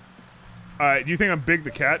 Do you think I'm Big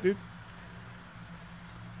the Cat, dude?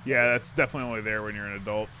 Yeah, that's definitely only there when you're an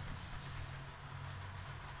adult.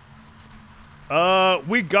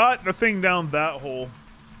 We got the thing down that hole.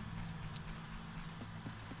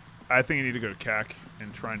 I think I need to go to CAC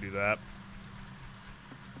and try and do that.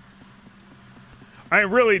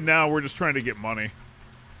 Really, now we're just trying to get money.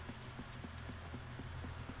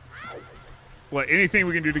 Like, anything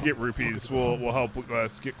we can do to get rupees will help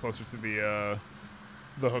us get closer to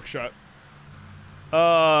the hook shot.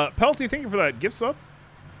 Pelty, thank you for that gift sub.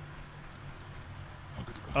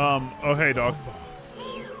 Oh, hey, dog.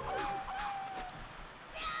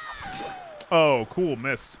 Oh, cool,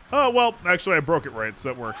 missed. Oh, well, actually, I broke it right, so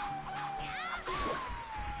that works.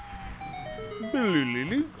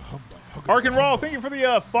 Ark and Raw, thank you for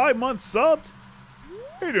the 5 months subbed.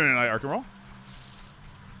 How you doing tonight, Ark and Raw?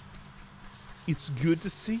 It's good to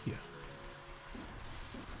see you.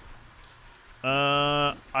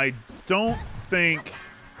 I don't think...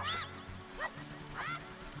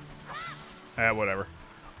 whatever.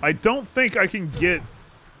 I don't think I can get...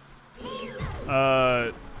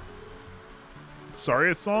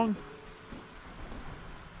 Sorry, a song?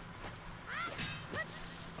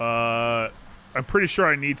 I'm pretty sure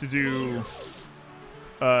I need to do...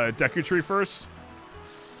 Deku Tree first.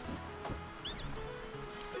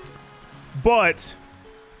 But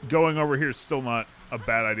going over here is still not a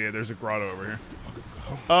bad idea. There's a grotto over here.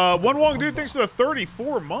 One Wong dude, thanks for the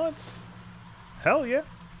 34 months. Hell yeah.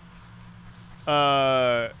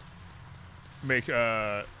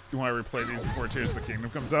 You want to replay these before Tears of the Kingdom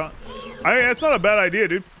comes out? That's not a bad idea,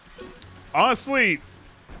 dude. Honestly,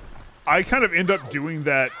 I kind of end up doing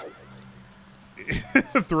that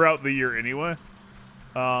throughout the year anyway.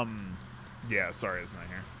 Yeah, sorry it's not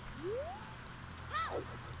here.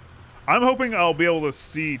 I'm hoping I'll be able to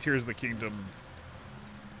see Tears of the Kingdom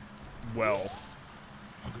well.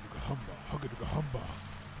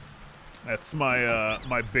 That's my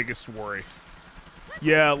my biggest worry.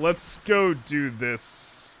 Yeah, let's go do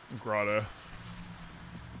this grotto.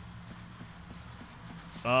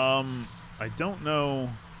 I don't know.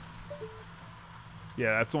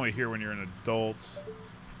 Yeah, that's only here when you're an adult.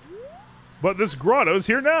 But this grotto's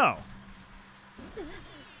here now.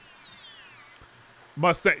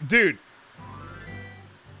 Mustang, dude.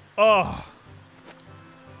 Oh.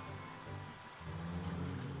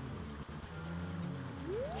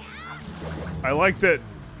 I like that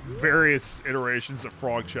various iterations of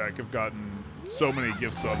Frog Check have gotten so many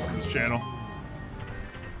gift subs to this channel.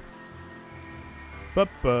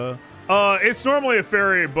 It's normally a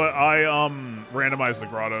fairy, but I randomize the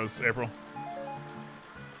grottos, April.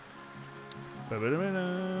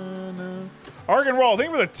 Argan Roll, thank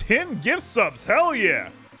you for the 10 gift subs. Hell yeah.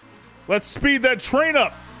 Let's speed that train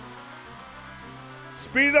up.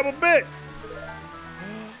 Speed it up a bit.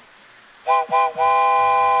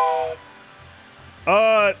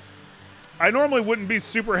 I normally wouldn't be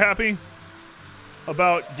super happy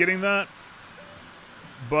about getting that,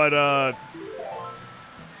 but I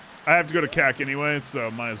have to go to CAC anyway, so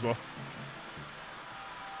might as well.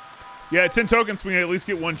 Yeah, 10 tokens, we can at least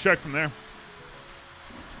get one check from there.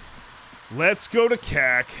 Let's go to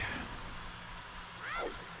CAC.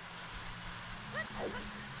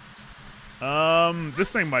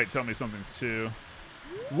 This thing might tell me something too.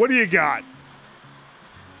 What do you got?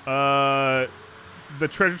 The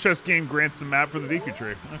treasure chest game grants the map for the Deku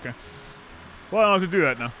Tree. Okay. Well, I don't have to do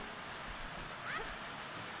that now.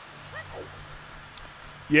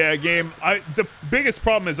 Yeah, game. The biggest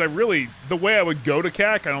problem is the way I would go to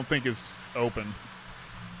CAC, I don't think is open.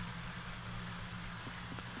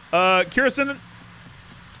 Kirsten,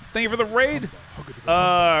 thank you for the raid.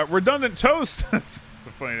 Redundant Toast. That's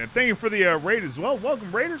a funny name. Thank you for the raid as well.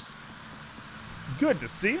 Welcome, Raiders. Good to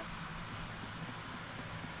see you.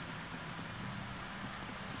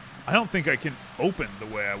 I don't think I can open the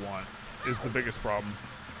way I want is the biggest problem.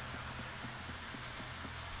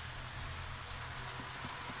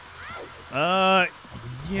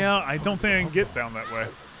 Yeah, I don't think I can get down that way. I'm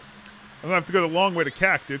gonna have to go the long way to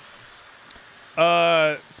CAC, dude.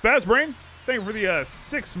 Spazbrain, thank you for the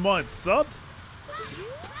 6 months subbed.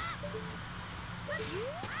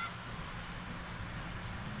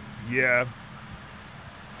 Yeah.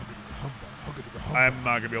 I'm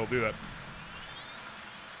not gonna be able to do that.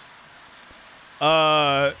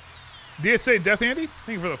 DSA Death Andy,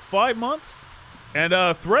 thank you for the 5 months. And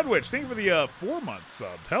Threadwitch, thank you for the 4 months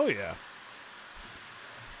subbed. Hell yeah.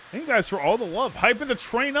 Thank you guys for all the love. Hyping the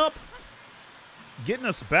train up. Getting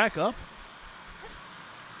us back up.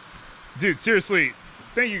 Dude, seriously,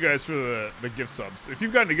 Thank you guys for the gift subs. If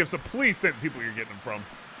you've gotten a gift sub, please thank the people you're getting them from.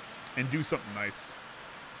 And do something nice.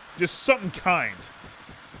 Just something kind.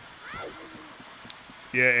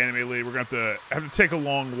 Yeah, Anime Lead, we're going to have to take a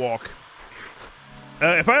long walk.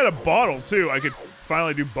 If I had a bottle, too, I could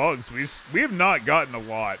finally do bugs. We have not gotten a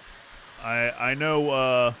lot. I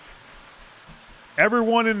know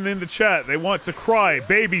everyone in the chat, they want to cry,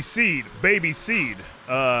 baby seed, baby seed.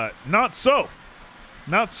 Not so.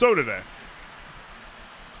 Not so today.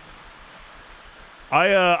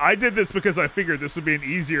 I did this because I figured this would be an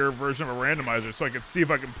easier version of a randomizer so I could see if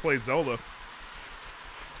I can play Zelda.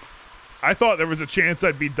 I thought there was a chance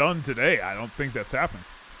I'd be done today. I don't think that's happening.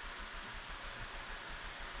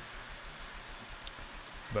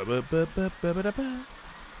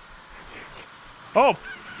 Oh,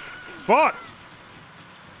 fuck.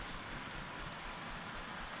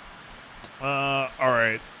 All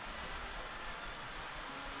right.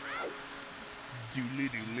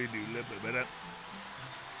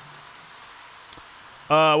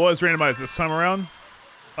 What was randomized this time around?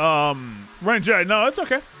 Ryan J, no, it's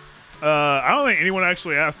okay. I don't think anyone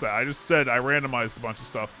actually asked that. I just said I randomized a bunch of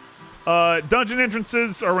stuff. Dungeon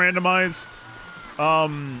entrances are randomized.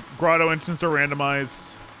 Grotto entrances are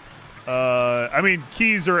randomized. I mean,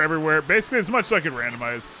 keys are everywhere. Basically, as much as I could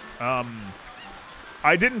randomize.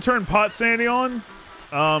 I didn't turn pot sandy on.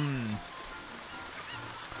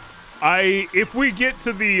 If we get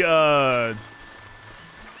to the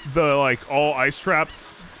like all ice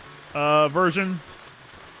traps version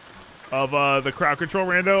of the crowd control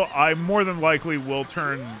rando, I more than likely will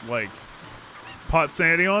turn like pot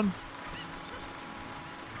sanity on.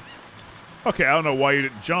 Okay, I don't know why you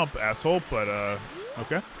didn't jump, asshole, but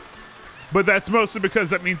okay. But that's mostly because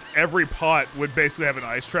that means every pot would basically have an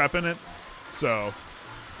ice trap in it. So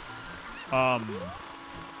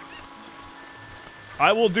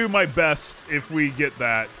I will do my best if we get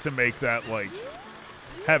that to make that like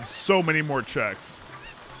have so many more checks.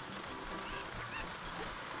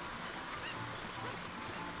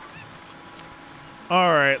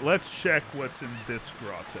 All right, let's check what's in this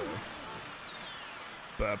grotto.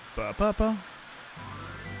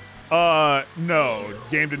 No,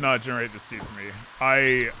 game did not generate the seed for me.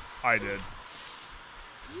 I did.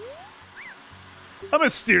 A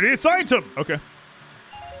mysterious item. Okay.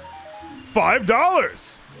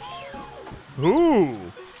 $5. Ooh.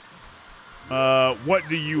 What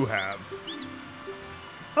do you have?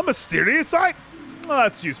 A mysterious item. Oh,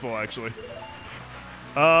 that's useful actually.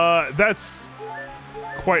 That's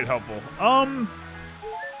quite helpful.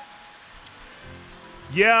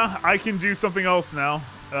 Yeah, I can do something else now.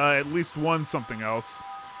 At least one something else.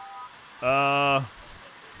 Damn,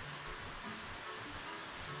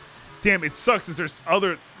 it sucks as there's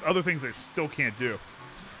other things I still can't do.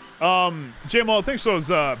 JML, thanks for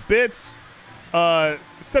those bits.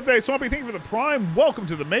 Stepdaddy Swampy, thank you for the prime. Welcome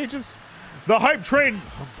to the mages. The hype train,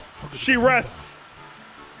 she rests.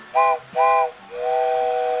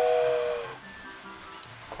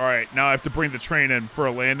 Alright, now I have to bring the train in for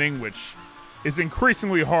a landing, which is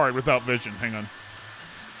increasingly hard without vision. Hang on.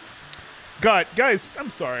 God, guys, I'm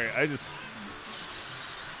sorry.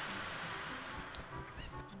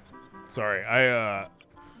 Sorry, I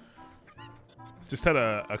just had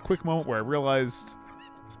a quick moment where I realized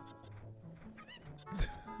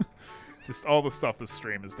just all the stuff this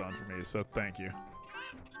stream has done for me, so thank you.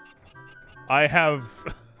 I have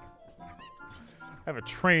a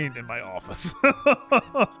train in my office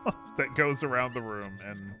that goes around the room,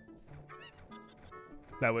 and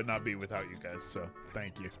that would not be without you guys, so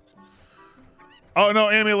thank you. Oh, no,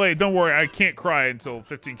 Anime Late, don't worry. I can't cry until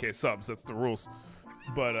 15k subs. That's the rules.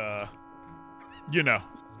 But, you know.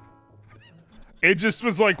 It just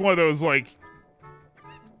was like one of those, like,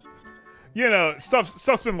 you know,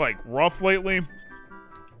 stuff's been, like, rough lately.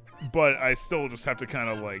 But I still just have to kind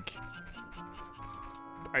of, like,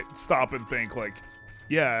 I stop and think, like,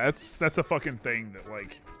 yeah, that's a fucking thing that,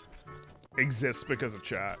 like, exists because of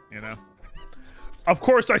chat, you know? Of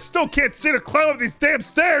course, I still can't see to climb up these damn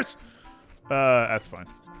stairs! That's fine.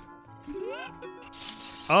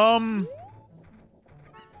 I'm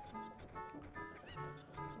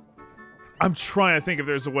trying to think if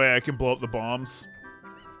there's a way I can blow up the bombs.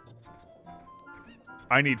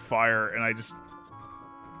 I need fire, and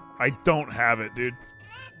I don't have it, dude.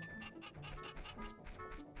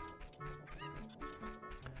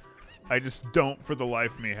 I just don't, for the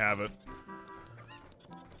life of me, have it.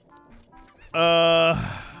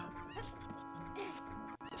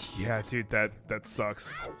 Yeah, dude, that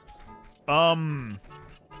sucks.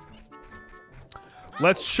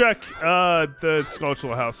 Let's check the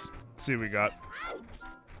sculptural house. See what we got.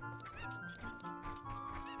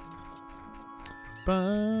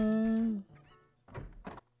 Ba.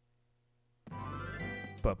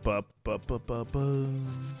 Ba, ba, ba, ba, ba, ba.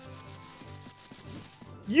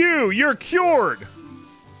 You're cured!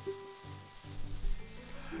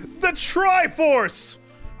 The Triforce!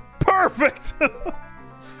 Perfect!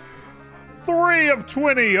 3 of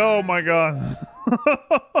 20. Oh my god.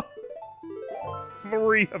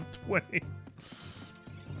 3 of 20.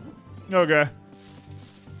 Okay.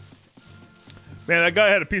 Man, that guy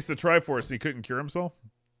had a piece of the Triforce and he couldn't cure himself.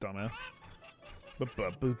 Dumbass.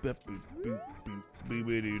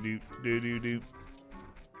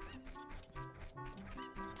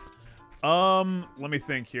 Let me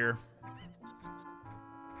think here.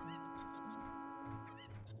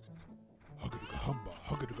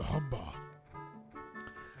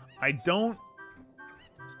 I don't.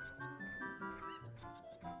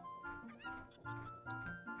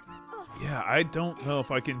 Yeah, I don't know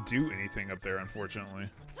if I can do anything up there, unfortunately.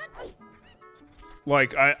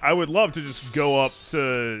 Like, I would love to just go up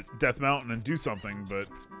to Death Mountain and do something, but...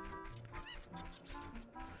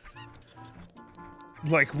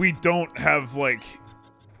 Like, we don't have, like...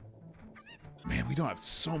 Man, we don't have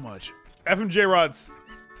so much. FMJ Rods,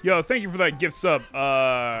 yo, thank you for that gift sub,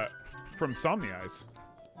 from Somni Eyes.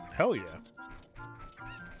 Hell yeah.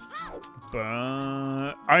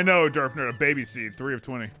 I know, Darth Nerd, a baby seed, 3 of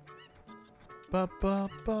 20. Yeah,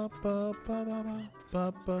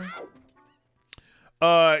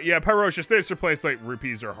 Pyrocious, they just replace, like,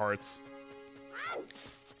 rupees or hearts.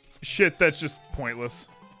 Shit, that's just pointless.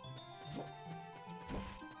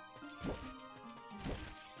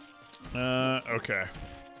 Okay.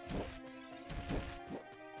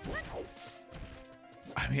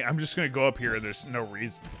 I mean, I'm just gonna go up here and there's no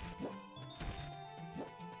reason.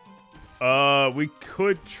 We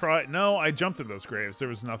could try... No, I jumped in those graves. There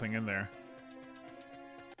was nothing in there.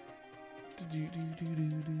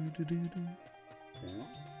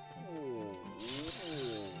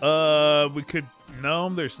 We could... No,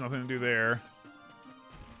 there's nothing to do there.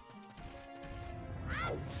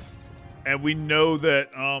 And we know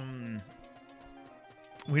that,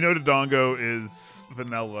 we know Dodongo is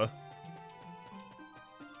vanilla.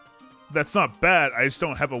 That's not bad. I just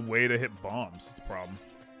don't have a way to hit bombs. That's the problem.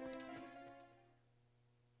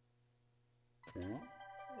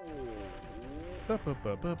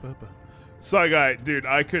 Sorry, guy, dude,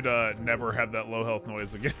 I could never have that low health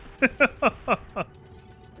noise again.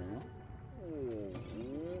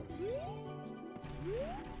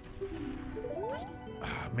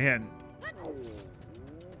 Ah, man.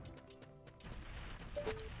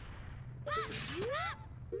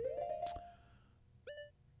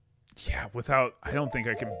 Yeah, without... I don't think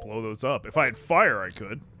I can blow those up. If I had fire, I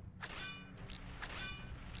could.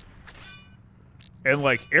 And,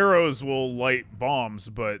 like, arrows will light bombs,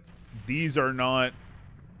 but these are not...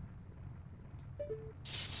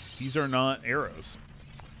 These are not arrows.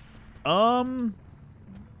 I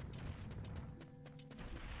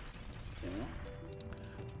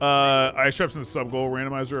strapped some sub-goal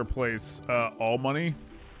randomizer replace all money.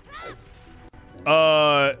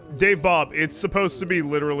 Dave Bob, it's supposed to be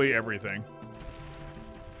literally everything.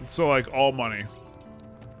 So, like, all money.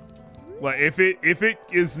 Like, if it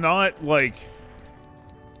is not, like...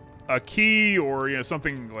 a key or, you know,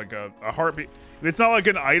 something like a heartbeat. If it's not like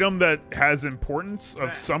an item that has importance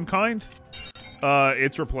of some kind,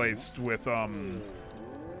 it's replaced with an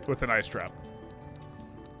ice trap.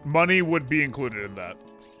 Money would be included in that.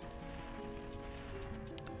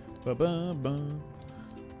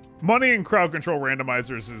 Money and crowd control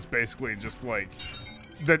randomizers is basically just like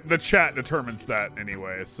the chat determines that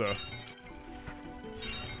anyway, so.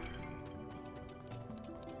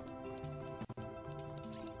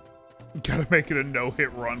 Gotta make it a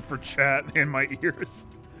no-hit run for chat in my ears.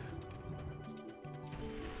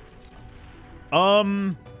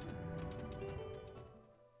 I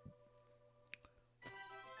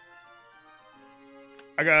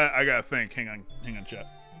gotta think. Hang on, chat.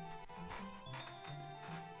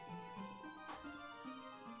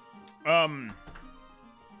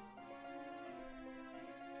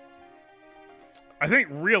 I think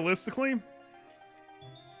realistically,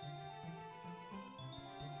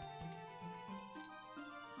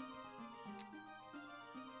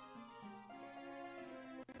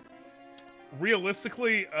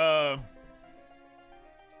 I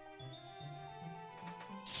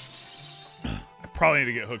probably need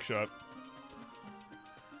to get hookshot.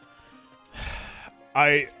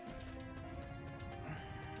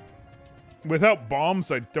 Without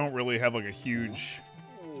bombs, I don't really have like a huge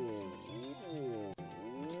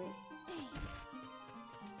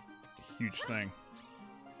thing.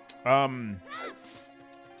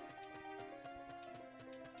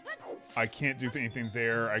 I can't do anything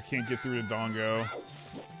there. I can't get through to Dongo.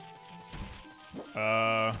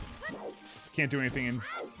 Can't do anything in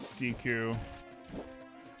Deku.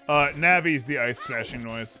 Navi's the ice smashing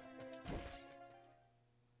noise.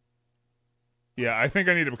 Yeah, I think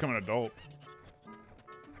I need to become an adult.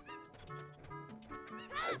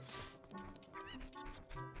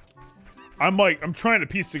 I'm trying to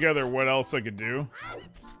piece together what else I could do.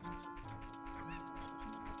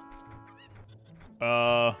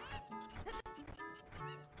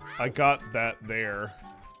 I got that there.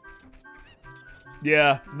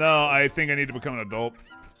 Yeah, no, I think I need to become an adult.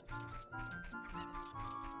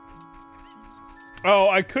 Oh,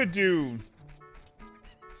 I could do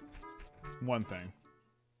one thing.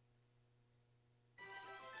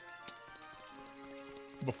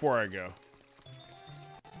 Before I go.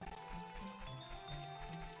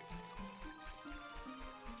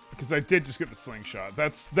 Because I did just get the slingshot.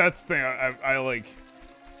 That's the thing I like.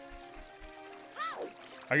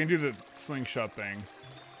 I can do the slingshot thing.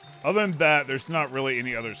 Other than that, there's not really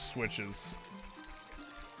any other switches.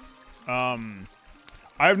 I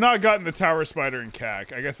have not gotten the Tower Spider and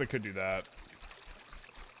CAC. I guess I could do that.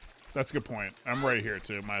 That's a good point. I'm right here,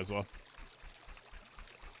 too. Might as well.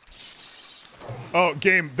 Oh,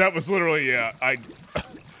 game. That was literally, yeah.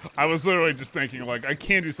 I was literally just thinking, like, I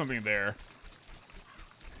can do something there.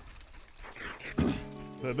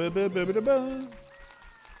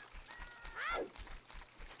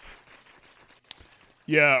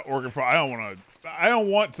 Yeah, Organ Frog. I don't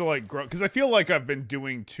want to like grow because I feel like I've been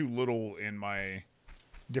doing too little in my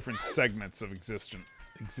different segments of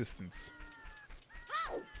existence.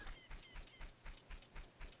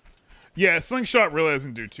 Yeah, Slingshot really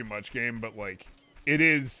doesn't do too much, game, but like it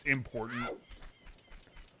is important.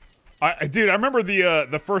 Dude, I remember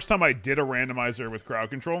the first time I did a randomizer with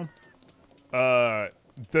crowd control.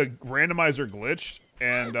 The randomizer glitched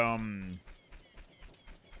and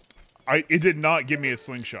it did not give me a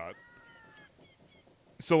slingshot.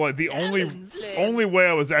 So like the only way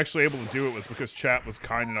I was actually able to do it was because chat was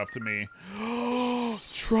kind enough to me.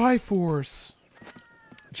 Triforce.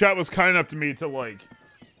 Chat was kind enough to me to like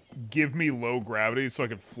give me low gravity so I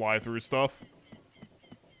could fly through stuff.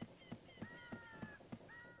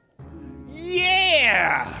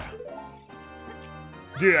 Yeah!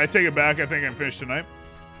 Dude, I take it back. I think I'm finished tonight.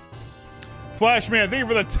 Flashman, thank you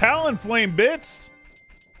for the Talonflame bits.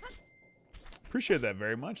 Appreciate that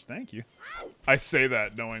very much. Thank you. I say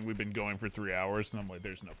that knowing we've been going for 3 hours, and I'm like,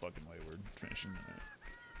 there's no fucking way we're finishing tonight.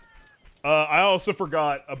 I also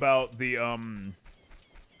forgot about the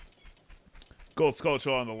Gold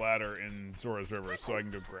Skulltula on the ladder in Zora's River, so I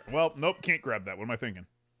can go grab. Well, nope, can't grab that. What am I thinking?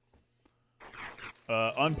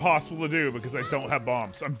 Impossible to do because I don't have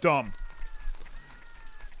bombs. I'm dumb.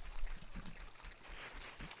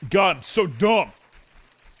 God, I'm so dumb.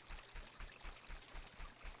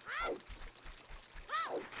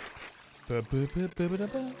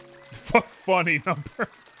 Funny number.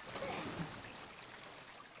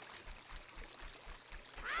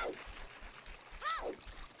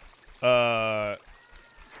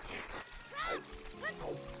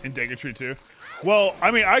 In Deku Tree too. Well, I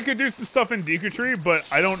mean, I could do some stuff in Deku Tree, but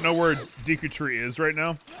I don't know where Deku Tree is right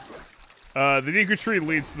now. The Deku Tree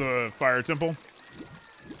leads to the Fire Temple.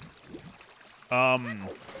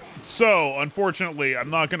 So, unfortunately, I'm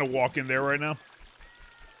not going to walk in there right now.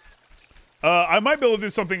 I might be able to do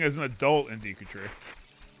something as an adult in Deku Tree.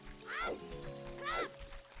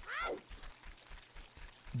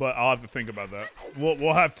 But I'll have to think about that.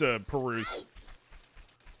 We'll have to peruse.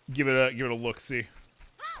 Give it a look-see.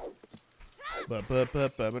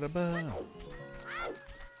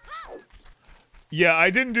 Yeah, I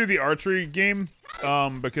didn't do the archery game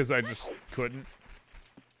because I just couldn't.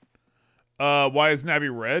 Why is Navi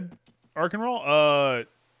red? Arc and roll?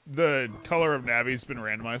 The color of Navi's been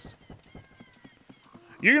randomized.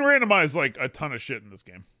 You can randomize like a ton of shit in this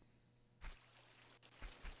game.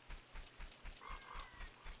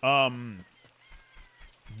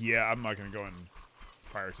 Yeah, I'm not gonna go in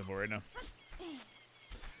Fire Temple right now.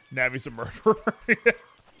 Navi's a murderer.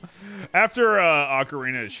 After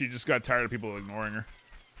Ocarina, she just got tired of people ignoring her.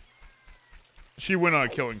 She went on a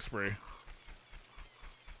killing spree.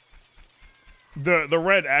 The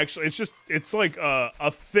red actually, it's like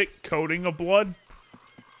a thick coating of blood,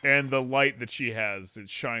 and the light that she has, it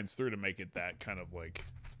shines through to make it that kind of like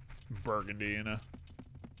burgundy, you know.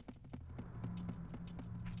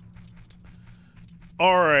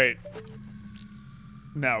 All right.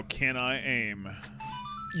 Now, can I aim?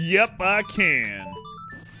 Yep, I can.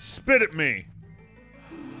 Spit at me.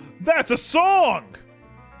 That's a song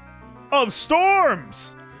of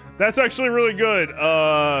storms. That's actually really good.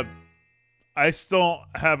 I still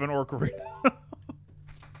have an Ocarina.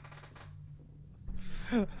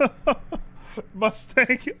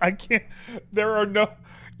 Mustang, I can't. There are no.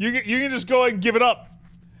 You can just go ahead and give it up.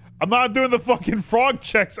 I'm not doing the fucking frog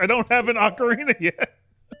checks. I don't have an Ocarina yet.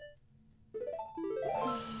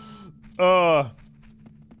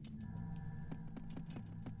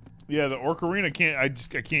 Yeah, the Ocarina can't. I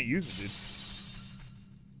can't use it, dude.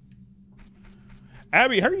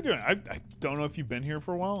 Abby, how are you doing? I don't know if you've been here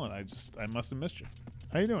for a while, and I must have missed you.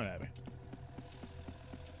 How you doing, Abby?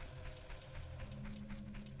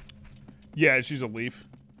 Yeah, she's a leaf.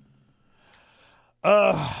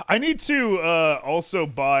 I need to also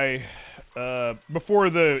buy before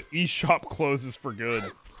the eShop closes for good.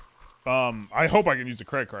 I hope I can use a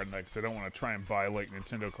credit card in that because I don't want to try and buy like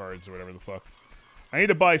Nintendo cards or whatever the fuck. I need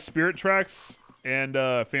to buy Spirit Tracks and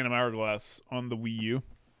Phantom Hourglass on the Wii U,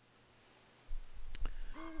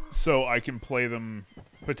 so I can play them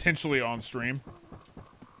potentially on stream.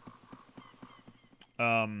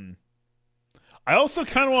 I also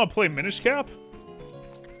kind of want to play Minish Cap,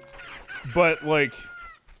 but like,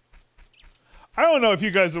 I don't know if you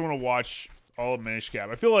guys want to watch all of Minish Cap.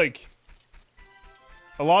 I feel like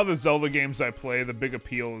a lot of the Zelda games I play, the big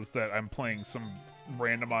appeal is that I'm playing some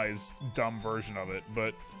randomized dumb version of it,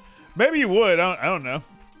 but maybe you would. I don't know.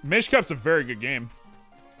 Minish Cap's a very good game.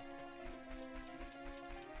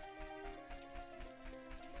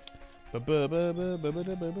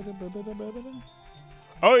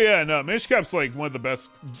 Oh yeah, no, Minish Cap's like one of the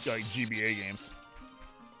best like GBA games.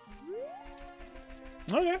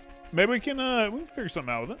 Okay, maybe we can figure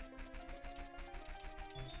something out with it.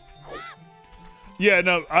 Yeah,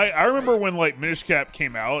 no, I remember when like Minish Cap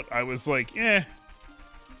came out, I was like,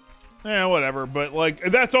 whatever. But like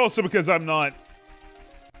that's also because I'm not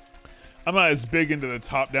as big into the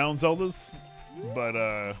top-down Zeldas, but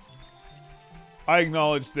I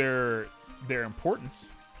acknowledge their importance.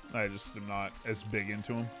 I just am not as big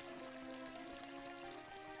into them.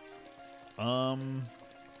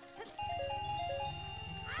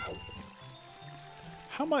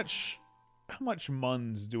 How much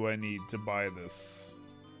muns do I need to buy this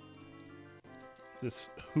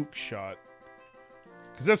hook shot?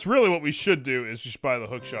 Because that's really what we should do, is just buy the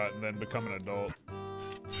hook shot and then become an adult.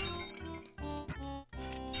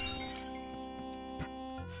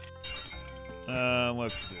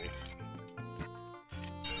 Let's see.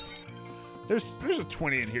 There's a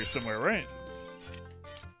 20 in here somewhere, right?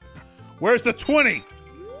 Where's the 20?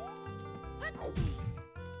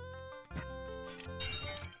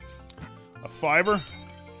 A fiver?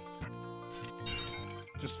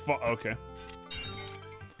 Just okay.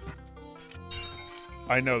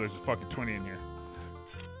 I know there's a fucking 20 in here.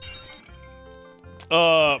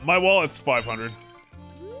 My wallet's 500.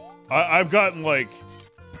 I've gotten like,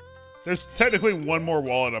 there's technically one more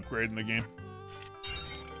wallet upgrade in the game.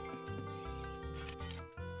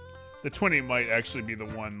 The 20 might actually be the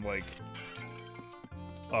one, like,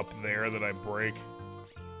 up there that I break.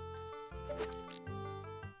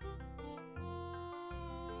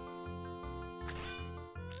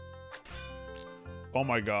 Oh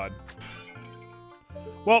my god.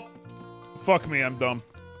 Well, fuck me, I'm dumb.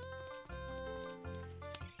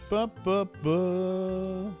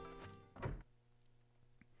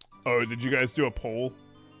 Oh, did you guys do a poll?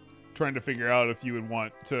 Trying to figure out if you would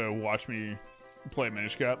want to watch me play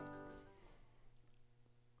Minish Cap?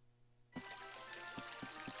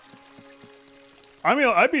 I mean,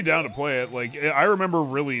 I'd be down to play it. Like, I remember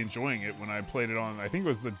really enjoying it when I played it on, I think it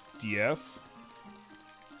was the DS.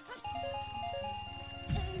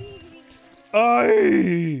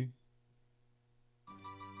 Aye!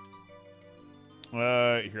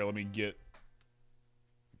 Here, let me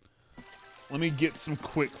get some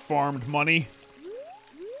quick farmed money.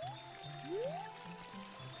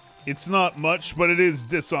 It's not much, but it is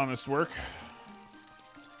dishonest work.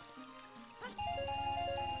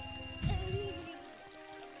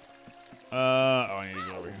 Oh, I need to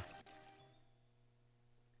go over here.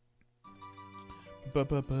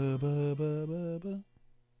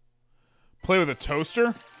 Play with a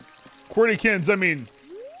toaster? Cornykins, I mean,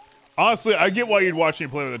 honestly, I get why you'd watch me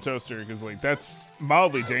play with a toaster, because, like, that's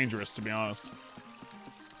mildly dangerous, to be honest.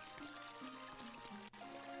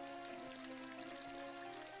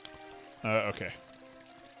 Okay.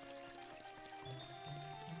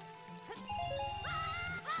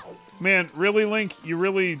 Man, really, Link? You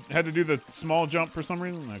really had to do the small jump for some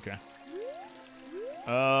reason? Okay.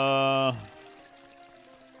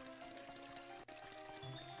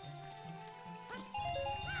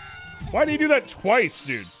 Why do you do that twice,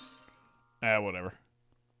 dude? Whatever.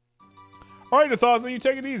 Alright, Nathaza, you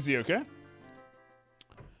take it easy, okay?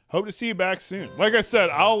 Hope to see you back soon. Like I said,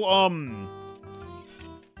 I'll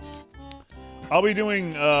I'll be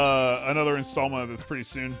doing another installment of this pretty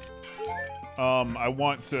soon. I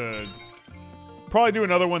want to probably do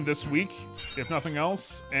another one this week, if nothing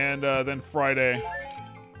else, and then Friday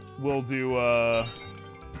we'll do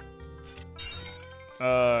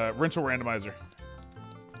rental randomizer.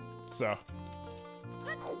 So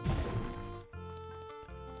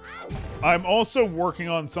I'm also working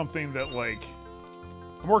on something that, like,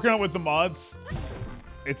 I'm working on with the mods.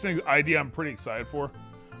 It's an idea I'm pretty excited for.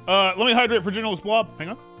 Let me hydrate for Generalist Blob. Hang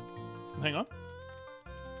on. Hang on.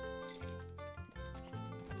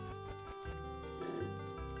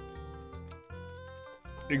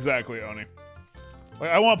 Exactly, Oni.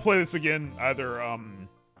 Like, I want to play this again either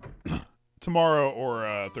tomorrow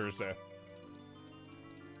or Thursday.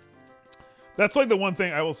 That's like the one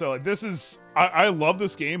thing I will say. Like, this is I love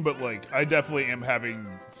this game, but like I definitely am having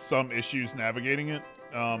some issues navigating it.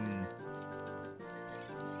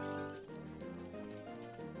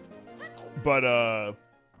 But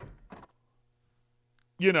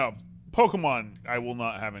you know, Pokemon, I will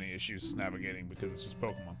not have any issues navigating because it's just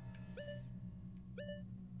Pokemon.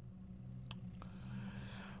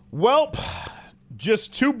 Welp,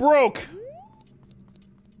 just too broke.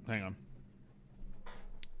 Hang on.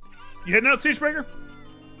 You heading out, Siegebreaker?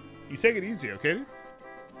 You take it easy, okay, dude?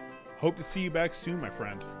 Hope to see you back soon, my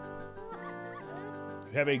friend.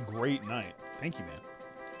 You have a great night. Thank you, man.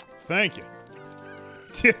 Thank you.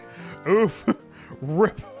 Oof.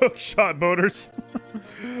 Rip hookshot boaters.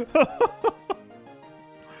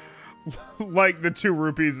 Like the 2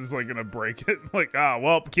 rupees is like gonna break it. Like, ah,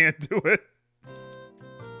 well, can't do it.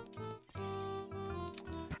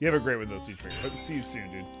 You have a great one though, Siegebreaker. Hope to see you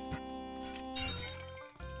soon, dude.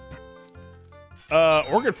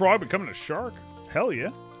 Orchid Frog becoming a shark? Hell yeah.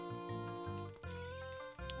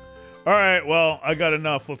 Alright, well, I got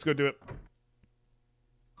enough. Let's go do it.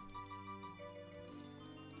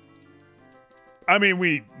 I mean,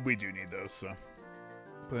 we do need those, so.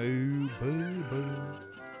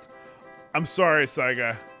 I'm sorry,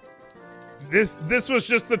 Saiga. This was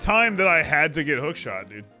just the time that I had to get hookshot,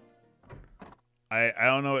 dude. I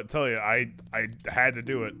don't know what to tell you. I had to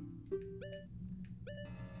do it.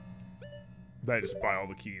 Did I just buy all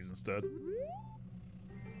the keys instead?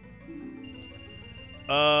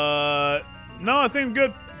 No, I think I'm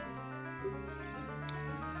good.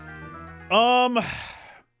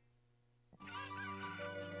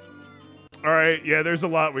 Alright, yeah, there's a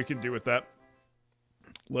lot we can do with that.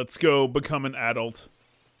 Let's go become an adult.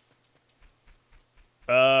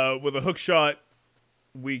 With a hookshot,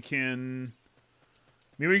 we can... I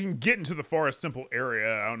mean, we can get into the Forest Simple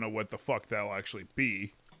area. I don't know what the fuck that'll actually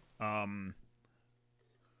be.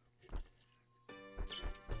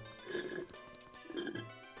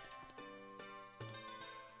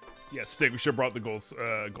 Yeah, Stig, we should have brought the gold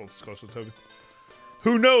Scotia token.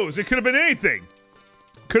 Who knows? It could have been anything.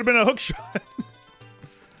 Could have been a hookshot.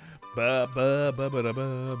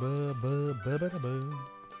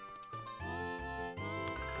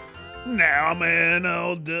 Now I'm an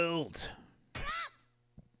adult.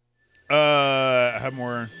 I have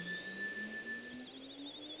more.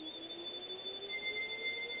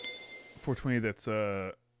 420. That's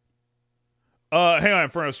hang on,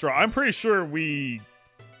 Inferno Straw. I'm pretty sure we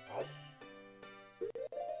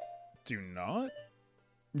do not.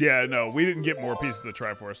 Yeah, no, we didn't get more pieces of the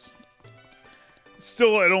Triforce.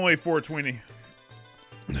 Still at only 420.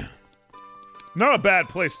 Not a bad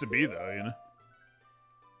place to be, though, you know.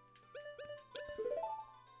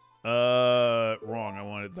 Wrong. I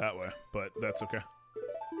wanted it that way, but that's okay.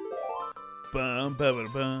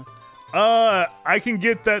 I can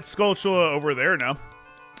get that Skulltula over there now.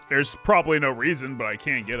 There's probably no reason, but I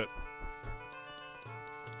can't get it.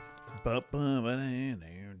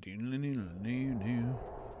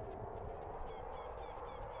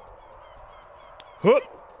 Hook.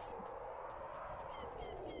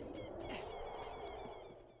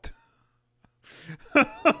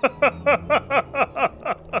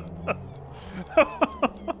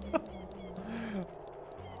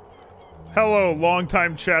 Hello,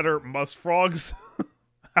 longtime chatter, Must Frogs.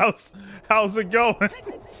 How's it going?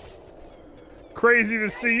 Crazy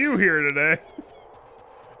to see you here today.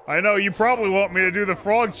 I know you probably want me to do the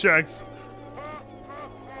frog checks.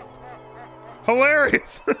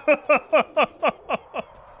 Hilarious.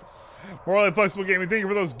 Morally Flexible Gaming, thank you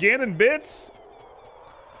for those Ganon bits.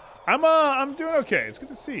 I'm doing okay. It's good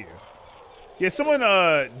to see you. Yeah, someone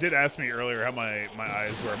did ask me earlier how my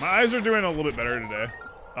eyes were. My eyes are doing a little bit better today.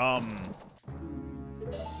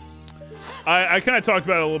 I kind of talked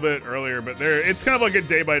about it a little bit earlier, but it's kind of like a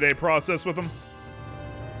day-by-day process with them.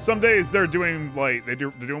 Some days they're doing like they're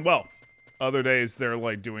doing well. Other days they're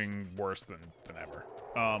like doing worse than ever.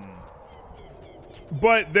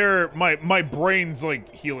 but they're my brain's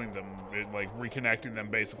like healing them, like reconnecting them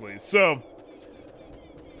basically. So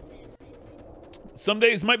some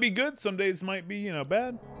days might be good, some days might be, you know,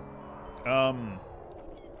 bad.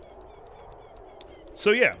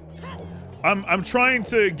 So yeah, I'm trying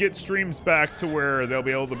to get streams back to where they'll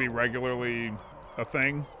be able to be regularly a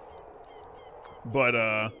thing,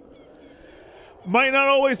 but might not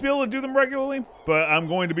always be able to do them regularly, but I'm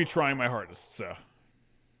going to be trying my hardest, so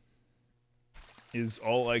is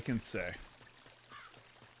all I can say.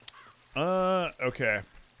 Okay.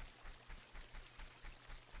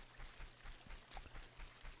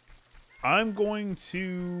 I'm going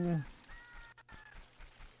to...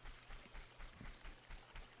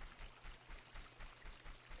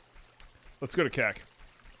 Let's go to CAC.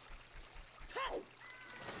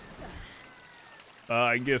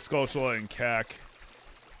 I can get a Skull Shell in CAC.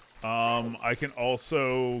 I can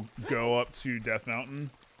also go up to Death Mountain.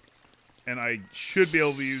 And I should be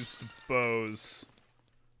able to use the bows,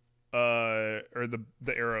 or the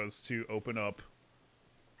arrows to open up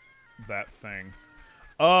that thing.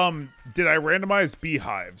 Did I randomize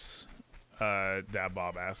beehives? Dad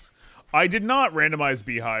Bob asks. I did not randomize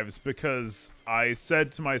beehives because I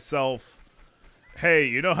said to myself, hey,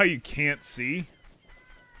 you know how you can't see?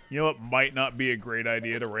 You know what might not be a great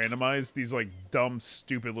idea to randomize? These, like, dumb,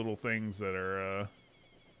 stupid little things that are,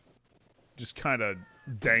 just kind of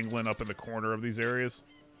dangling up in the corner of these areas.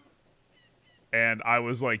 And I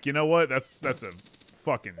was like, you know what? That's a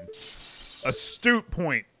fucking astute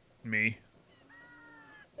point, me.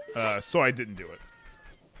 So I didn't do it.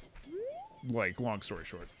 Like, long story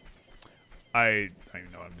short. I don't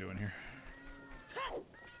even know what I'm doing here.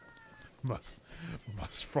 Must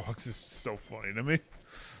Frogs is so funny to me.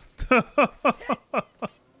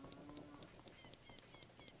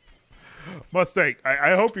 Mustang,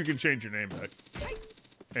 I hope you can change your name back.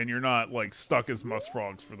 And you're not, like, stuck as Must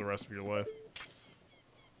Frogs for the rest of your life.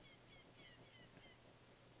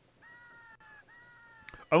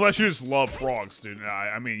 Unless you just love frogs, dude.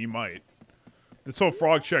 I mean, you might. This whole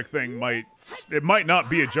frog check thing might not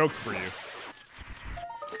be a joke for you.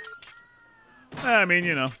 I mean,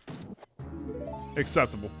 you know.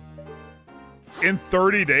 Acceptable. In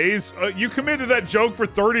 30 days? You committed that joke for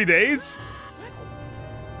 30 days?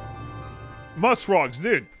 Must Frogs,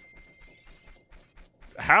 dude.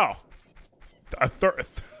 How?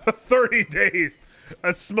 30 days.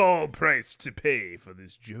 A small price to pay for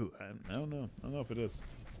this joke. I don't know. I don't know if it is.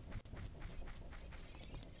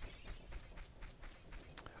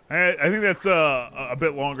 I think that's a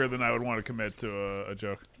bit longer than I would want to commit to a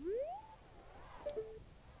joke.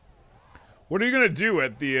 What are you gonna do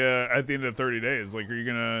at the end of 30 days? Like, are you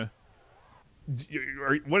gonna?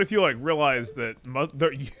 What if you like realize that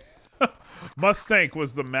Mustang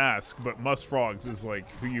was the mask, but Must Frogs is like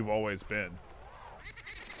who you've always been?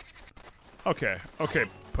 Okay, okay,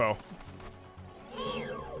 Poe.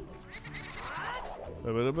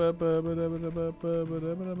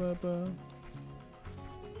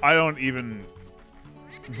 I don't even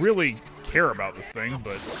really care about this thing,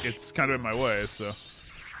 but it's kind of in my way, so.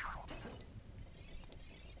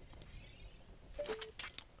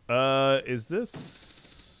 Is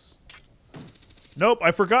this? Nope,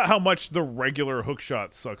 I forgot how much the regular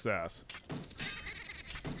hookshot sucks ass.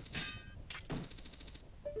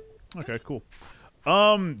 Okay, cool.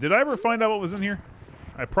 Did I ever find out what was in here?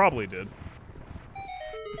 I probably did.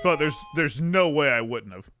 But there's no way I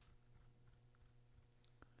wouldn't have.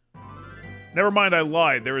 Never mind, I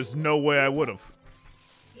lied. There is no way I would have.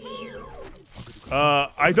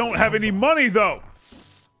 I don't have any money, though!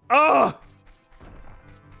 Ah!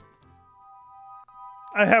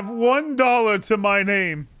 I have $1 to my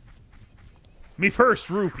name. Me first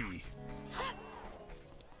rupee.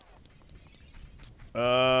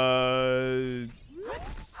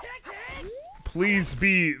 Please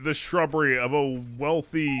be the shrubbery of a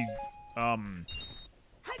wealthy,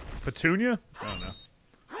 petunia? I don't know.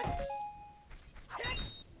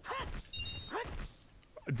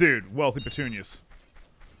 Dude, wealthy petunias.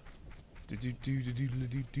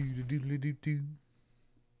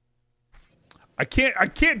 I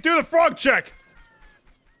can't do the frog check.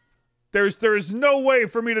 There's no way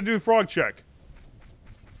for me to do frog check.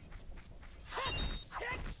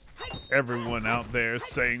 Everyone out there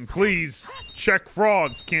saying, please check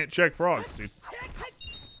frogs. Can't check frogs, dude.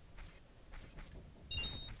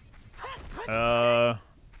 That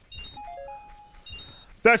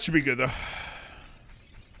should be good though.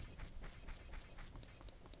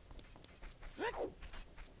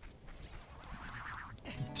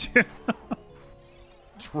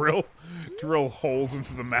 Drill holes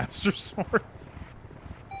into the Master Sword.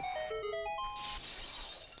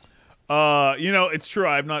 You know, it's true.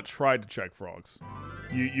 I've not tried to check frogs.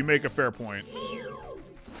 You make a fair point.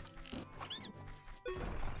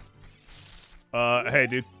 Hey,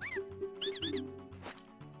 dude.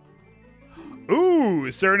 Ooh,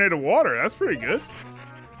 Serenade of Water. That's pretty good.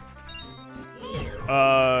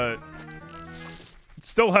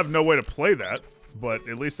 Still have no way to play that, but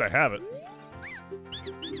at least I have it.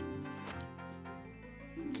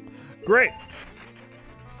 Great.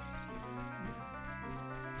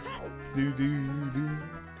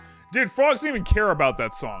 Dude, frogs don't even care about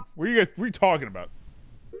that song. What are you talking about?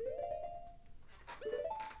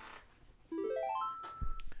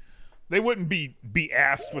 They wouldn't be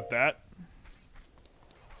asked with that.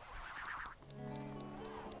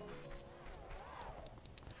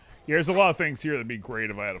 Yeah, there's a lot of things here that'd be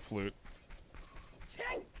great if I had a flute.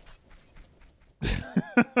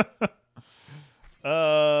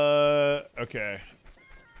 Okay.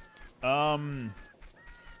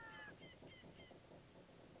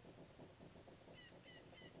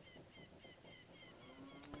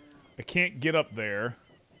 I can't get up there.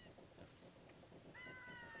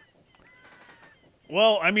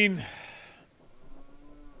 Well, I mean,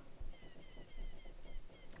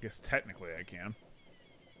 I guess technically I can.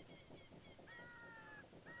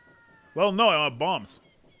 Well, no, I want bombs.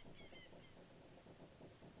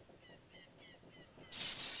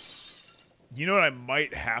 You know what I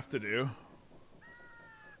might have to do?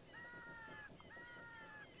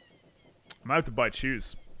 I might have to buy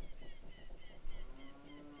chews.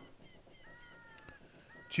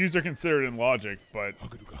 Chews are considered in logic, but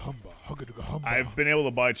I've been able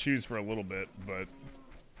to buy chews for a little bit, but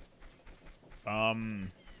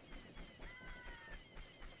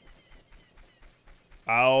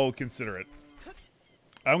I'll consider it.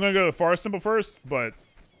 I'm gonna go to the Forest Temple first, but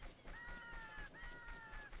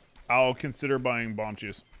I'll consider buying bomb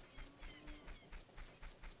chews.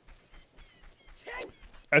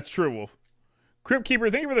 That's true, Wolf. Crypt Keeper,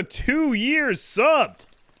 thank you for the 2 years subbed.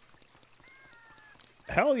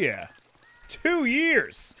 Hell yeah. 2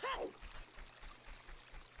 years.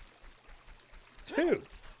 2.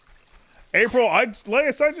 April, like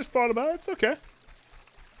I said, I just thought about it. It's okay.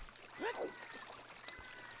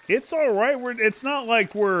 It's all right. It's not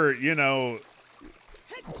like we're, you know,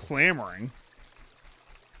 clamoring.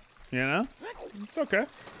 You know? It's okay.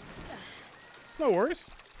 It's no worries.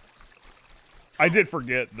 I did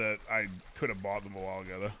forget that I could have bought them a while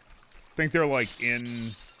ago, though. I think they're, like,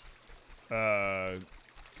 in,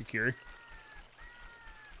 Kakiri.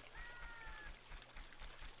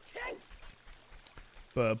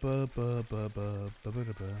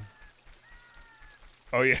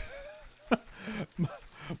 Oh, yeah.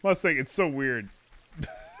 Mustang, it's so weird.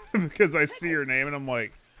 Because I see your name and I'm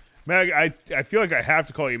like, man, I feel like I have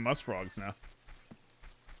to call you Musfrogs now.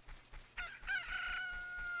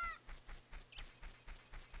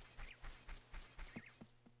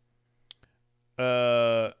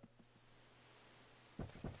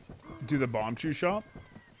 Do the Bomb Chew shop?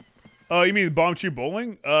 Oh, you mean Bomb Chew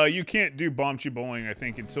Bowling? You can't do Bomb Chew Bowling, I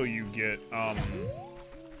think, until you get,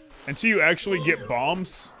 until you actually get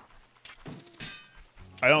bombs.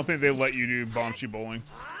 I don't think they let you do Bomb Chew Bowling.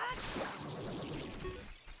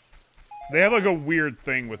 They have, like, a weird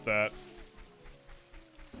thing with that.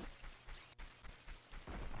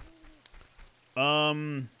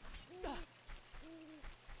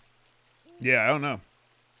 Yeah, I don't know.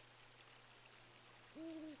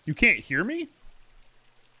 You can't hear me?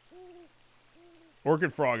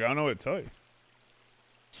 Orchid Frog, I don't know what to tell you.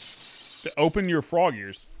 Open your frog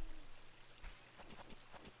ears.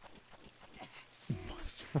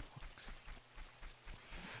 Frogs.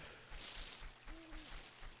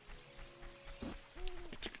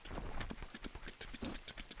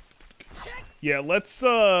 Yeah, let's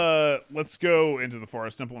go into the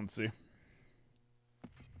Forest Temple and see.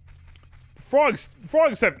 Frogs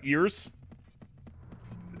have ears.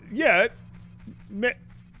 Yeah.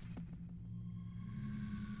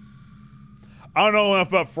 I don't know enough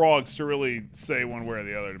about frogs to really say one way or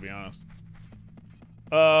the other, to be honest.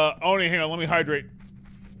 Oni, hang on, let me hydrate.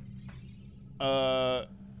 For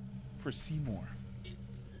Seymour.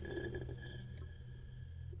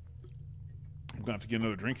 I'm gonna have to get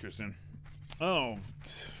another drink here soon. Oh,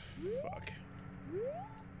 fuck.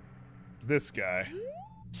 This guy.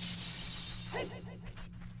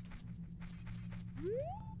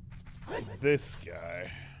 This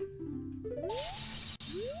guy.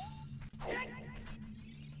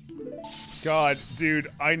 God, dude,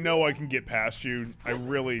 I know I can get past you. I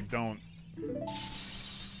really don't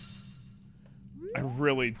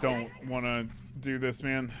want to do this,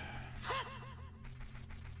 man.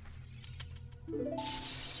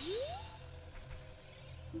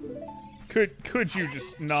 Could you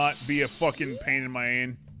just not be a fucking pain in my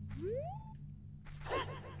ass?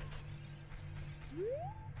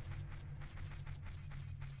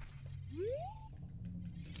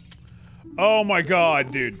 Oh my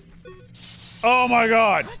god, dude. Oh my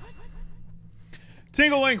god.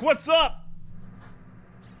 Tingle Link, what's up?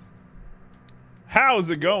 How's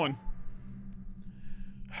it going?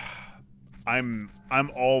 I'm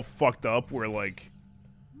all fucked up where like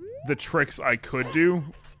the tricks I could do,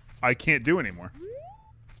 I can't do anymore.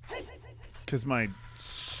 'Cause my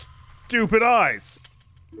stupid eyes.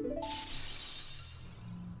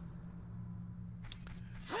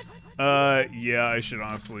 Yeah, I should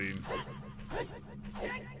honestly.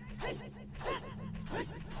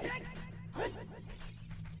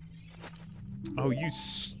 Oh, you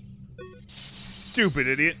stupid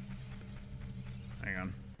idiot. Hang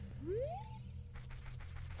on.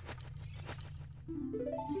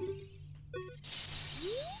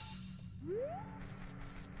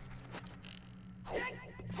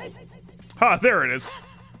 Ha, there it is.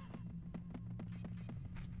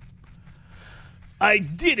 I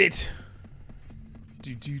did it.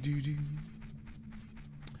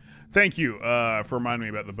 Thank you for reminding me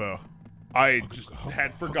about the bow. I just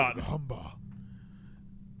had forgotten.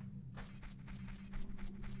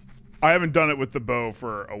 I haven't done it with the bow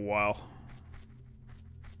for a while.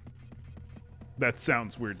 That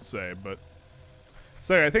sounds weird to say, but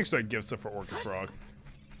say I think so. I give stuff for Orchid Frog.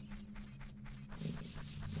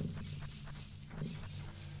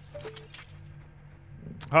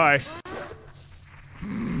 Hi.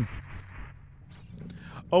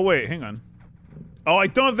 Oh wait, hang on. Oh, I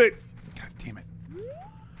don't have the. God damn it!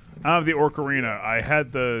 I don't have the Ocarina. I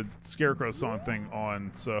had the Scarecrow song thing on,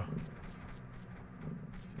 so.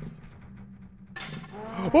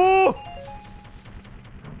 Oh!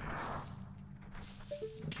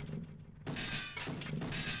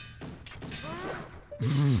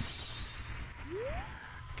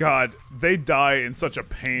 God, they die in such a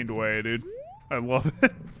pained way, dude. I love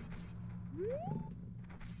it.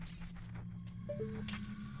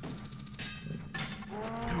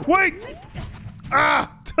 Wait!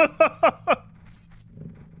 Ah!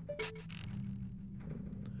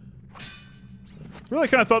 Really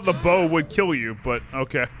kind of thought the bow would kill you, but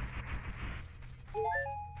okay.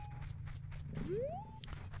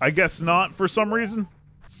 I guess not for some reason.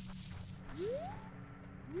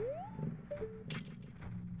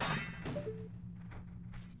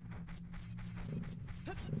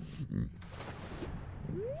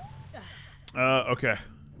 Okay.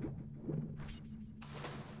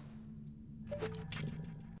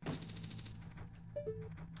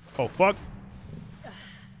 Oh, fuck.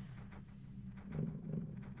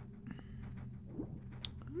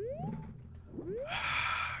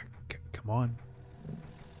 Come on.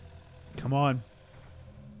 Come on.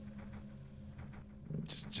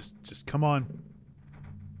 Just come on.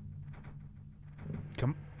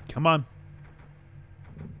 Come on.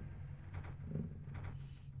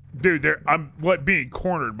 Dude, I'm being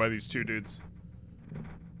cornered by these two dudes.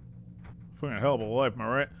 Fucking hell of a life, am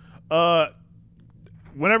I right?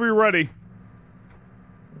 Whenever you're ready.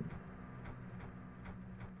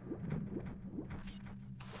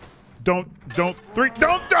 Don't,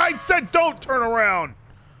 I said don't turn around!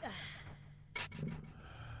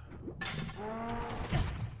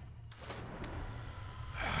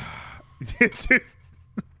 Dude.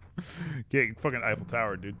 Yeah, fucking Eiffel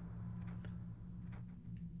Tower, dude.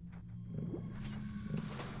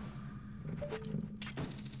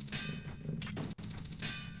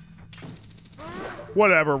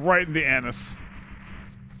 Whatever, right in the anus.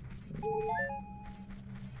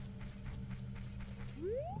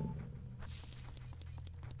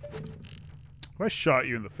 I shot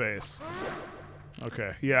you in the face.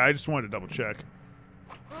 Okay, yeah, I just wanted to double check.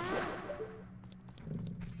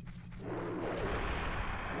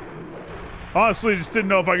 Honestly, just didn't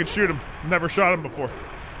know if I could shoot him. Never shot him before.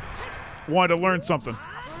 Wanted to learn something.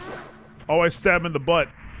 Always stab him in the butt.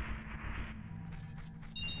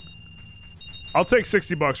 I'll take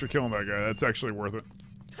 $60 for killing that guy. That's actually worth it.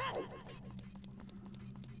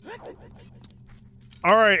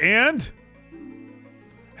 Alright, and?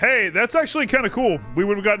 Hey, that's actually kind of cool. We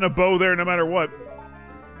would have gotten a bow there no matter what.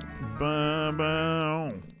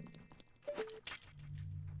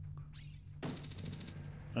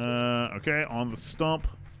 Okay, on the stump.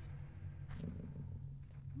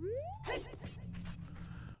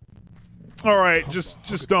 Alright,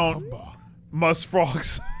 just don't. Must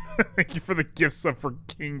frogs. Thank you for the gift sub for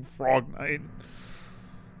King Frog Knight.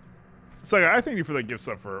 So I thank you for the gift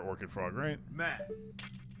sub for Orchid Frog, right? Matt.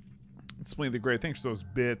 Explain the great. Thanks for those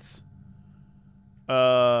bits.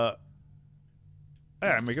 Yeah,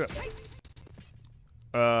 make it up.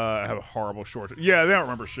 I have a horrible short. Yeah, they don't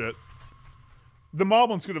remember shit. The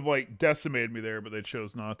moblins could have like decimated me there, but they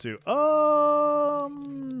chose not to.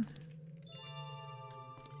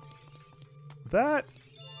 That.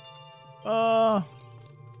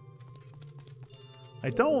 I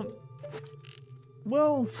don't.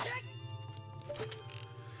 Well,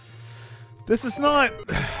 this is not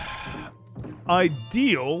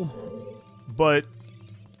ideal, but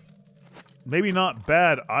maybe not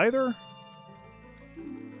bad either.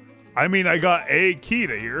 I mean, I got a key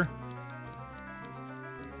to here.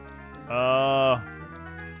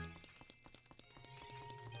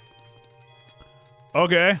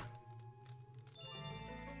 Okay.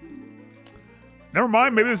 Never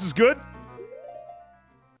mind, maybe this is good.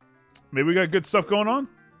 Maybe we got good stuff going on.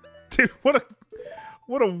 Dude, what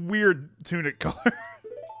a weird tunic color.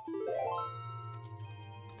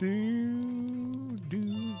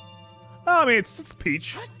 Oh, I mean, it's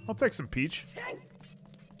peach. I'll take some peach.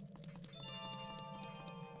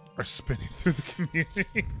 Are spinning through the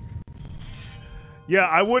community. Yeah,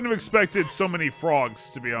 I wouldn't have expected so many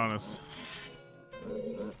frogs, to be honest.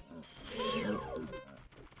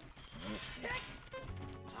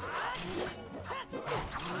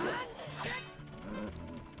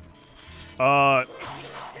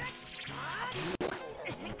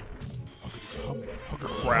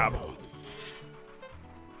 Crap.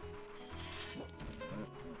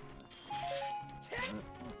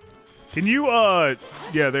 Can you,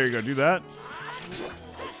 yeah, there you go, do that.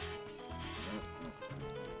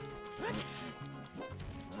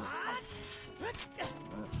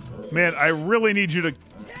 Man, I really need you to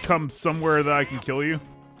come somewhere that I can kill you.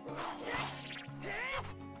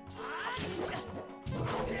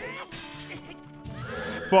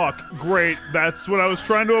 Fuck, great. That's what I was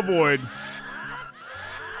trying to avoid.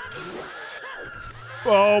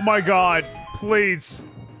 Oh my god. Please.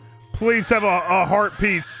 Please have a heart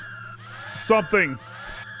piece. Something.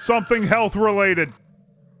 Something health related.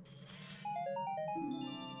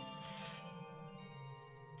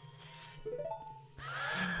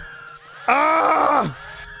 Ah!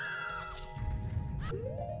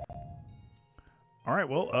 Alright,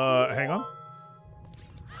 well, hang on.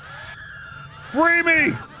 Free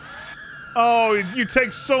me! Oh, you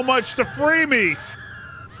take so much to free me!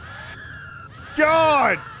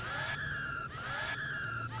 God!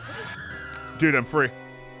 Dude, I'm free.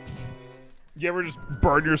 You ever just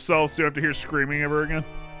burn yourself so you don't have to hear screaming ever again?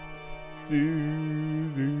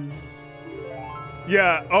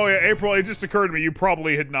 Yeah, oh yeah, April, it just occurred to me you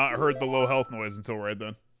probably had not heard the low health noise until right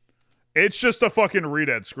then. It's just a fucking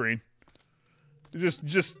read-ad screen.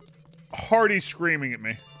 Just hearty screaming at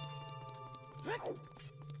me.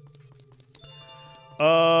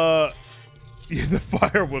 Yeah, the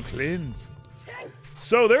fire will cleanse.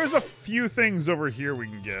 So there's a few things over here we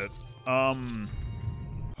can get. I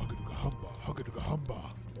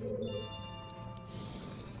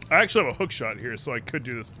actually have a hook shot here, so I could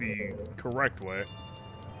do this the correct way.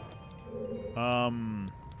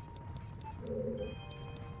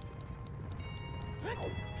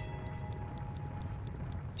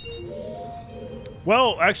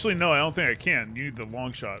 Well, actually, no, I don't think I can. You need the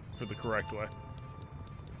long shot for the correct way.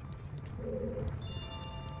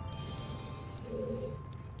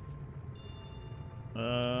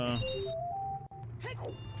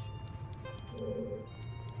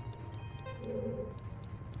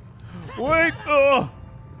 Wait! Oh!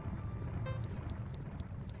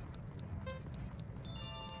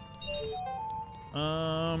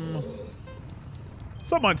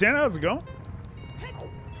 What's up, Montana? How's it going?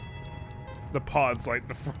 The pods like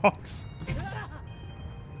the frogs.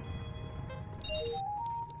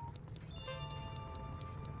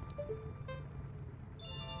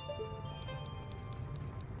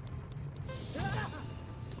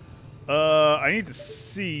 I need to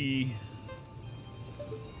see.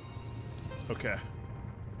 Okay.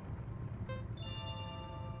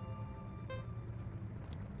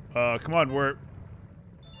 Come on, where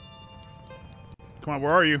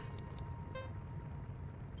are you?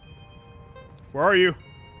 Where are you?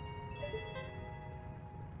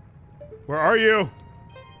 Where are you?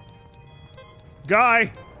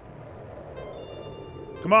 Guy!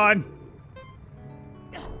 Come on!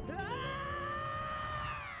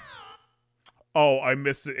 Oh, I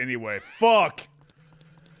missed it anyway. Fuck!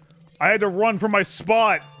 I had to run from my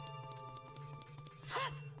spot!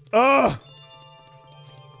 Ugh!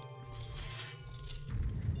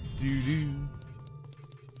 Doo-doo.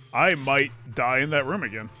 I might die in that room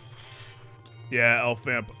again. Yeah, Elf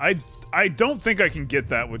Vamp. I don't think I can get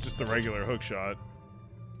that with just the regular hook shot.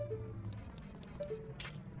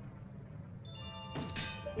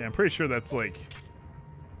 Yeah, I'm pretty sure that's like...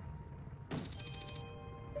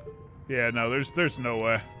 Yeah, no, there's no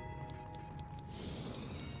way.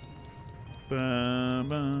 Yeah,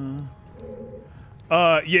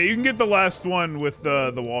 you can get the last one with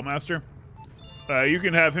the Wall Master. You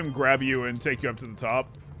can have him grab you and take you up to the top,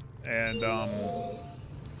 and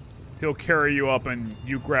he'll carry you up and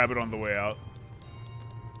you grab it on the way out.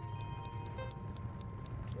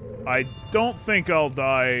 I don't think I'll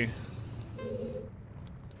die.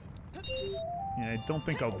 Yeah, I don't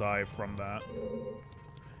think I'll die from that.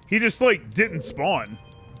 He just, like, didn't spawn,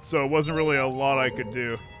 so it wasn't really a lot I could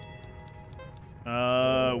do.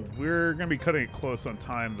 We're gonna be cutting it close on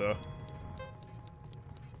time, though.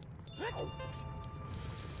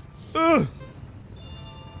 Ugh!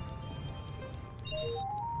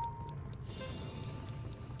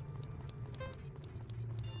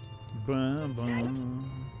 Bum, bum.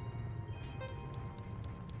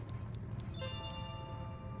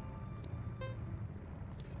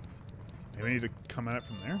 Maybe I need to come at it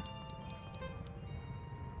from there?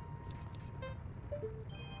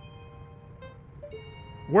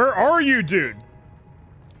 Where are you, dude?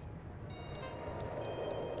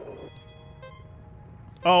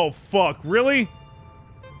 Oh, fuck. Really?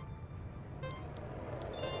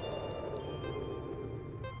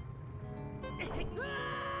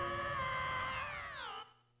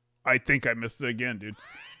 I think I missed it again, dude.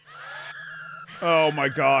 Oh my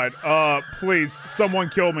god. Please, someone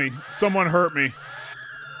kill me. Someone hurt me.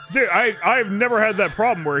 Dude, I've never had that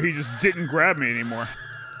problem where he just didn't grab me anymore.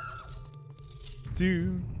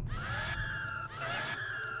 Dude.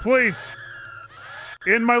 Please.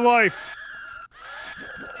 In my life.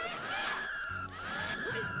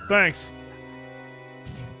 Thanks.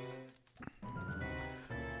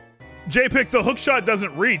 JPick, the hookshot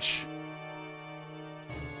doesn't reach.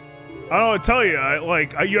 I don't know what to tell you.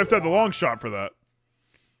 You have to have the long shot for that.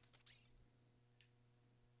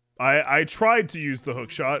 I tried to use the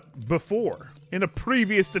hookshot before in a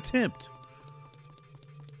previous attempt.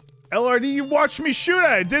 LRD, you watched me shoot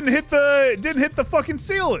at it. Didn't hit the fucking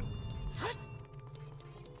ceiling.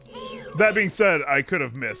 That being said, I could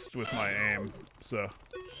have missed with my aim, so.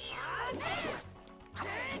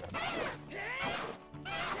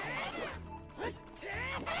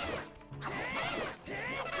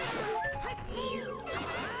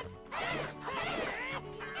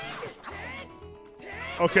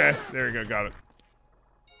 Okay, there you go, got it.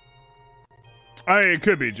 It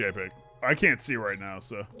could be JPEG. I can't see right now,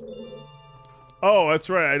 so. Oh, that's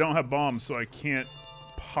right, I don't have bombs, so I can't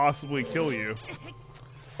possibly kill you.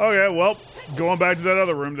 Okay, well, going back to that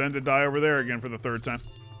other room then to die over there again for the third time.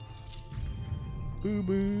 Boo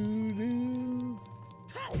boo doo.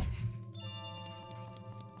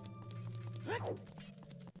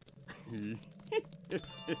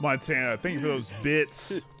 Montana, thank you for those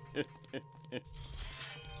bits.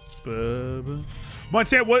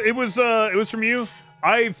 Montana, what it was from you?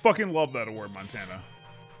 I fucking love that award, Montana.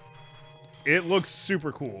 It looks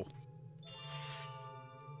super cool.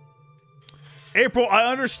 April,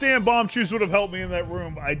 I understand bomb shoes would have helped me in that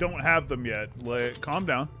room. I don't have them yet. Calm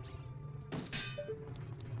down.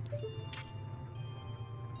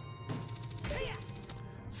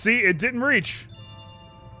 See, it didn't reach.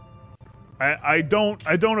 I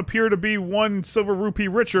don't appear to be one silver rupee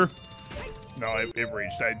richer. No, it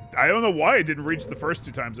reached. I don't know why it didn't reach the first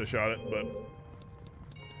 2 times I shot it, but.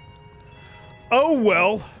 Oh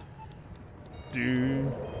well.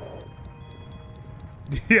 Dude.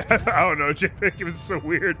 Yeah, I don't know, JPEG, it was so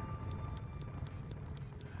weird.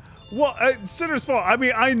 Well, Sitter's fault. I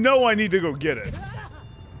mean, I know I need to go get it.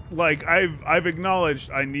 Like, I've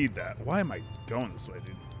acknowledged I need that. Why am I going this way,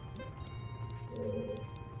 dude?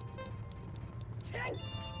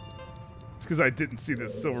 It's because I didn't see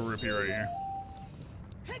this silver rupee right here.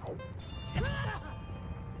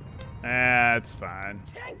 That's fine.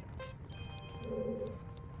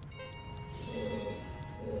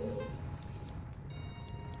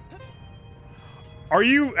 Are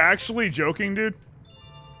you actually joking, dude?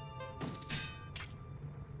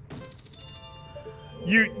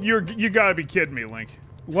 You gotta be kidding me, Link.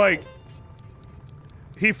 Like,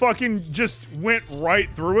 he fucking just went right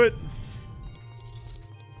through it.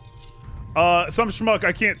 Some schmuck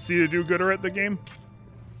I can't see to do gooder at the game.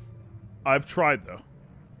 I've tried though.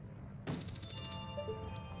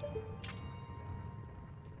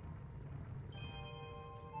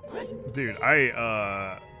 Dude,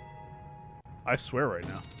 I swear right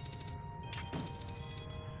now.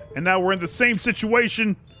 And now we're in the same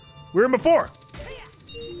situation we were in before.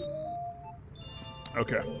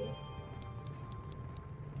 Okay.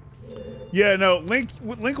 Yeah, no, Link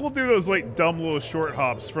will do those, like, dumb little short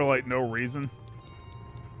hops for, like, no reason.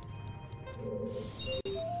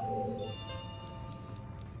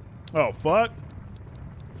 Oh, fuck.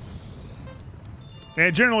 And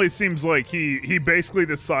it generally seems like he basically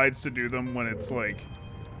decides to do them when it's, like,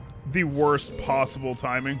 the worst possible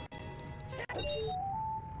timing.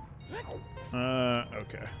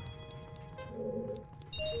 Okay.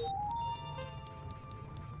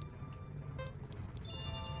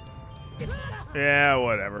 Yeah,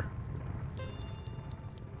 whatever.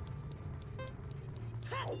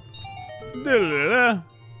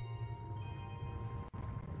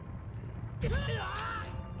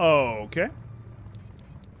 Okay.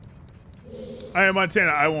 I am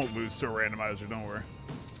Montana. I won't lose to a randomizer. Don't worry.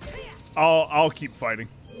 I'll keep fighting.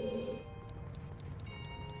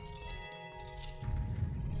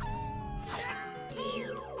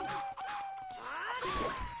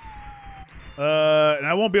 And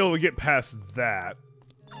I won't be able to get past that.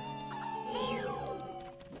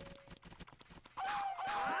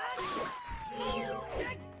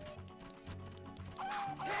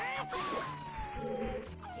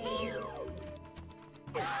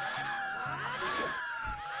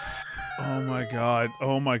 Oh my god.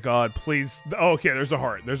 Oh my god. Please. Oh, okay, there's a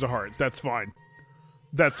heart. There's a heart. That's fine.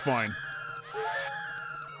 That's fine.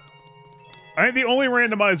 I think the only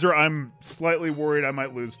randomizer I'm slightly worried I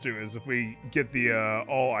might lose to is if we get the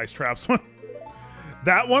all ice traps one.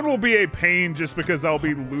 That one will be a pain just because I'll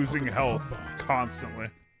be losing health constantly.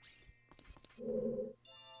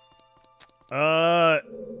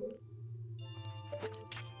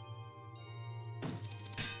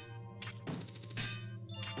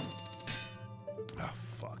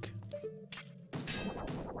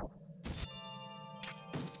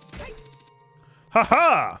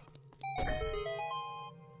 Haha!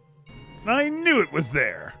 I knew it was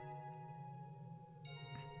there.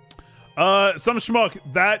 Some schmuck,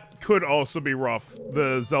 that could also be rough.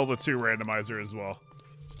 The Zelda 2 randomizer as well.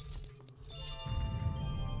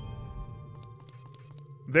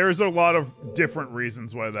 There's a lot of different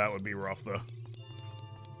reasons why that would be rough, though.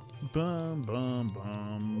 Bum, bum,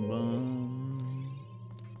 bum, bum.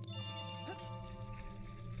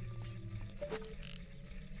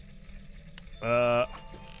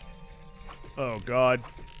 Oh god.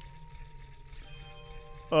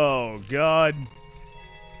 Oh god.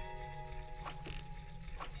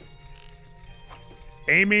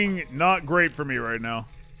 Aiming, not great for me right now.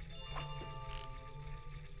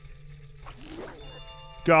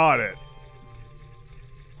 Got it.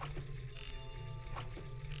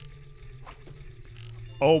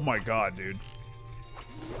 Oh my god, dude.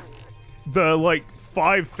 The, like,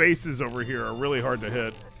 5 faces over here are really hard to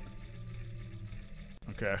hit.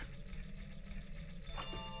 Okay.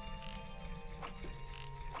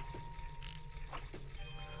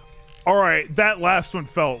 Alright, that last one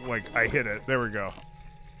felt like I hit it. There we go.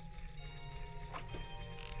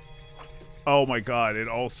 Oh my god, it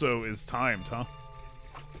also is timed, huh?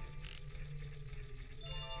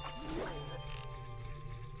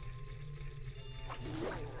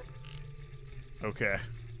 Okay.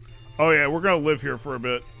 Oh yeah, we're gonna live here for a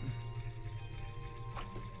bit.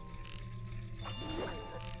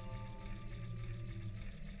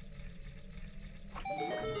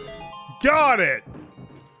 Got it!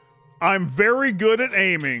 I'm very good at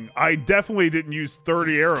aiming. I definitely didn't use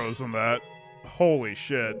 30 arrows on that. Holy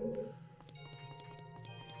shit.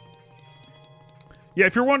 Yeah,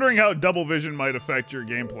 if you're wondering how double vision might affect your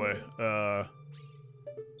gameplay,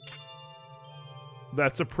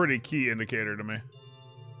 that's a pretty key indicator to me.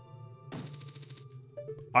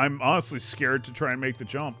 I'm honestly scared to try and make the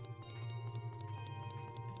jump.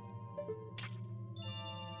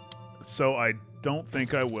 So I don't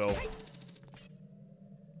think I will.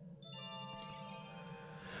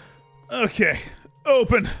 Okay,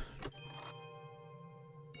 open.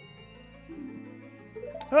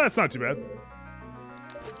 Oh, that's not too bad.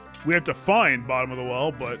 We have to find bottom of the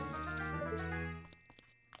well, but...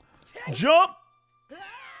 Jump!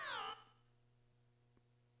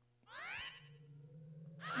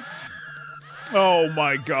 Oh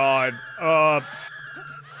my god.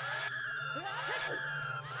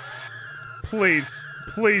 Please.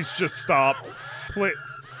 Please just stop. Please.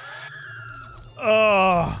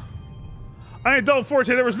 I ain't done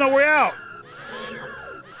Forte, there was no way out!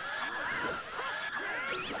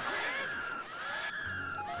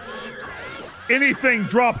 Anything,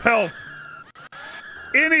 drop health!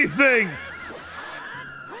 Anything!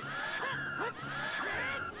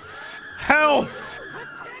 Health!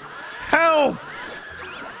 Health!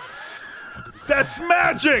 That's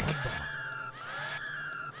magic!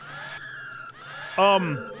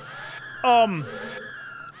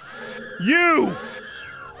 You!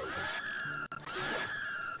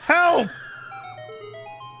 Health!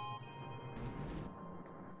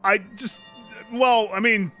 I just... Well, I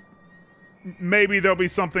mean, maybe there'll be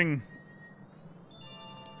something.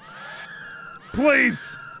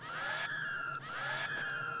 Please!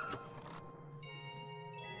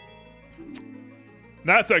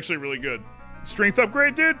 That's actually really good. Strength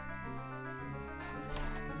upgrade, dude?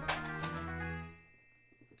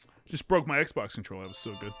 Just broke my Xbox controller. That was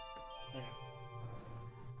so good.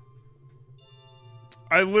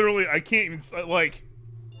 I can't even, like...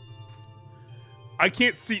 I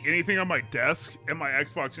can't see anything on my desk, and my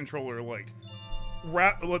Xbox controller, like...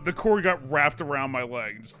 the cord got wrapped around my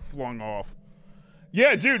leg and just flung off.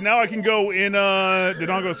 Yeah, dude, now I can go in,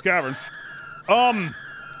 Dodongo's Cavern.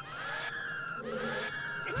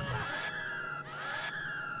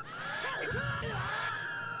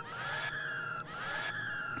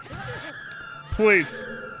 Please.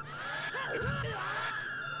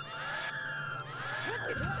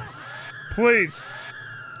 Please.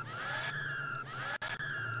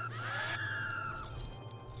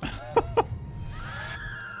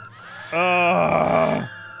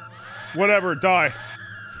 Whatever, die.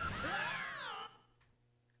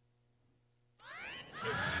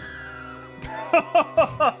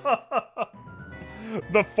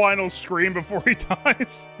 The final scream before he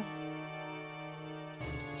dies.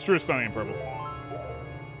 It's true, stunning and purple.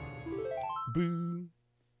 Boo.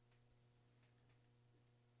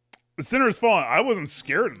 The sinner has fallen. I wasn't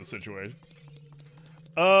scared of the situation.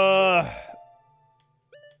 I'm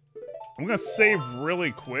gonna save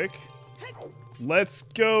really quick. Let's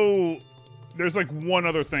go. There's like one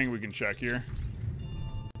other thing we can check here.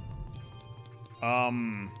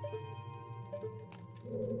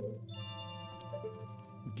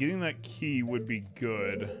 Getting that key would be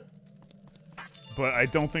good. But I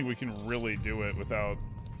don't think we can really do it without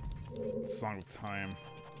Song of Time.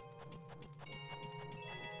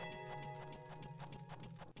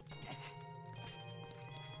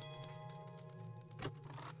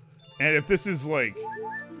 And if this is like,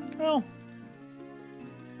 well,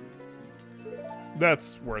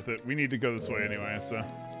 that's worth it. We need to go this way anyway, so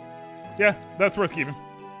yeah, that's worth keeping.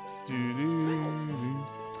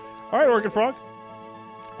 All right, Orchid Frog.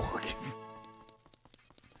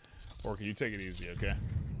 Orchid, you take it easy, okay?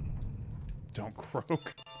 Don't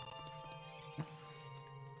croak.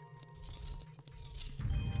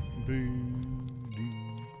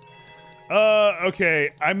 Okay.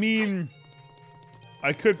 I mean,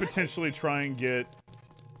 I could potentially try and get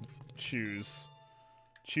Choose.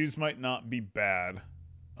 Choose might not be bad.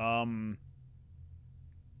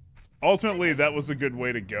 Ultimately, that was a good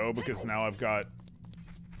way to go because now I've got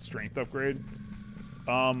strength upgrade.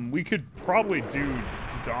 We could probably do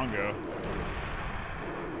Dodongo.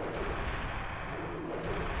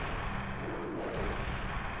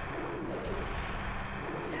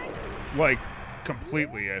 Like,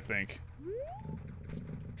 completely, I think.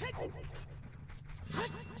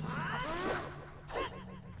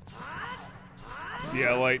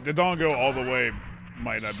 Yeah, like, Dodongo all the way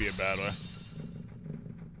might not be a bad way.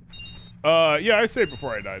 Yeah, I saved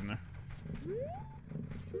before I died in there.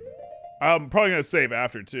 I'm probably gonna save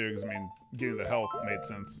after, too, because, I mean, getting the health made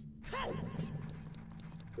sense.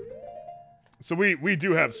 So we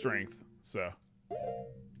do have strength, so.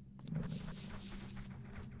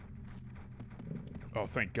 Oh,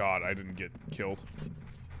 thank God I didn't get killed.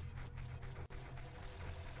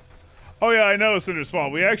 Oh yeah, I know, Cinder's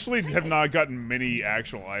fault. We actually have not gotten many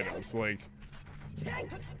actual items. Like,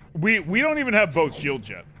 we don't even have both shields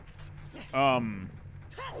yet.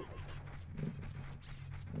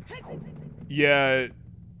 Yeah,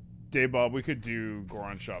 Daybob, we could do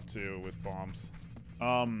Goron Shop too with bombs.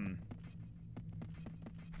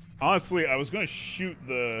 Honestly, I was gonna shoot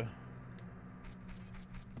the.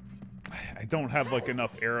 I don't have like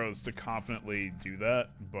enough arrows to confidently do that,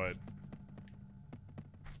 but.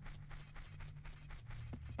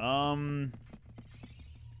 Oh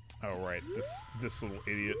right, this little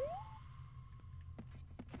idiot.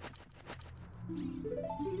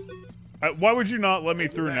 Why would you not let me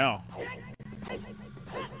through now?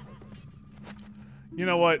 You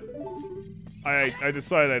know what? I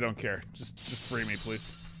decided I don't care. Just free me,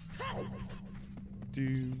 please.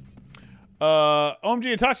 OMG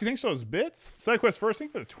Itachi, thanks for those bits. SideQuest first, thank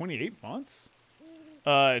you for the 28 months.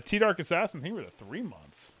 T-Dark Assassin, thank you for the 3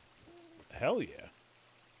 months. Hell yeah.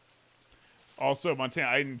 Also, Montana,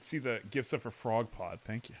 I didn't see the gift set for Frog Pod.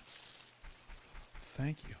 Thank you.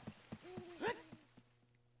 Thank you.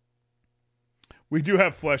 We do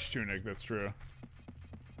have Flesh Tunic, that's true.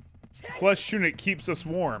 Flesh Tunic keeps us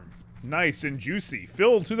warm. Nice and juicy.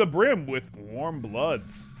 Filled to the brim with warm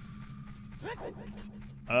bloods.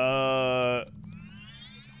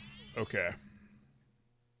 Okay.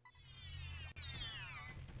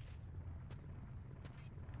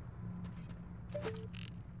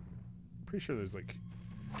 Pretty sure there's like...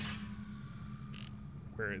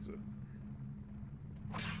 Where is it?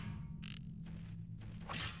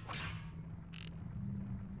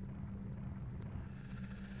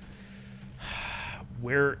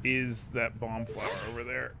 Where is that bomb flower over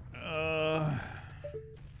there?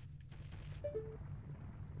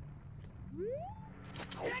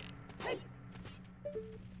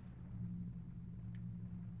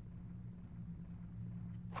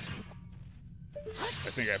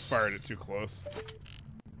 I think I fired it too close.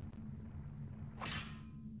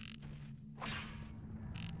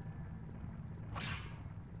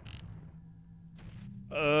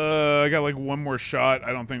 I got like one more shot.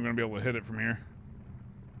 I don't think I'm gonna be able to hit it from here.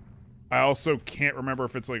 I also can't remember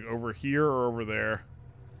if it's like over here or over there.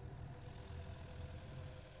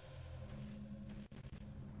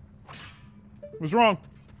 Was wrong.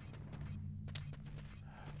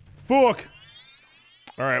 Fuck.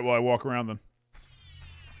 All right, well, I walk around them.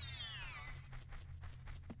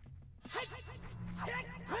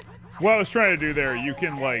 What I was trying to do there, you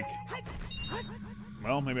can like...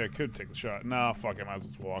 Well, maybe I could take the shot. Nah, fuck it, I might as well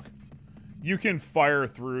just walk. You can fire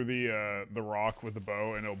through the rock with the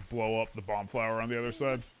bow, and it'll blow up the bomb flower on the other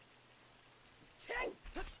side.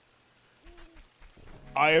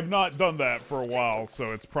 I have not done that for a while,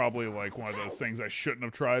 so it's probably like one of those things I shouldn't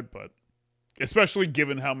have tried, but... Especially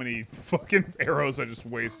given how many fucking arrows I just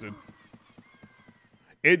wasted.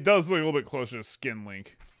 It does look a little bit closer to Skin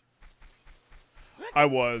Link. I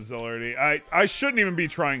was already. I shouldn't even be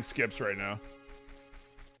trying skips right now.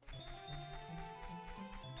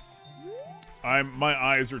 My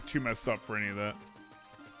eyes are too messed up for any of that.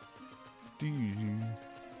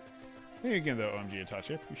 Hey again though, OMG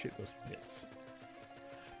Itachi. I appreciate those bits.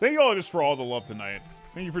 Thank you all just for all the love tonight.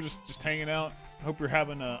 Thank you for just hanging out. Hope you're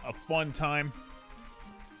having a fun time.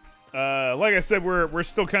 Like I said, we're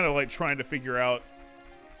still kind of like trying to figure out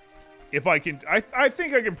if I can. I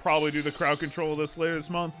think I can probably do the crowd control of this later this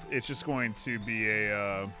month. It's just going to be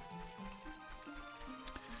a.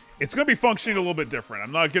 It's going to be functioning a little bit different.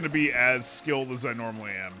 I'm not going to be as skilled as I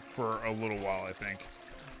normally am for a little while, I think.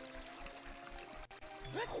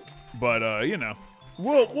 But you know,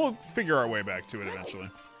 we'll figure our way back to it eventually.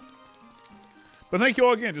 But thank you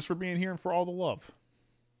all again just for being here and for all the love.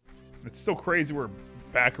 It's still crazy we're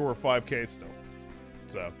back over 5K still.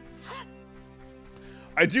 So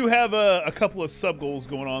I do have a couple of sub goals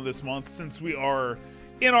going on this month since we are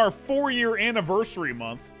in our 4-year anniversary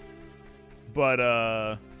month.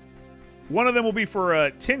 But one of them will be for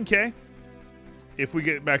 10K. If we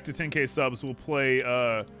get back to 10K subs, we'll play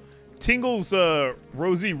Tingle's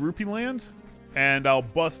Rosy Rupee Land, and I'll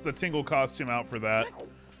bust the Tingle costume out for that.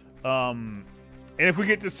 And if we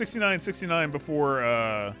get to 69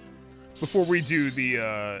 before we do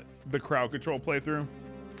the crowd control playthrough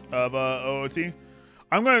of OOT,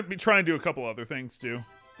 I'm gonna be trying to do a couple other things too,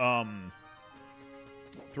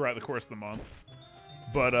 throughout the course of the month.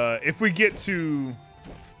 But if we get to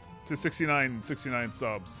 69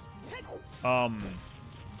 subs,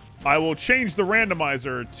 I will change the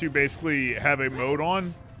randomizer to basically have a mode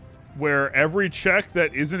on where every check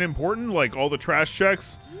that isn't important, like all the trash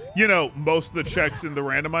checks, you know, most of the checks in the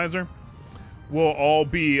randomizer will all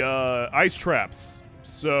be ice traps.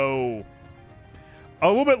 So a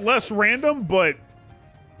little bit less random, but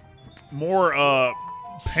more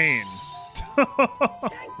pain.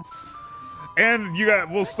 And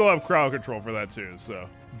we'll still have crowd control for that too, so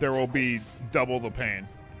there will be double the pain.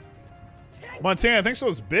 Montana, thanks for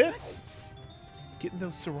those bits. Getting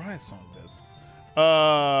those Soraya song bits.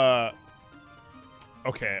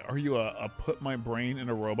 Okay, are you a put my brain in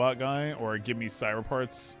a robot guy or a give me cyber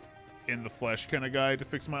parts in the flesh kind of guy to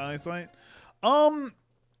fix my eyesight? I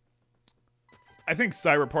think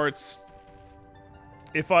cyber parts.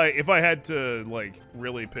 If I had to like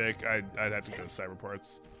really pick, I'd have to go cyber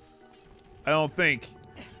parts. I don't think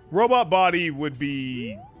robot body would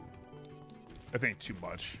be, I think, too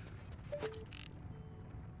much.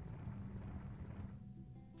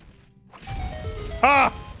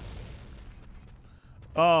 Ha!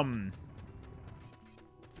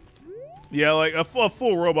 Yeah, like a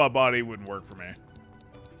full robot body wouldn't work for me.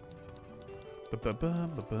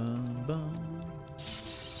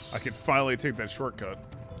 I could finally take that shortcut.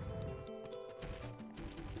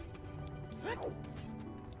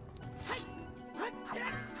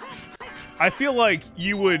 I feel like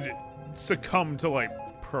you would succumb to like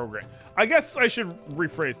program. I guess I should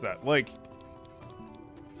rephrase that. Like,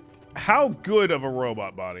 how good of a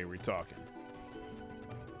robot body are we talking?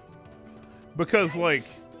 Because like,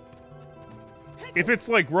 if it's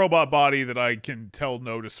like robot body that I can tell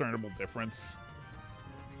no discernible difference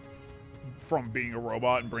from being a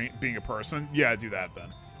robot and being a person, yeah, do that then.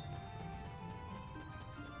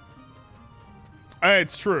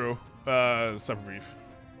 It's true. Summer beef.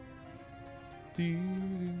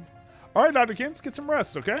 All right, Dr. Kins, get some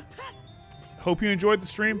rest, okay? Hope you enjoyed the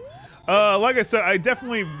stream. Like I said, I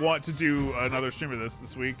definitely want to do another stream of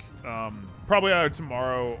this week. Probably either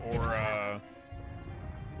tomorrow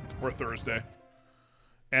or Thursday.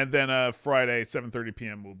 And then Friday, 7:30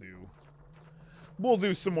 p.m. we'll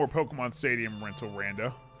do some more Pokemon Stadium rental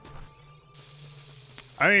rando.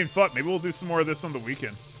 I mean, fuck, maybe we'll do some more of this on the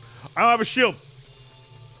weekend. I don't have a shield.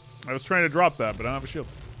 I was trying to drop that, but I don't have a shield.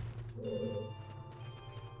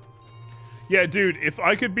 Yeah, dude, if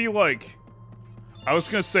I could be like, I was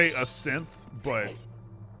gonna say a synth, but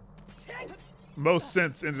most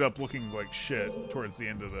synths ended up looking like shit towards the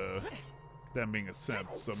end of them being a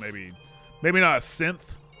synth. So maybe not a synth,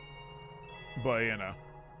 but you know.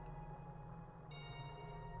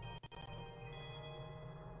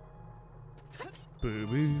 Boo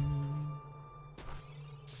boo.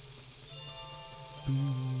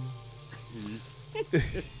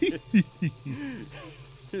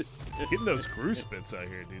 Getting those screw spits out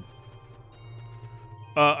here, dude.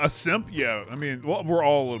 A simp? Yeah, I mean, well, we're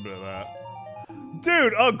all a little bit of that.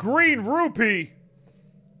 Dude, a green rupee!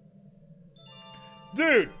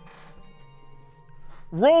 Dude!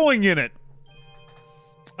 Rolling in it!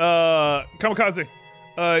 Kamikaze,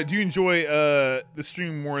 do you enjoy the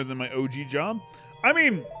stream more than my OG job? I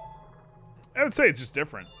mean, I would say it's just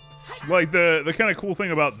different. Like, the kind of cool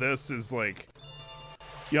thing about this is, like,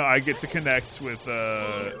 you know, I get to connect with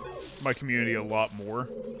my community a lot more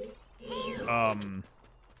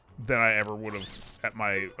than I ever would have at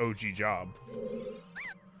my OG job.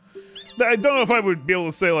 I don't know if I would be able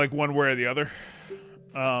to say, like, one way or the other.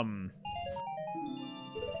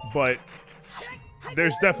 But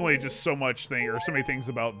there's definitely just so many things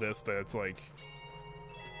about this that it's like,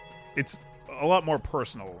 it's a lot more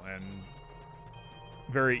personal and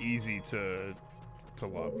very easy to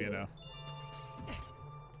love, you know.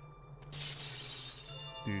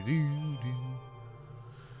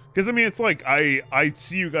 Because I mean, it's like I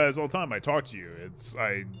see you guys all the time. I talk to you.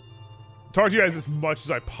 I talk to you guys as much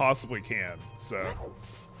as I possibly can. So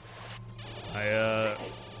I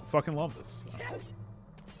fucking love this.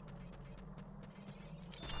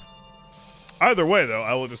 Either way, though,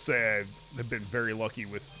 I will just say I have been very lucky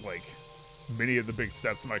with, like, many of the big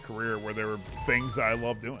steps in my career where there were things I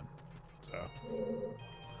love doing. So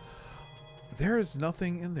there is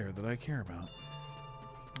nothing in there that I care about.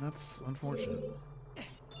 That's unfortunate.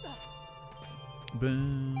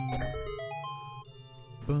 Boom.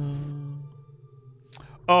 Boom.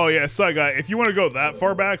 Oh yeah, side guy. If you want to go that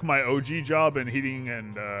far back, my OG job in heating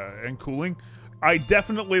and cooling, I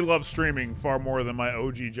definitely love streaming far more than my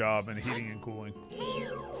OG job in heating and cooling.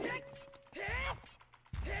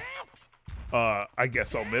 I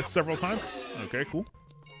guess I'll miss several times. Okay, cool.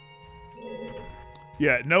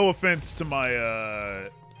 Yeah, no offense to my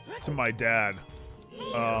dad.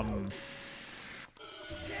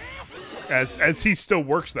 As he still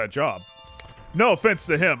works that job. No offense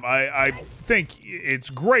to him. I think it's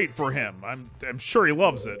great for him. I'm sure he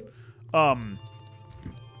loves it.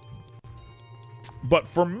 But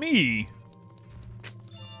for me,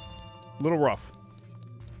 a little rough.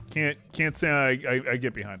 Can't say I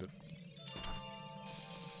get behind it.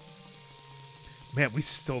 Man, we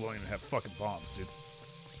still don't even have fucking bombs, dude.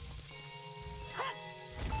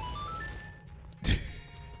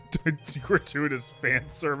 Gratuitous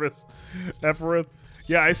fan service, Ephrith.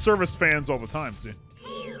 Yeah, I service fans all the time, dude.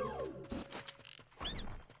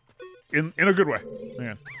 In a good way,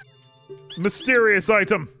 man. Mysterious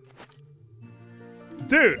item,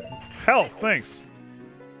 dude. Health, thanks.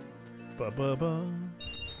 Ba-ba-ba.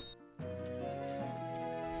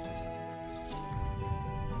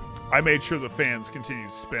 I made sure the fans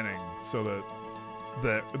continued spinning so that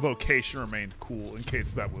the location remained cool in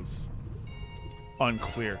case that was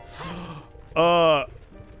unclear.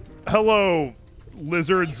 Hello,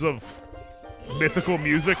 lizards of mythical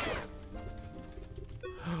music.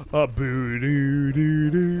 I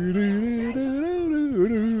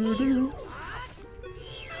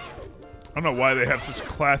don't know why they have such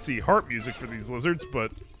classy harp music for these lizards,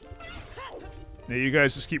 but yeah, you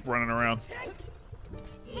guys just keep running around.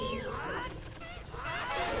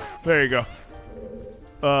 There you go.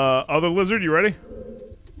 Other lizard, you ready?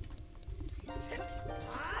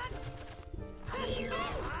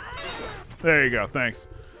 There you go, thanks.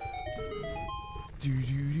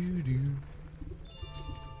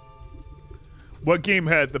 What game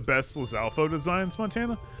had the best Lizalfo designs,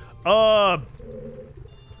 Montana? You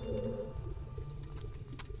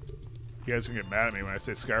guys are gonna get mad at me when I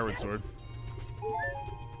say Skyward Sword.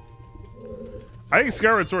 I think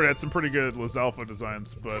Skyward Sword had some pretty good Lizalfo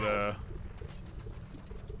designs, but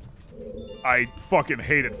I fucking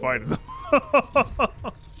hated fighting them.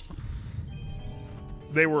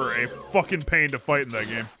 They were a fucking pain to fight in that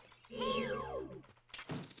game.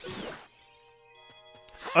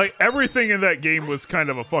 Like, everything in that game was kind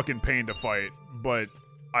of a fucking pain to fight, but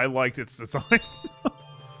I liked its design.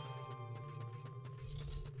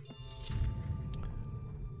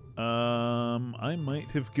 I might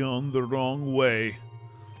have gone the wrong way.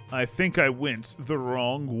 I think I went the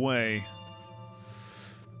wrong way.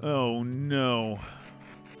 Oh no.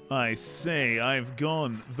 I say I've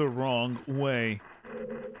gone the wrong way.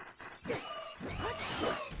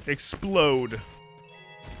 Explode.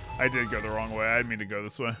 I did go the wrong way. I didn't mean to go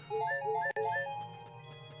this way.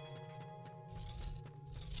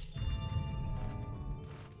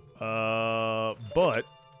 But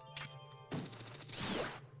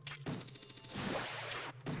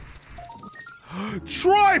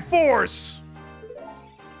Triforce!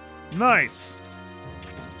 Nice.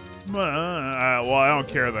 Well, I don't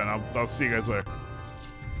care then. I'll see you guys later.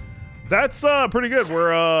 That's pretty good.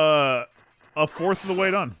 We're a fourth of the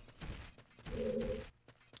way done.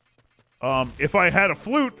 If I had a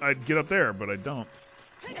flute, I'd get up there, but I don't.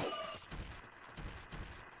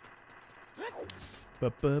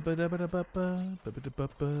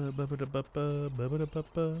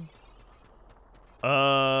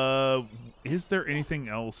 Is there anything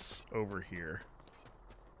else over here?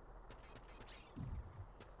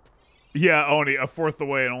 Yeah, only a fourth of the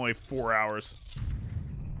way in only 4 hours.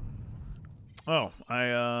 Oh,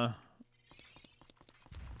 I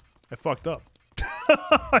fucked up.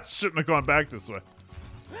 I shouldn't have gone back this way.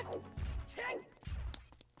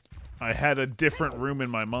 I had a different room in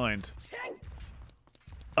my mind.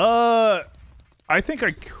 I think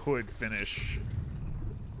I could finish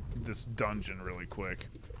this dungeon really quick.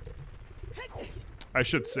 I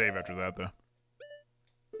should save after that, though.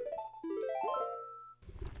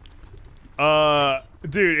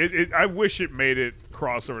 Dude, I wish it made it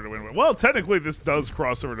cross over to Wind Waker. Well, technically, this does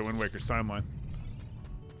cross over to Wind Waker's timeline.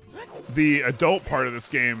 The adult part of this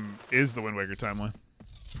game is the Wind Waker timeline.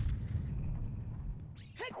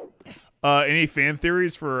 Any fan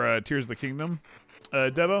theories for Tears of the Kingdom,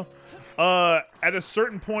 Devo? At a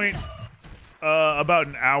certain point, about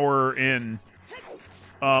an hour in...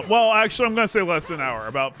 well, actually, I'm going to say less than an hour.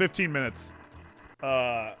 About 15 minutes.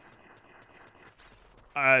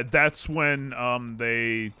 That's when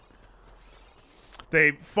they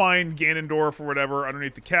find Ganondorf or whatever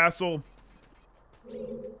underneath the castle.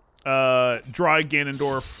 Dry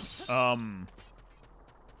Ganondorf.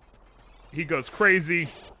 He goes crazy.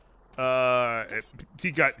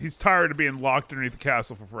 He's tired of being locked underneath the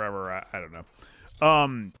castle for forever. I don't know.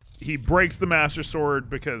 He breaks the Master Sword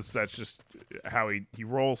because that's just how he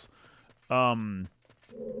rolls.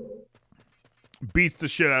 Beats the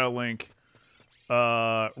shit out of Link.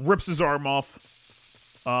 Rips his arm off.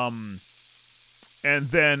 And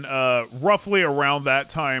then roughly around that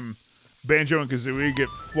time, Banjo and Kazooie get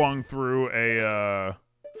flung through a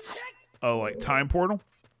like time portal,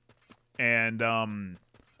 and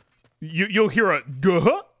you'll hear a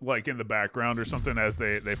guh like in the background or something as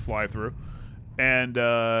they fly through, and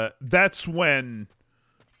that's when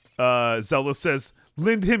Zelda says,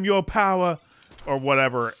 "Lend him your power," or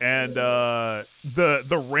whatever, and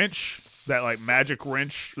the wrench, that like magic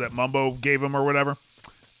wrench that Mumbo gave him or whatever,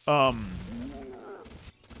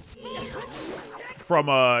 from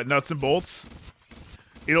Nuts and Bolts,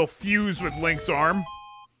 it'll fuse with Link's arm,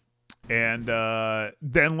 and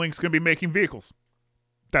then Link's gonna be making vehicles.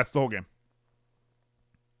 That's the whole game.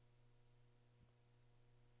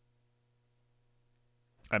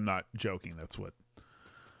 I'm not joking. That's what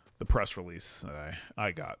the press release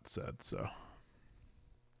I got said. So,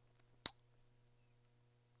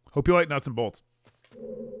 hope you like Nuts and Bolts.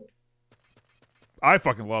 I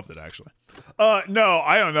fucking loved it, actually. No,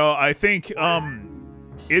 I don't know. I think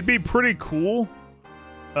it'd be pretty cool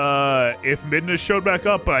if Midna showed back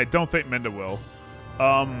up, but I don't think Midna will.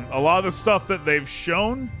 A lot of the stuff that they've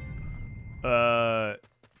shown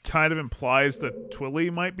kind of implies that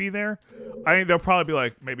Twilly might be there. I think they'll probably be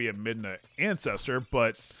like maybe a Midna ancestor,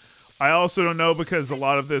 but I also don't know because a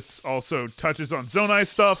lot of this also touches on Zonai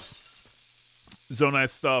stuff. Zonai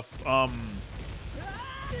stuff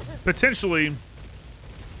potentially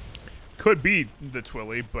could be the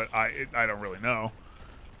Twilly, but I don't really know.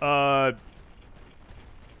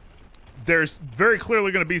 There's very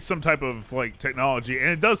clearly going to be some type of like technology, and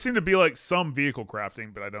it does seem to be like some vehicle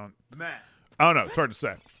crafting, but I don't know. It's hard to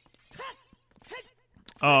say.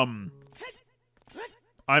 I'm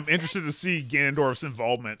interested to see Ganondorf's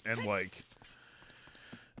involvement and like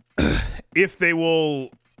if they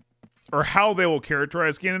will or how they will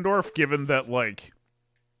characterize Ganondorf, given that like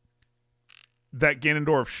that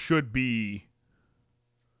Ganondorf should be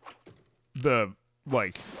the,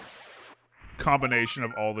 like, combination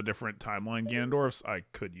of all the different timeline Ganondorfs. I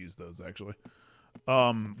could use those, actually.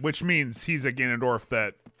 Which means he's a Ganondorf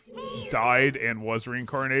that died and was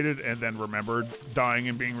reincarnated and then remembered dying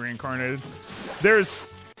and being reincarnated.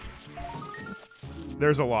 There's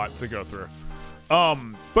a lot to go through.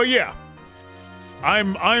 But yeah,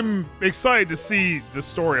 I'm excited to see the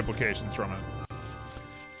story implications from it.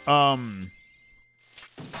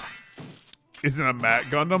 Isn't a Matt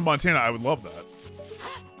Gundam? Montana, I would love that.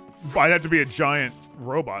 I'd have to be a giant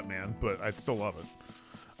robot man, but I'd still love it.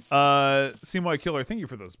 CMY Killer, thank you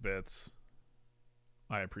for those bits.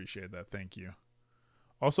 I appreciate that. Thank you.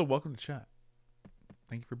 Also, welcome to chat.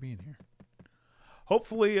 Thank you for being here.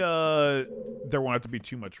 Hopefully, there won't have to be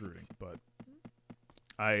too much rooting, but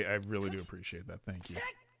I really do appreciate that. Thank you.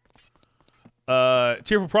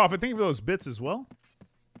 Tearful Prophet, thank you for those bits as well.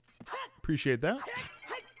 Appreciate that.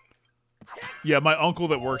 Yeah, my uncle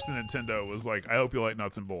that works in Nintendo was like, I hope you like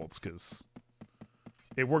nuts and bolts, because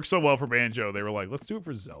it worked so well for Banjo. They were like, let's do it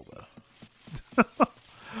for Zelda.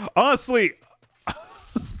 Honestly,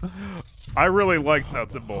 I really like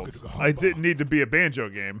nuts and bolts. I didn't need to be a Banjo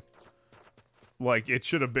game. Like, it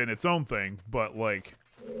should have been its own thing, but like...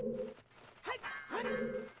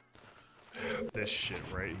 this shit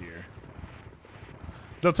right here.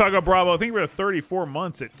 Del Taco Bravo, I think we're at 34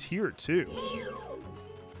 months at tier 2.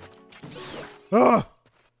 Ugh!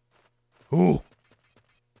 Ooh.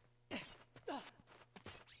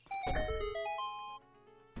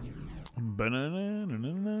 Banana.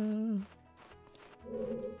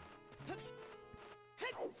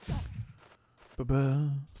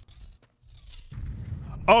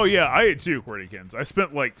 Oh yeah, I ate 2 Quirtykins. I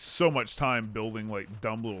spent like so much time building like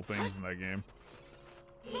dumb little things in that game.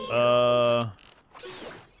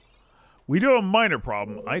 We do have a minor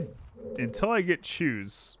problem. Until I get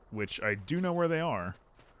Choose, which I do know where they are,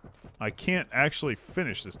 I can't actually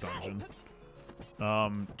finish this dungeon.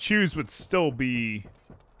 Choose would still be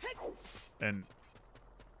an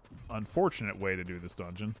unfortunate way to do this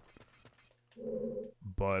dungeon.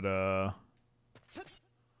 But,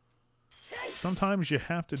 sometimes you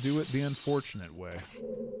have to do it the unfortunate way.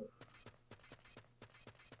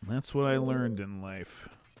 That's what I learned in life.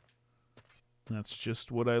 That's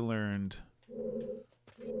just what I learned.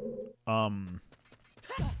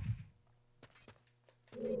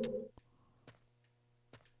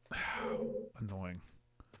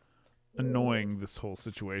 Annoying, this whole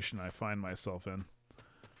situation I find myself in.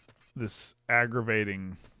 This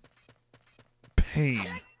aggravating pain.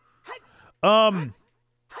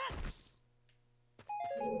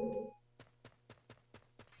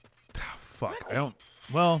 Fuck, I don't...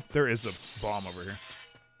 Well, there is a bomb over here.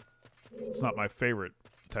 It's not my favorite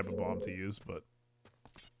type of bomb to use, but...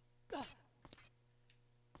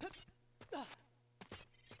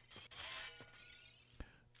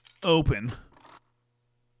 Open.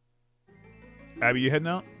 Abby, you heading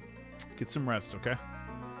out? Get some rest, okay?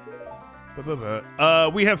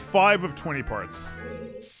 We have 5 of 20 parts.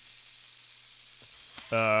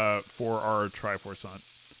 For our Triforce hunt.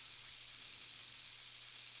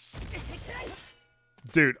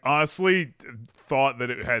 Dude, honestly, thought that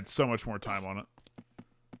it had so much more time on it.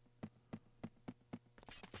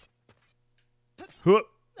 Huh.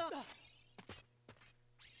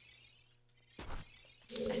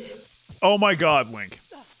 Oh my god, Link.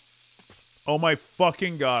 Oh my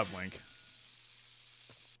fucking god, Link.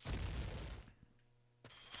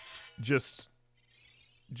 Just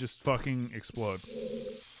fucking explode.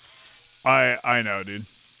 I know, dude.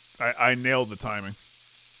 I nailed the timing.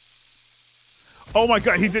 Oh my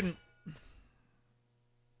god, he didn't.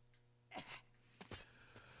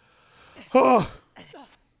 Oh.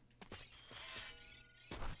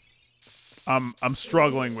 I'm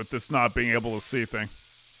struggling with this not being able to see thing.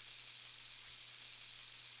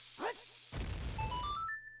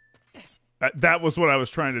 That was what I was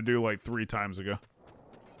trying to do like 3 times ago.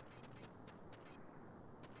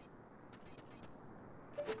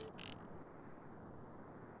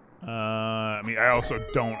 I mean, I also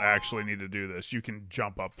don't actually need to do this. You can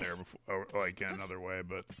jump up there before, like in another way,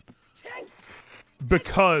 but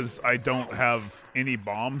because I don't have any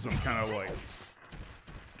bombs, I'm kind of like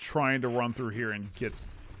trying to run through here and get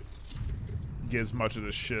as much of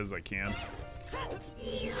this shit as I can.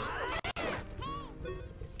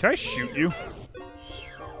 Can I shoot you?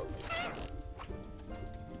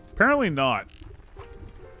 Apparently not.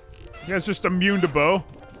 You guys just immune to bow?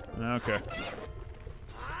 Okay.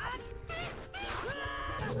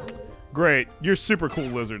 Great. You're super cool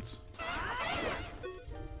lizards.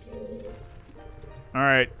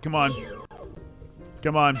 Alright, come on.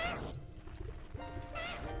 Come on.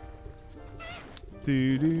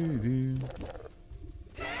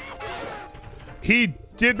 He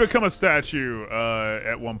did become a statue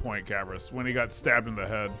at one point, Cabris, when he got stabbed in the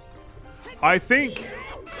head. I think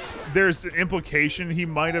there's an implication he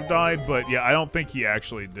might have died, but yeah, I don't think he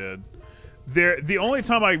actually did. The only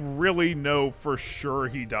time I really know for sure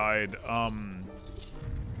he died,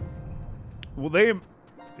 well,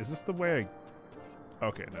 is this the way I...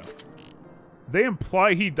 Okay, no. They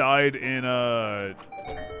imply he died in,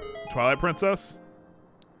 Twilight Princess.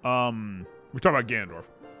 We're talking about Ganondorf.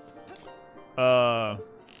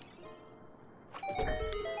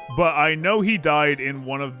 But I know he died in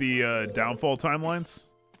one of the, Downfall timelines.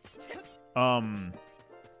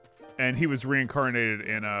 And he was reincarnated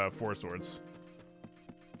in, Four Swords.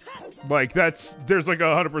 Like, there's like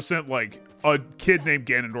 100%, like, a kid named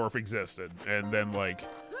Ganondorf existed. And then, like,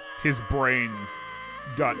 his brain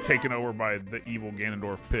got taken over by the evil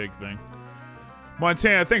Ganondorf pig thing.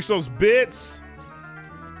 Montana, thanks for those bits.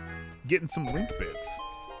 Getting some link bits.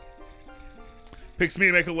 Picks me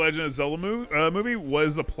to make a Legend of Zelda movie.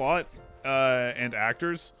 Was the plot and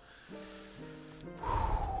actors?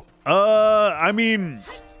 I mean,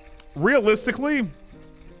 realistically,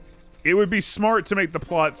 it would be smart to make the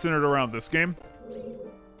plot centered around this game.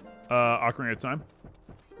 Ocarina of Time.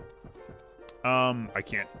 I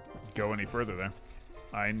can't go any further there.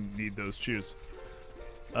 I need those shoes.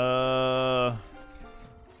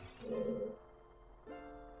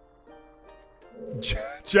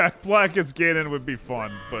 Jack Black as Ganon would be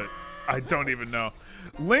fun, but I don't even know.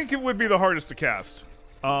 Link would be the hardest to cast.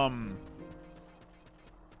 Link,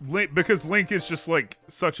 because Link is just like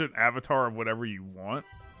such an avatar of whatever you want.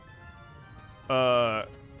 Keanu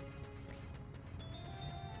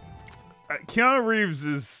Reeves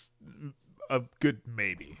is a good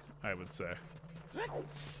maybe, I would say.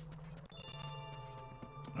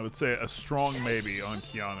 I would say a strong maybe on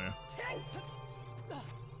Keanu.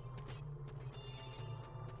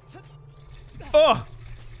 Oh!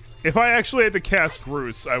 If I actually had to cast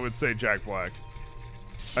Groose, I would say Jack Black.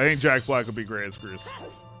 I think Jack Black would be great as Groose.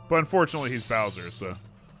 But unfortunately, he's Bowser, so.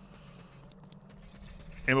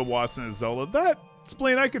 Emma Watson is Zelda. That's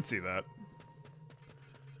plain, I could see that.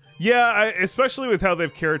 Yeah, especially with how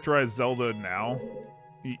they've characterized Zelda now.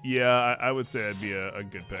 Yeah, I would say that'd be a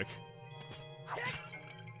good pick.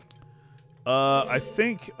 I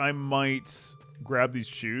think I might grab these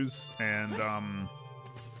shoes and,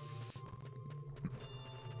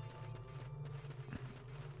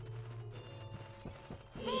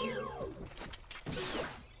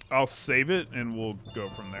 I'll save it and we'll go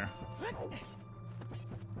from there.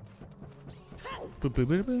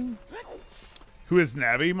 Who is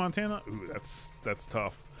Navi, Montana? Ooh, that's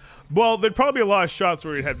tough. Well, there'd probably be a lot of shots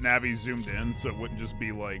where you'd have Navi zoomed in, so it wouldn't just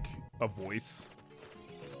be like a voice.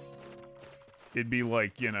 It'd be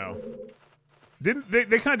like, you know,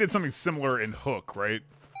 they kind of did something similar in Hook, right?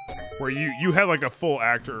 Where you had like a full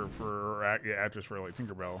actor for actress for like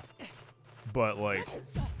Tinkerbell, but like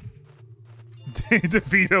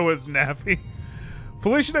DeVito as Navi.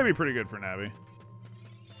 Felicia, that'd be pretty good for Navi.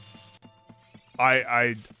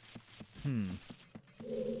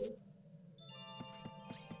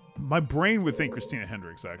 My brain would think Christina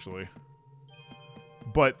Hendricks, actually.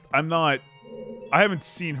 But I haven't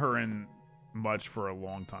seen her in much for a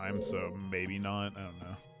long time, so maybe not. I don't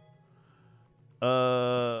know.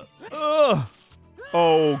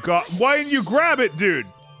 Oh, God. Why didn't you grab it, dude?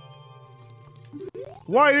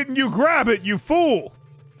 Why didn't you grab it, you fool?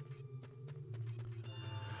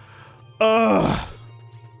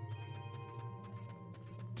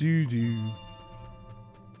 Doo-doo.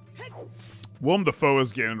 Willem Dafoe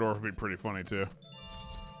as Ganondorf would be pretty funny, too.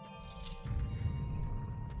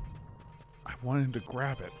 I wanted him to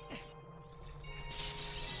grab it.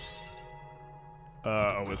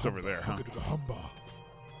 Oh, it's over there, huh?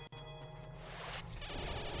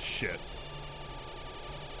 Shit.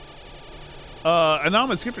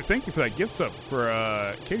 Anonymous Gifter, thank you for that gift sub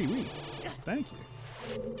for, Katie Wee. Thank you.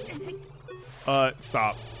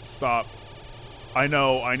 Stop. Stop. I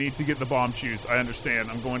know, I need to get the bomb shoes. I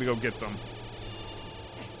understand. I'm going to go get them.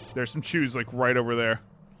 There's some shoes, like, right over there.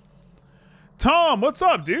 Tom, what's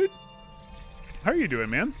up, dude? How are you doing,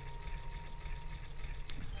 man?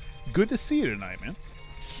 Good to see you tonight, man.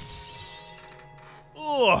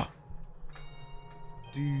 Ugh.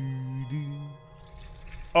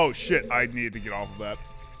 Oh, shit. I needed to get off of that.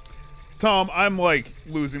 Tom, I'm, like,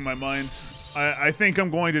 losing my mind. I think I'm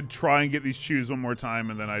going to try and get these shoes one more time,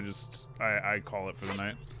 and then I call it for the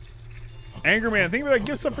night. Angerman, think of that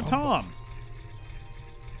gift stuff for Tom.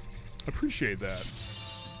 Appreciate that.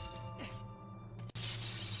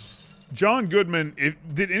 John Goodman,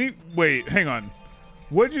 wait, hang on.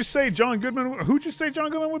 What'd you say, John Goodman? Who'd you say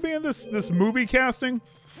John Goodman would be in this movie casting?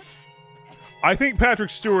 I think Patrick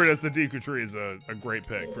Stewart as the Deku Tree is a great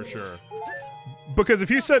pick for sure. Because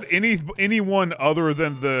if you said anyone other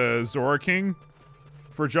than the Zora King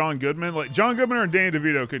for John Goodman, like John Goodman or Danny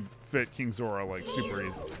DeVito could fit King Zora like super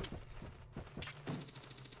easily.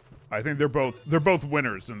 I think they're both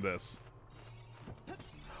winners in this.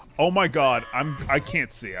 Oh my god, I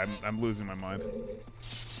can't see. I'm losing my mind.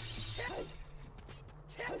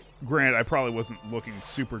 Granted, I probably wasn't looking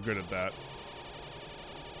super good at that.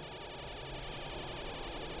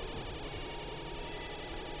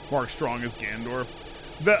 Mark Strong as Ganondorf.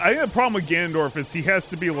 I think the problem with Ganondorf is he has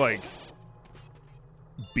to be, like,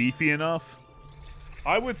 beefy enough.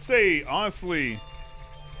 I would say, honestly,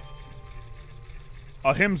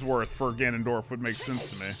 a Hemsworth for Ganondorf would make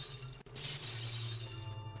sense to me.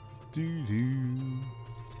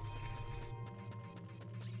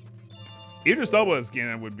 Idris Elba as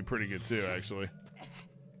Ganon would be pretty good too, actually.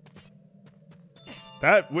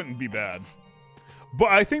 That wouldn't be bad. But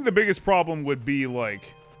I think the biggest problem would be,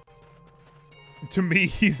 like, to me,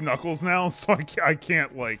 he's Knuckles now, so I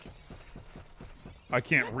can't, like, I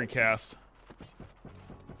can't recast.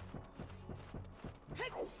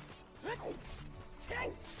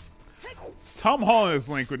 Tom Holland as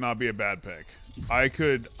Link would not be a bad pick. I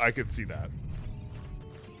could see that.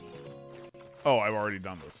 Oh, I've already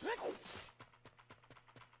done this.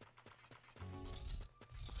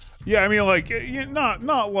 Yeah, I mean, like,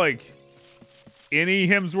 not like any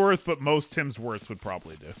Hemsworth, but most Hemsworths would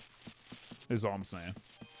probably do. Is all I'm saying.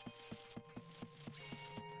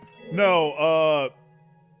 No,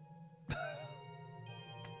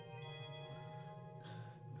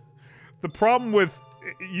 the problem with,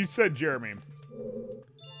 you said Jeremy.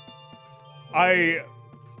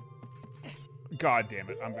 God damn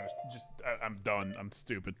it, I'm done. I'm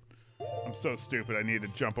stupid. I'm so stupid. I need to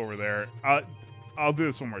jump over there. I'll do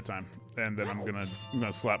this one more time, and then I'm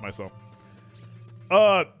gonna slap myself.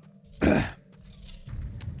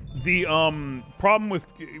 The problem with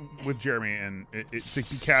Jeremy and it to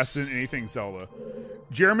be casted in anything Zelda,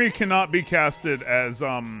 Jeremy cannot be casted as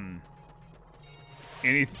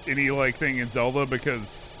any like thing in Zelda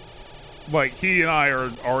because like he and I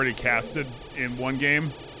are already casted in one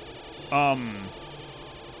game.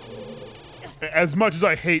 As much as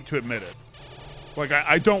I hate to admit it, like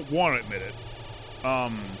I don't want to admit it.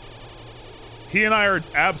 He and I are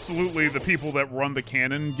absolutely the people that run the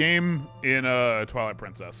canon game in Twilight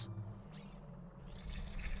Princess.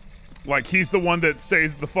 Like he's the one that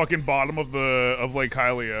stays at the fucking bottom of Lake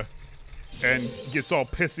Hylia and gets all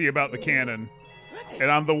pissy about the canon, and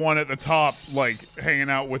I'm the one at the top, like hanging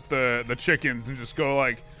out with the chickens and just go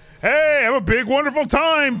like, "Hey, have a big wonderful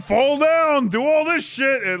time, fall down, do all this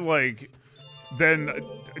shit," and like then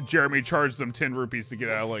Jeremy charged them 10 rupees to get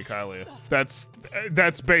out of Lake Hylia.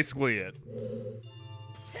 That's basically it.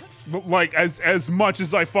 But like as much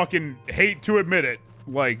as I fucking hate to admit it,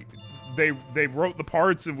 like they wrote the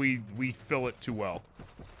parts and we fill it too well.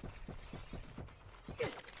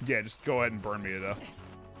 Yeah, just go ahead and burn me to death.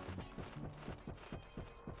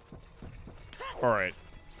 Alright.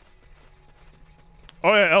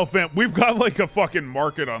 Oh yeah, Elfant, we've got like a fucking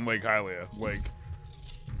market on Lake Hylia. Like,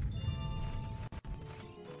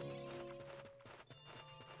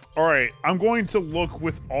 alright, I'm going to look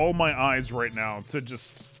with all my eyes right now to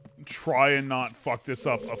just try and not fuck this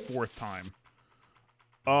up a fourth time.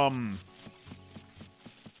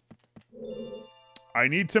 I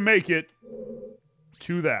need to make it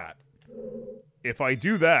to that. If I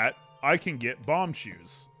do that, I can get bomb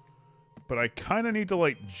shoes. But I kind of need to,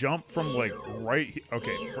 like, jump from, like, right here.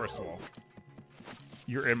 Okay, first of all,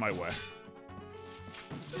 you're in my way.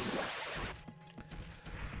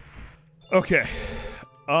 Okay.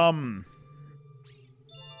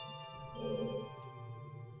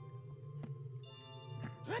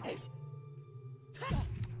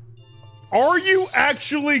 Are you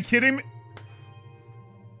actually kidding me?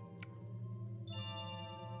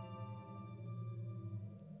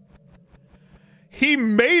 He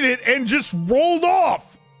made it and just rolled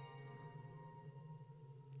off.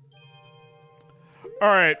 All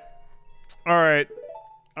right. All right.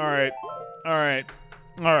 All right. All right.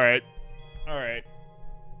 All right. All right.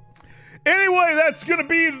 Anyway, that's going to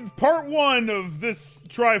be part one of this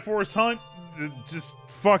Triforce hunt. Just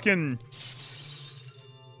fucking...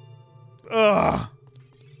 Ugh.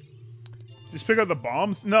 Just pick up the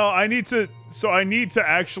bombs? No, I need to... So I need to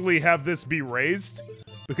actually have this be raised.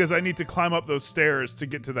 Because I need to climb up those stairs to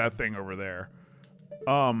get to that thing over there.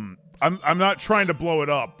 I'm not trying to blow it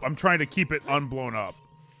up. I'm trying to keep it unblown up.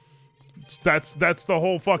 That's the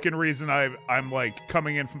whole fucking reason I'm like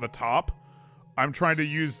coming in from the top. I'm trying to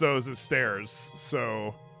use those as stairs,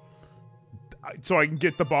 so I can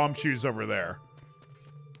get the bomb shoes over there.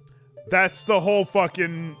 That's the whole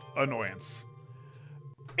fucking annoyance.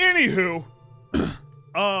 Anywho,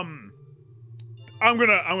 I'm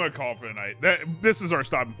gonna call for the night. This is our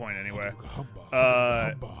stopping point anyway.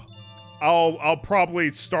 I'll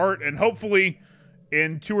probably start, and hopefully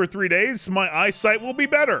in 2 or 3 days my eyesight will be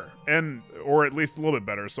better, or at least a little bit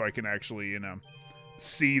better, so I can actually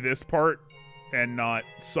see this part and not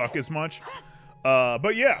suck as much.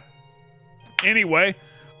 But yeah. Anyway,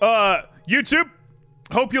 YouTube,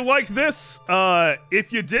 hope you liked this.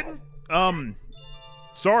 If you didn't,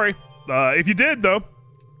 sorry. If you did though,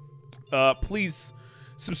 please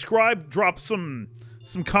subscribe, drop some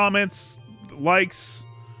comments, likes.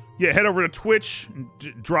 Yeah, head over to Twitch, and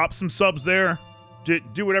drop some subs there.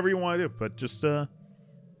 Do whatever you want to do, but just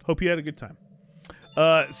hope you had a good time.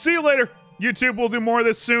 See you later, YouTube. We'll do more of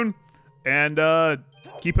this soon, and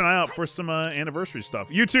keep an eye out for some anniversary stuff.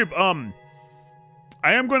 YouTube,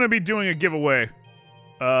 I am going to be doing a giveaway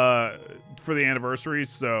for the anniversary,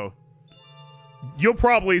 so you'll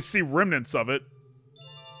probably see remnants of it.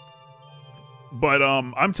 But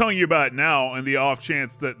I'm telling you about it now, in the off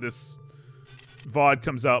chance that this VOD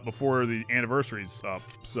comes out before the anniversary's up,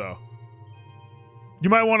 so you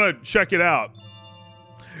might want to check it out.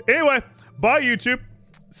 Anyway, bye YouTube.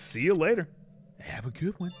 See you later. Have a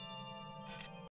good one.